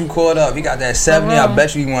always get you caught up. He got that 70. I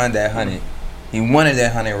bet you he wanted that 100. He wanted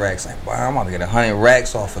that 100 racks. Like, boy, I'm about to get 100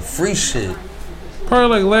 racks off of free shit.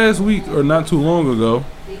 Probably like last week or not too long ago,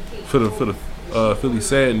 for the Philly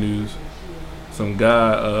Sad News, some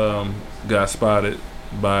guy got spotted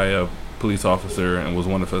by a police officer and was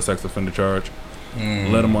wanted for a sex offender charge.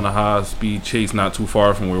 Led him on a high speed chase not too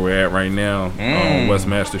far from where we're at right now on West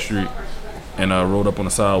Master Street, and rode up on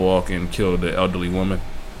the sidewalk and killed the elderly woman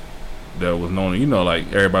that was known. You know,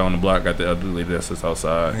 like everybody on the block got the elderly lady that sits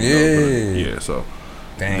outside. Yeah. So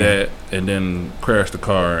Dang. that, and then crashed the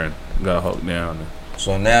car and got hooked down.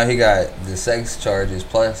 So now he got the sex charges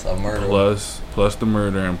plus a murder. Plus the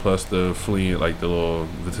murder and plus the fleeing, like the little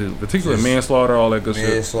particular manslaughter, all that good shit.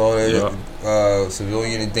 Manslaughter,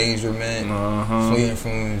 civilian endangerment, fleeing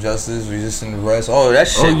from justice, resisting arrest. Oh, that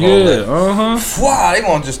shit. Wow, they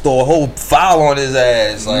gonna just throw a whole file on his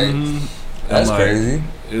ass. Like, that's crazy.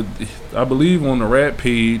 I believe on the rat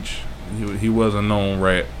page, he was a known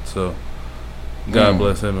rat, so God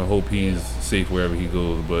bless him and hope he's safe wherever he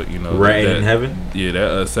goes. But you know, rat in heaven. Yeah,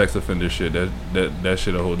 that sex offender shit. That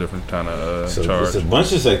shit a whole different kind of charge. It's a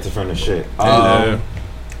bunch of sex offender shit. Yeah.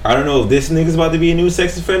 I don't know if this nigga's about to be a new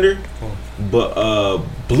sex offender, but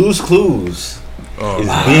Blue's Clues is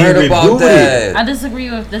I being heard about rebooted that. I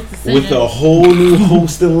disagree with this decision. with a whole new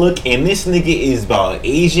host and look, and this nigga is about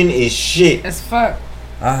Asian as shit. As fuck.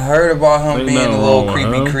 I heard about him Ain't being a nothing little wrong,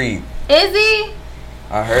 creepy huh? creep. Is he?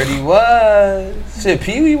 I heard he was. Shit,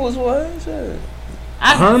 Pee Wee was what? Shit.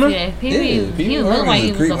 I Herman? can see that. Pee Wee, he looked like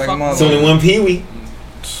he was a fuck. It's only one Pee Wee.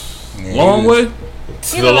 Long way?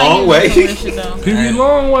 It's the long way. Pee Wee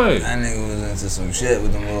long way. That nigga was into some shit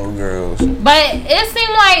with them little girls. But it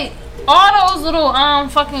seemed like all those little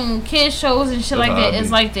fucking kid shows and shit like that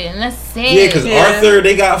is like that, and that's sad. Yeah, because Arthur,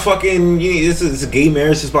 they got fucking. This is a gay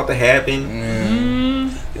marriage that's about to happen.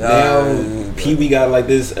 Now Pee Wee got like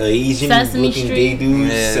this Asian Sesame looking Street. gay dude.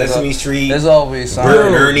 Yeah, Sesame Street. There's always Bert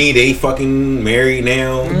and Ernie, they fucking married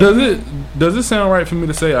now. Does it sound right for me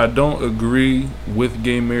to say I don't agree with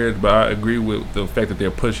gay marriage, but I agree with the fact that they're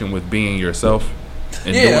pushing with being yourself?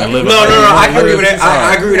 And living No, I agree with that.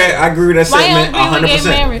 I agree with that. I agree with that Why you statement. don't agree with gay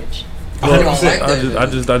 100%. marriage? 100%. I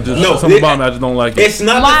just No, something about me. I just don't like it. It's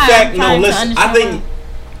not Why? the fact. I'm No, trying to listen. I understand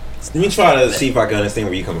think. Let me try to see if I can understand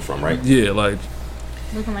where you're coming from. Right? Yeah, like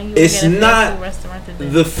Looking like you It's would get a not fast food restaurant today.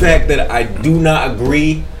 the fact that I do not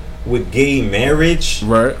agree with gay marriage,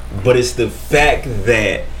 right? But it's the fact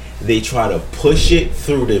that they try to push it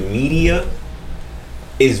through the media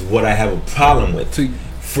is what I have a problem with.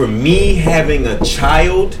 For me, having a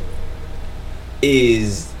child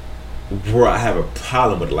is where I have a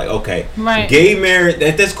problem with it. Like, okay, Right. gay marriage,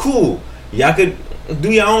 that's cool. Y'all could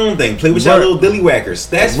do your own thing. Play with y'all little dilly whackers.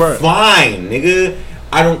 That's fine, nigga.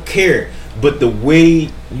 I don't care. But the way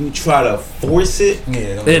you try to force it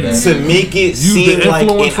to make it seem like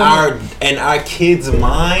in our kids'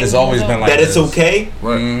 minds It's always been like that it's this. okay.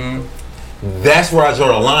 Right. That's where I draw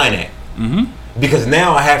the line at. Because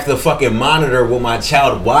now I have to fucking monitor what my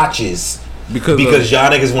child watches. Because y'all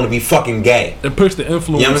niggas want to be fucking gay. It push the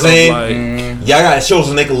influence. You know what I'm saying? Y'all got shows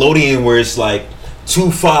on Nickelodeon where it's like two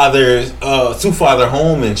father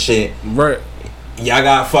home and shit. Right. Y'all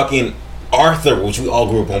got fucking Arthur, which we all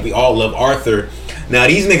grew up on. We all love Arthur. Now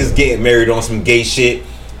these niggas getting married on some gay shit.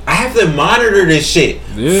 I have to monitor this shit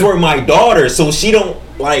for my daughter so she don't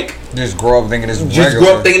like just grow up thinking this is just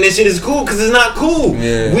grow up thinking this shit is cool because it's not cool.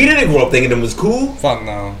 Yeah. We didn't grow up thinking it was cool. Fuck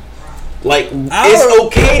no. Like it's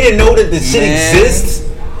okay to know that this shit exists.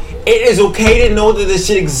 It is okay to know that this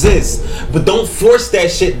shit exists, but don't force that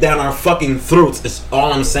shit down our fucking throats. That's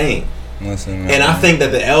all I'm saying. Listen, man. And I think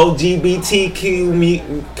that the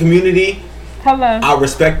LGBTQ community, I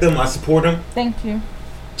respect them, I support them. Thank you.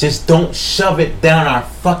 Just don't shove it down our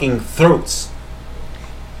fucking throats.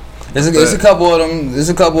 There's a couple of them. There's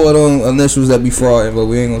a couple of them initials that be fraud, but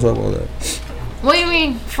we ain't gonna talk about that. What do you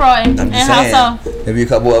mean fraud? I'm And just how saying. so? There be a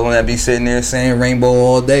couple of them that be sitting there saying rainbow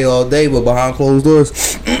all day, but behind closed doors.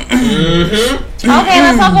 Okay,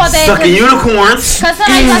 let's talk about that. Sucking unicorns. Cause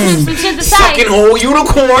somebody got some shit to say. Sucking whole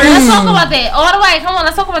unicorns. Let's talk about that. All the way. Come on,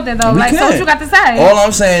 let's talk about that though. We Like, so can. what you got to say? All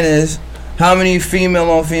I'm saying is, how many female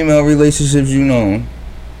on female relationships you know?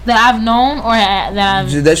 That I've known or that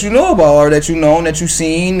I've... That you know about, or that you known, that you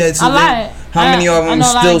seen, that's A lot. how many of I them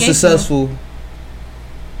know a lot still of gay successful?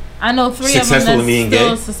 I know 3 Successful of them in being that's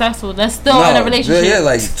still gay? successful. That's still in a relationship. Yeah,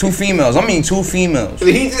 like 2 females. I mean 2 females.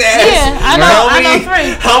 He just asked, Yeah, I know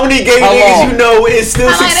 3. How many gay niggas you know is still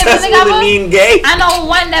How long they been successful in together? being gay? I know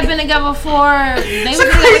one that been together for. They was a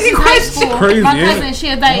together crazy since high question. school. Crazy, My yeah. cousin, she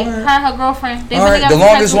a date. Her and her girlfriend. They been Alright, together the since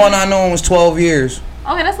high longest school. one I know was 12 years.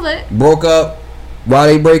 Okay, that's lit. Broke up. Why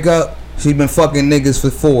they break up? She been fucking niggas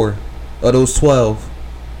for 4 of those 12.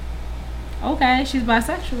 Okay, she's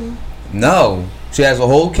bisexual. No. She has a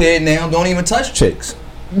whole kid now, don't even touch chicks.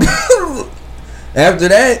 After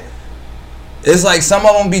that, it's like some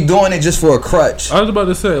of them be doing it just for a crutch. I was about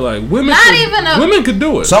to say, like, women could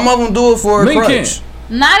do it. Some of them do it for a Men crutch. can't.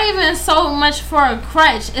 Not even so much for a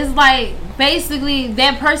crutch. It's like basically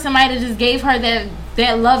that person might have just gave her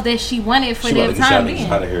that love that she wanted for their time being.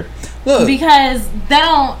 Out of here. Look. Because it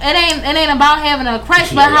ain't about having a crush,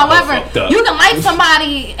 but Yeah, fucked however, up. you can like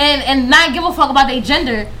somebody and not give a fuck about their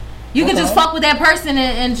gender. You can just fuck with that person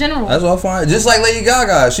in general. That's all fine. Just like Lady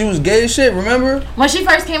Gaga. She was gay as shit, remember? When she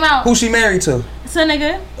first came out. Who she married to? It's a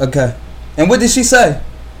nigga Okay. And what did she say?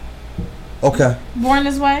 Okay. born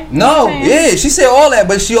this way. You know No, what I'm saying? yeah, she said all that,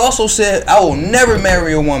 but she also said, I will never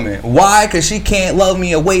marry a woman. Why? Because she can't love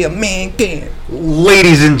me a way a man can.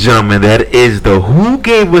 Ladies and gentlemen, that is the Who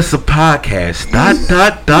Gave Us a Podcast No,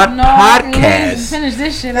 I can't podcast. finish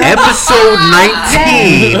this shit. Episode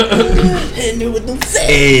 19.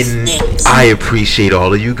 And I appreciate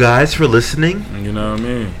all of you guys for listening. You know what I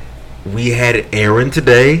mean? We had Aaron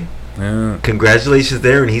today. Yeah. Congratulations,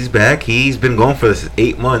 Aaron. He's back. He's been gone for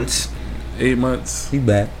 8 months. 8 months. He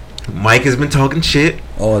back. Mike has been talking shit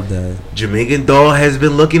all day. Jamaican Doll has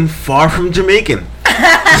been looking far from Jamaican.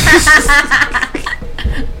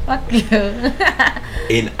 Fuck you.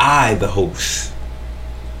 And I, the host,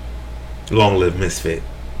 long live Misfit,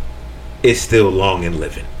 is still long and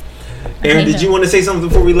living. Aaron, did you want to say something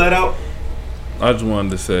before we let out? I just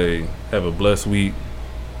wanted to say, have a blessed week.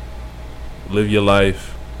 Live your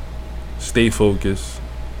life. Stay focused.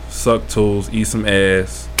 Suck toes. Eat some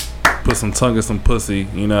ass. Put some tongue in some pussy.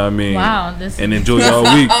 You know what I mean? Wow. And enjoy y'all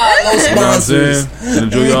week. You know what I'm saying? And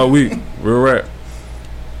enjoy y'all week. Real rap.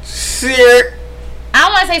 Shit. I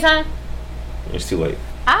want to say something. It's too late.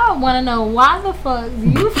 I want to know why the fuck do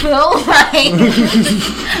you feel like...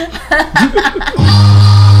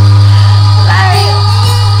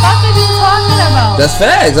 What are you talking about? That's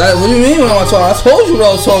facts. What do you mean when I'm talking? I told you what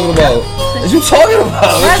I was talking about. What you talking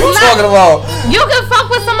about? What you talking about? You can fuck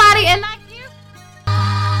with somebody and not you.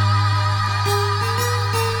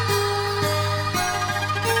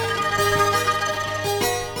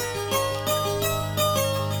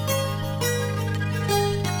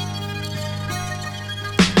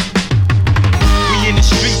 We in the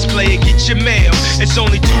streets, player, get your mail. It's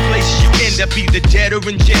only two places you end up, either dead or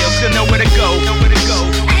in jail. Still know where to go.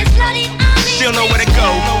 Still know where to go.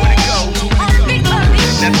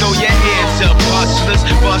 Now throw your hands up, hustlers,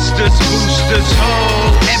 busters, boosters, ho.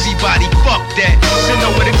 Everybody, fuck that. Still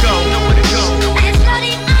know where to go.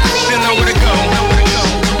 Still know where to go.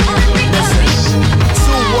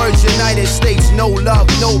 Two words, United States, no love,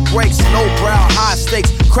 no breaks, low brow, high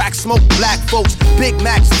stakes, crack smoke, black folks, Big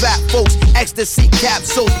Macs, fat folks, ecstasy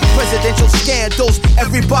capsules, presidential scandals,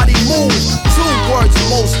 everybody move. Two words,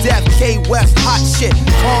 most deaf, K-West, hot shit,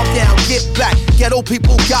 calm down, get back, ghetto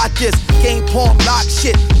people got this, game pump, lock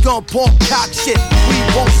shit, gun pump, cock shit, we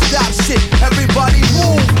won't stop shit, everybody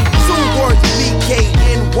move. Two words,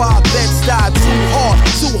 BKNY, Bed-Stuy, too hard,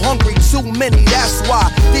 too hungry, too many, that's why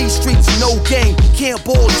these streets no game, can't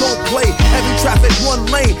ball, don't play, heavy traffic, one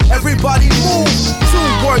lane, everybody move. Two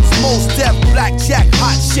words, most deaf, blackjack,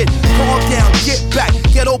 hot shit, calm down, get back,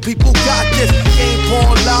 ghetto people got this, game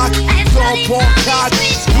pawn lock, gun pawn cock,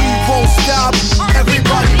 we won't stop,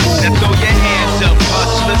 everybody move. Now throw your hands up,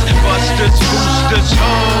 hustlers, busters, boosters,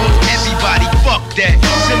 ho. Everybody, fuck that.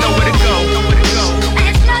 Still know where to go.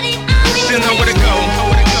 Still know where to go.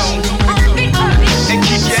 And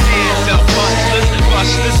keep your hands up, hustlers,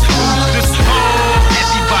 busters, boosters, ho.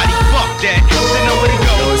 Everybody, fuck that. Still know where to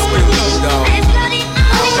go.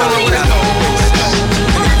 Still know where to go.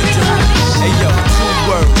 Hey yo, two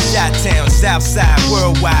words, Chi-Town, Southside,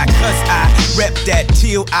 worldwide, cause I rep that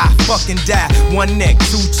till I fucking die. One neck,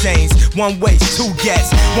 two chains, one waist, two gats,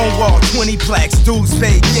 one wall, 20 plaques, dudes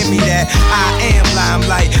pay, give me that. I am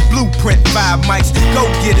limelight, blueprint, 5 mics, go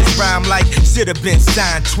get his rhyme like should've been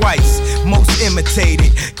signed twice. Most imitated,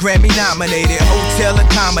 Grammy nominated, hotel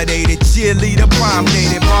accommodated, cheerleader prom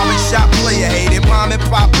dated, barbershop player hated, mom and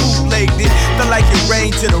pop bootlegged it, felt like it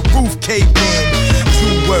rained to the roof caved in.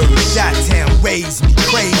 Two words, Chi-Town raised me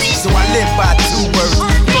crazy, so I live by two words.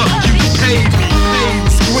 Fuck you, pay me.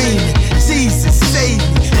 Screaming, Jesus save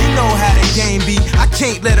me. You know how the game be. I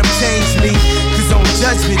can't let them change me. Cause on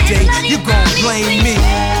Judgment Day, you gon' blame me.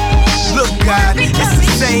 Look, God, it's the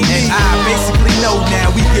same me. And I basically know now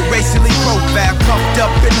we get racially profiled, cuffed up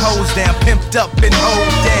and hosed down, pimped up and hold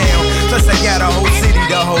down. Plus I got a whole city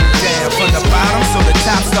to hold down. From the bottom, so the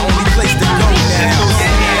top's the only place to go now. Throw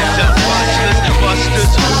your hands up, hustlers,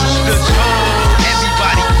 busters, boosters, ho.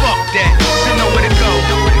 Everybody, fuck that. Still know where to go.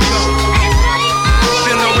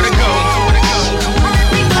 Still know where to go.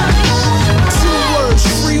 Two words,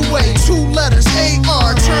 freeway, two letters,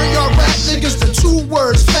 AR. Turn your rap niggas to two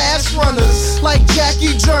words, fast runners. Like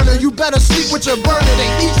Jackie Joyner, you better sleep with your burner. They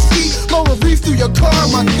eat ski, blow a reef through your car,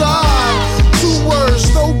 my God. Two words,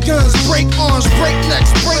 no guns, break arms, break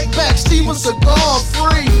necks, break back, Steven Seagal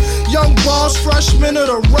free. Young boss, freshman of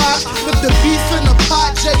the rock. With the beef in the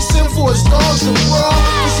pot, Jason for his dogs to raw.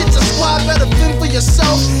 This shit your squad, better fend for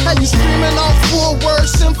yourself. And you screaming out 4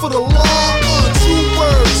 words, sin for the law. 2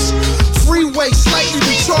 words, freeway, slightly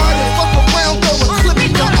retarded. Fuck around, go and clip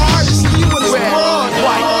in your artist, you in his wrong.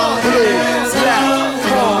 White, blue, black,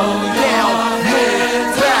 calm down,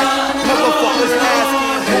 move back. Motherfuckers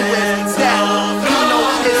asking who is that? You know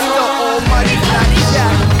it's the almighty Black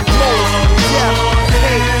Jack. Most deaf,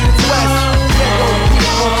 hey, west, nigga, we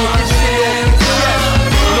gon' get this shit off your chest.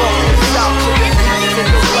 North and south to the east and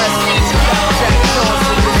the west. Black Jack Jones,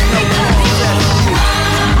 so there's no contest.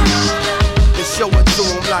 Just show it to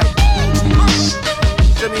 'em like,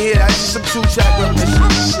 let me hear that, just some 2-track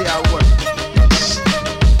reminiscence. See how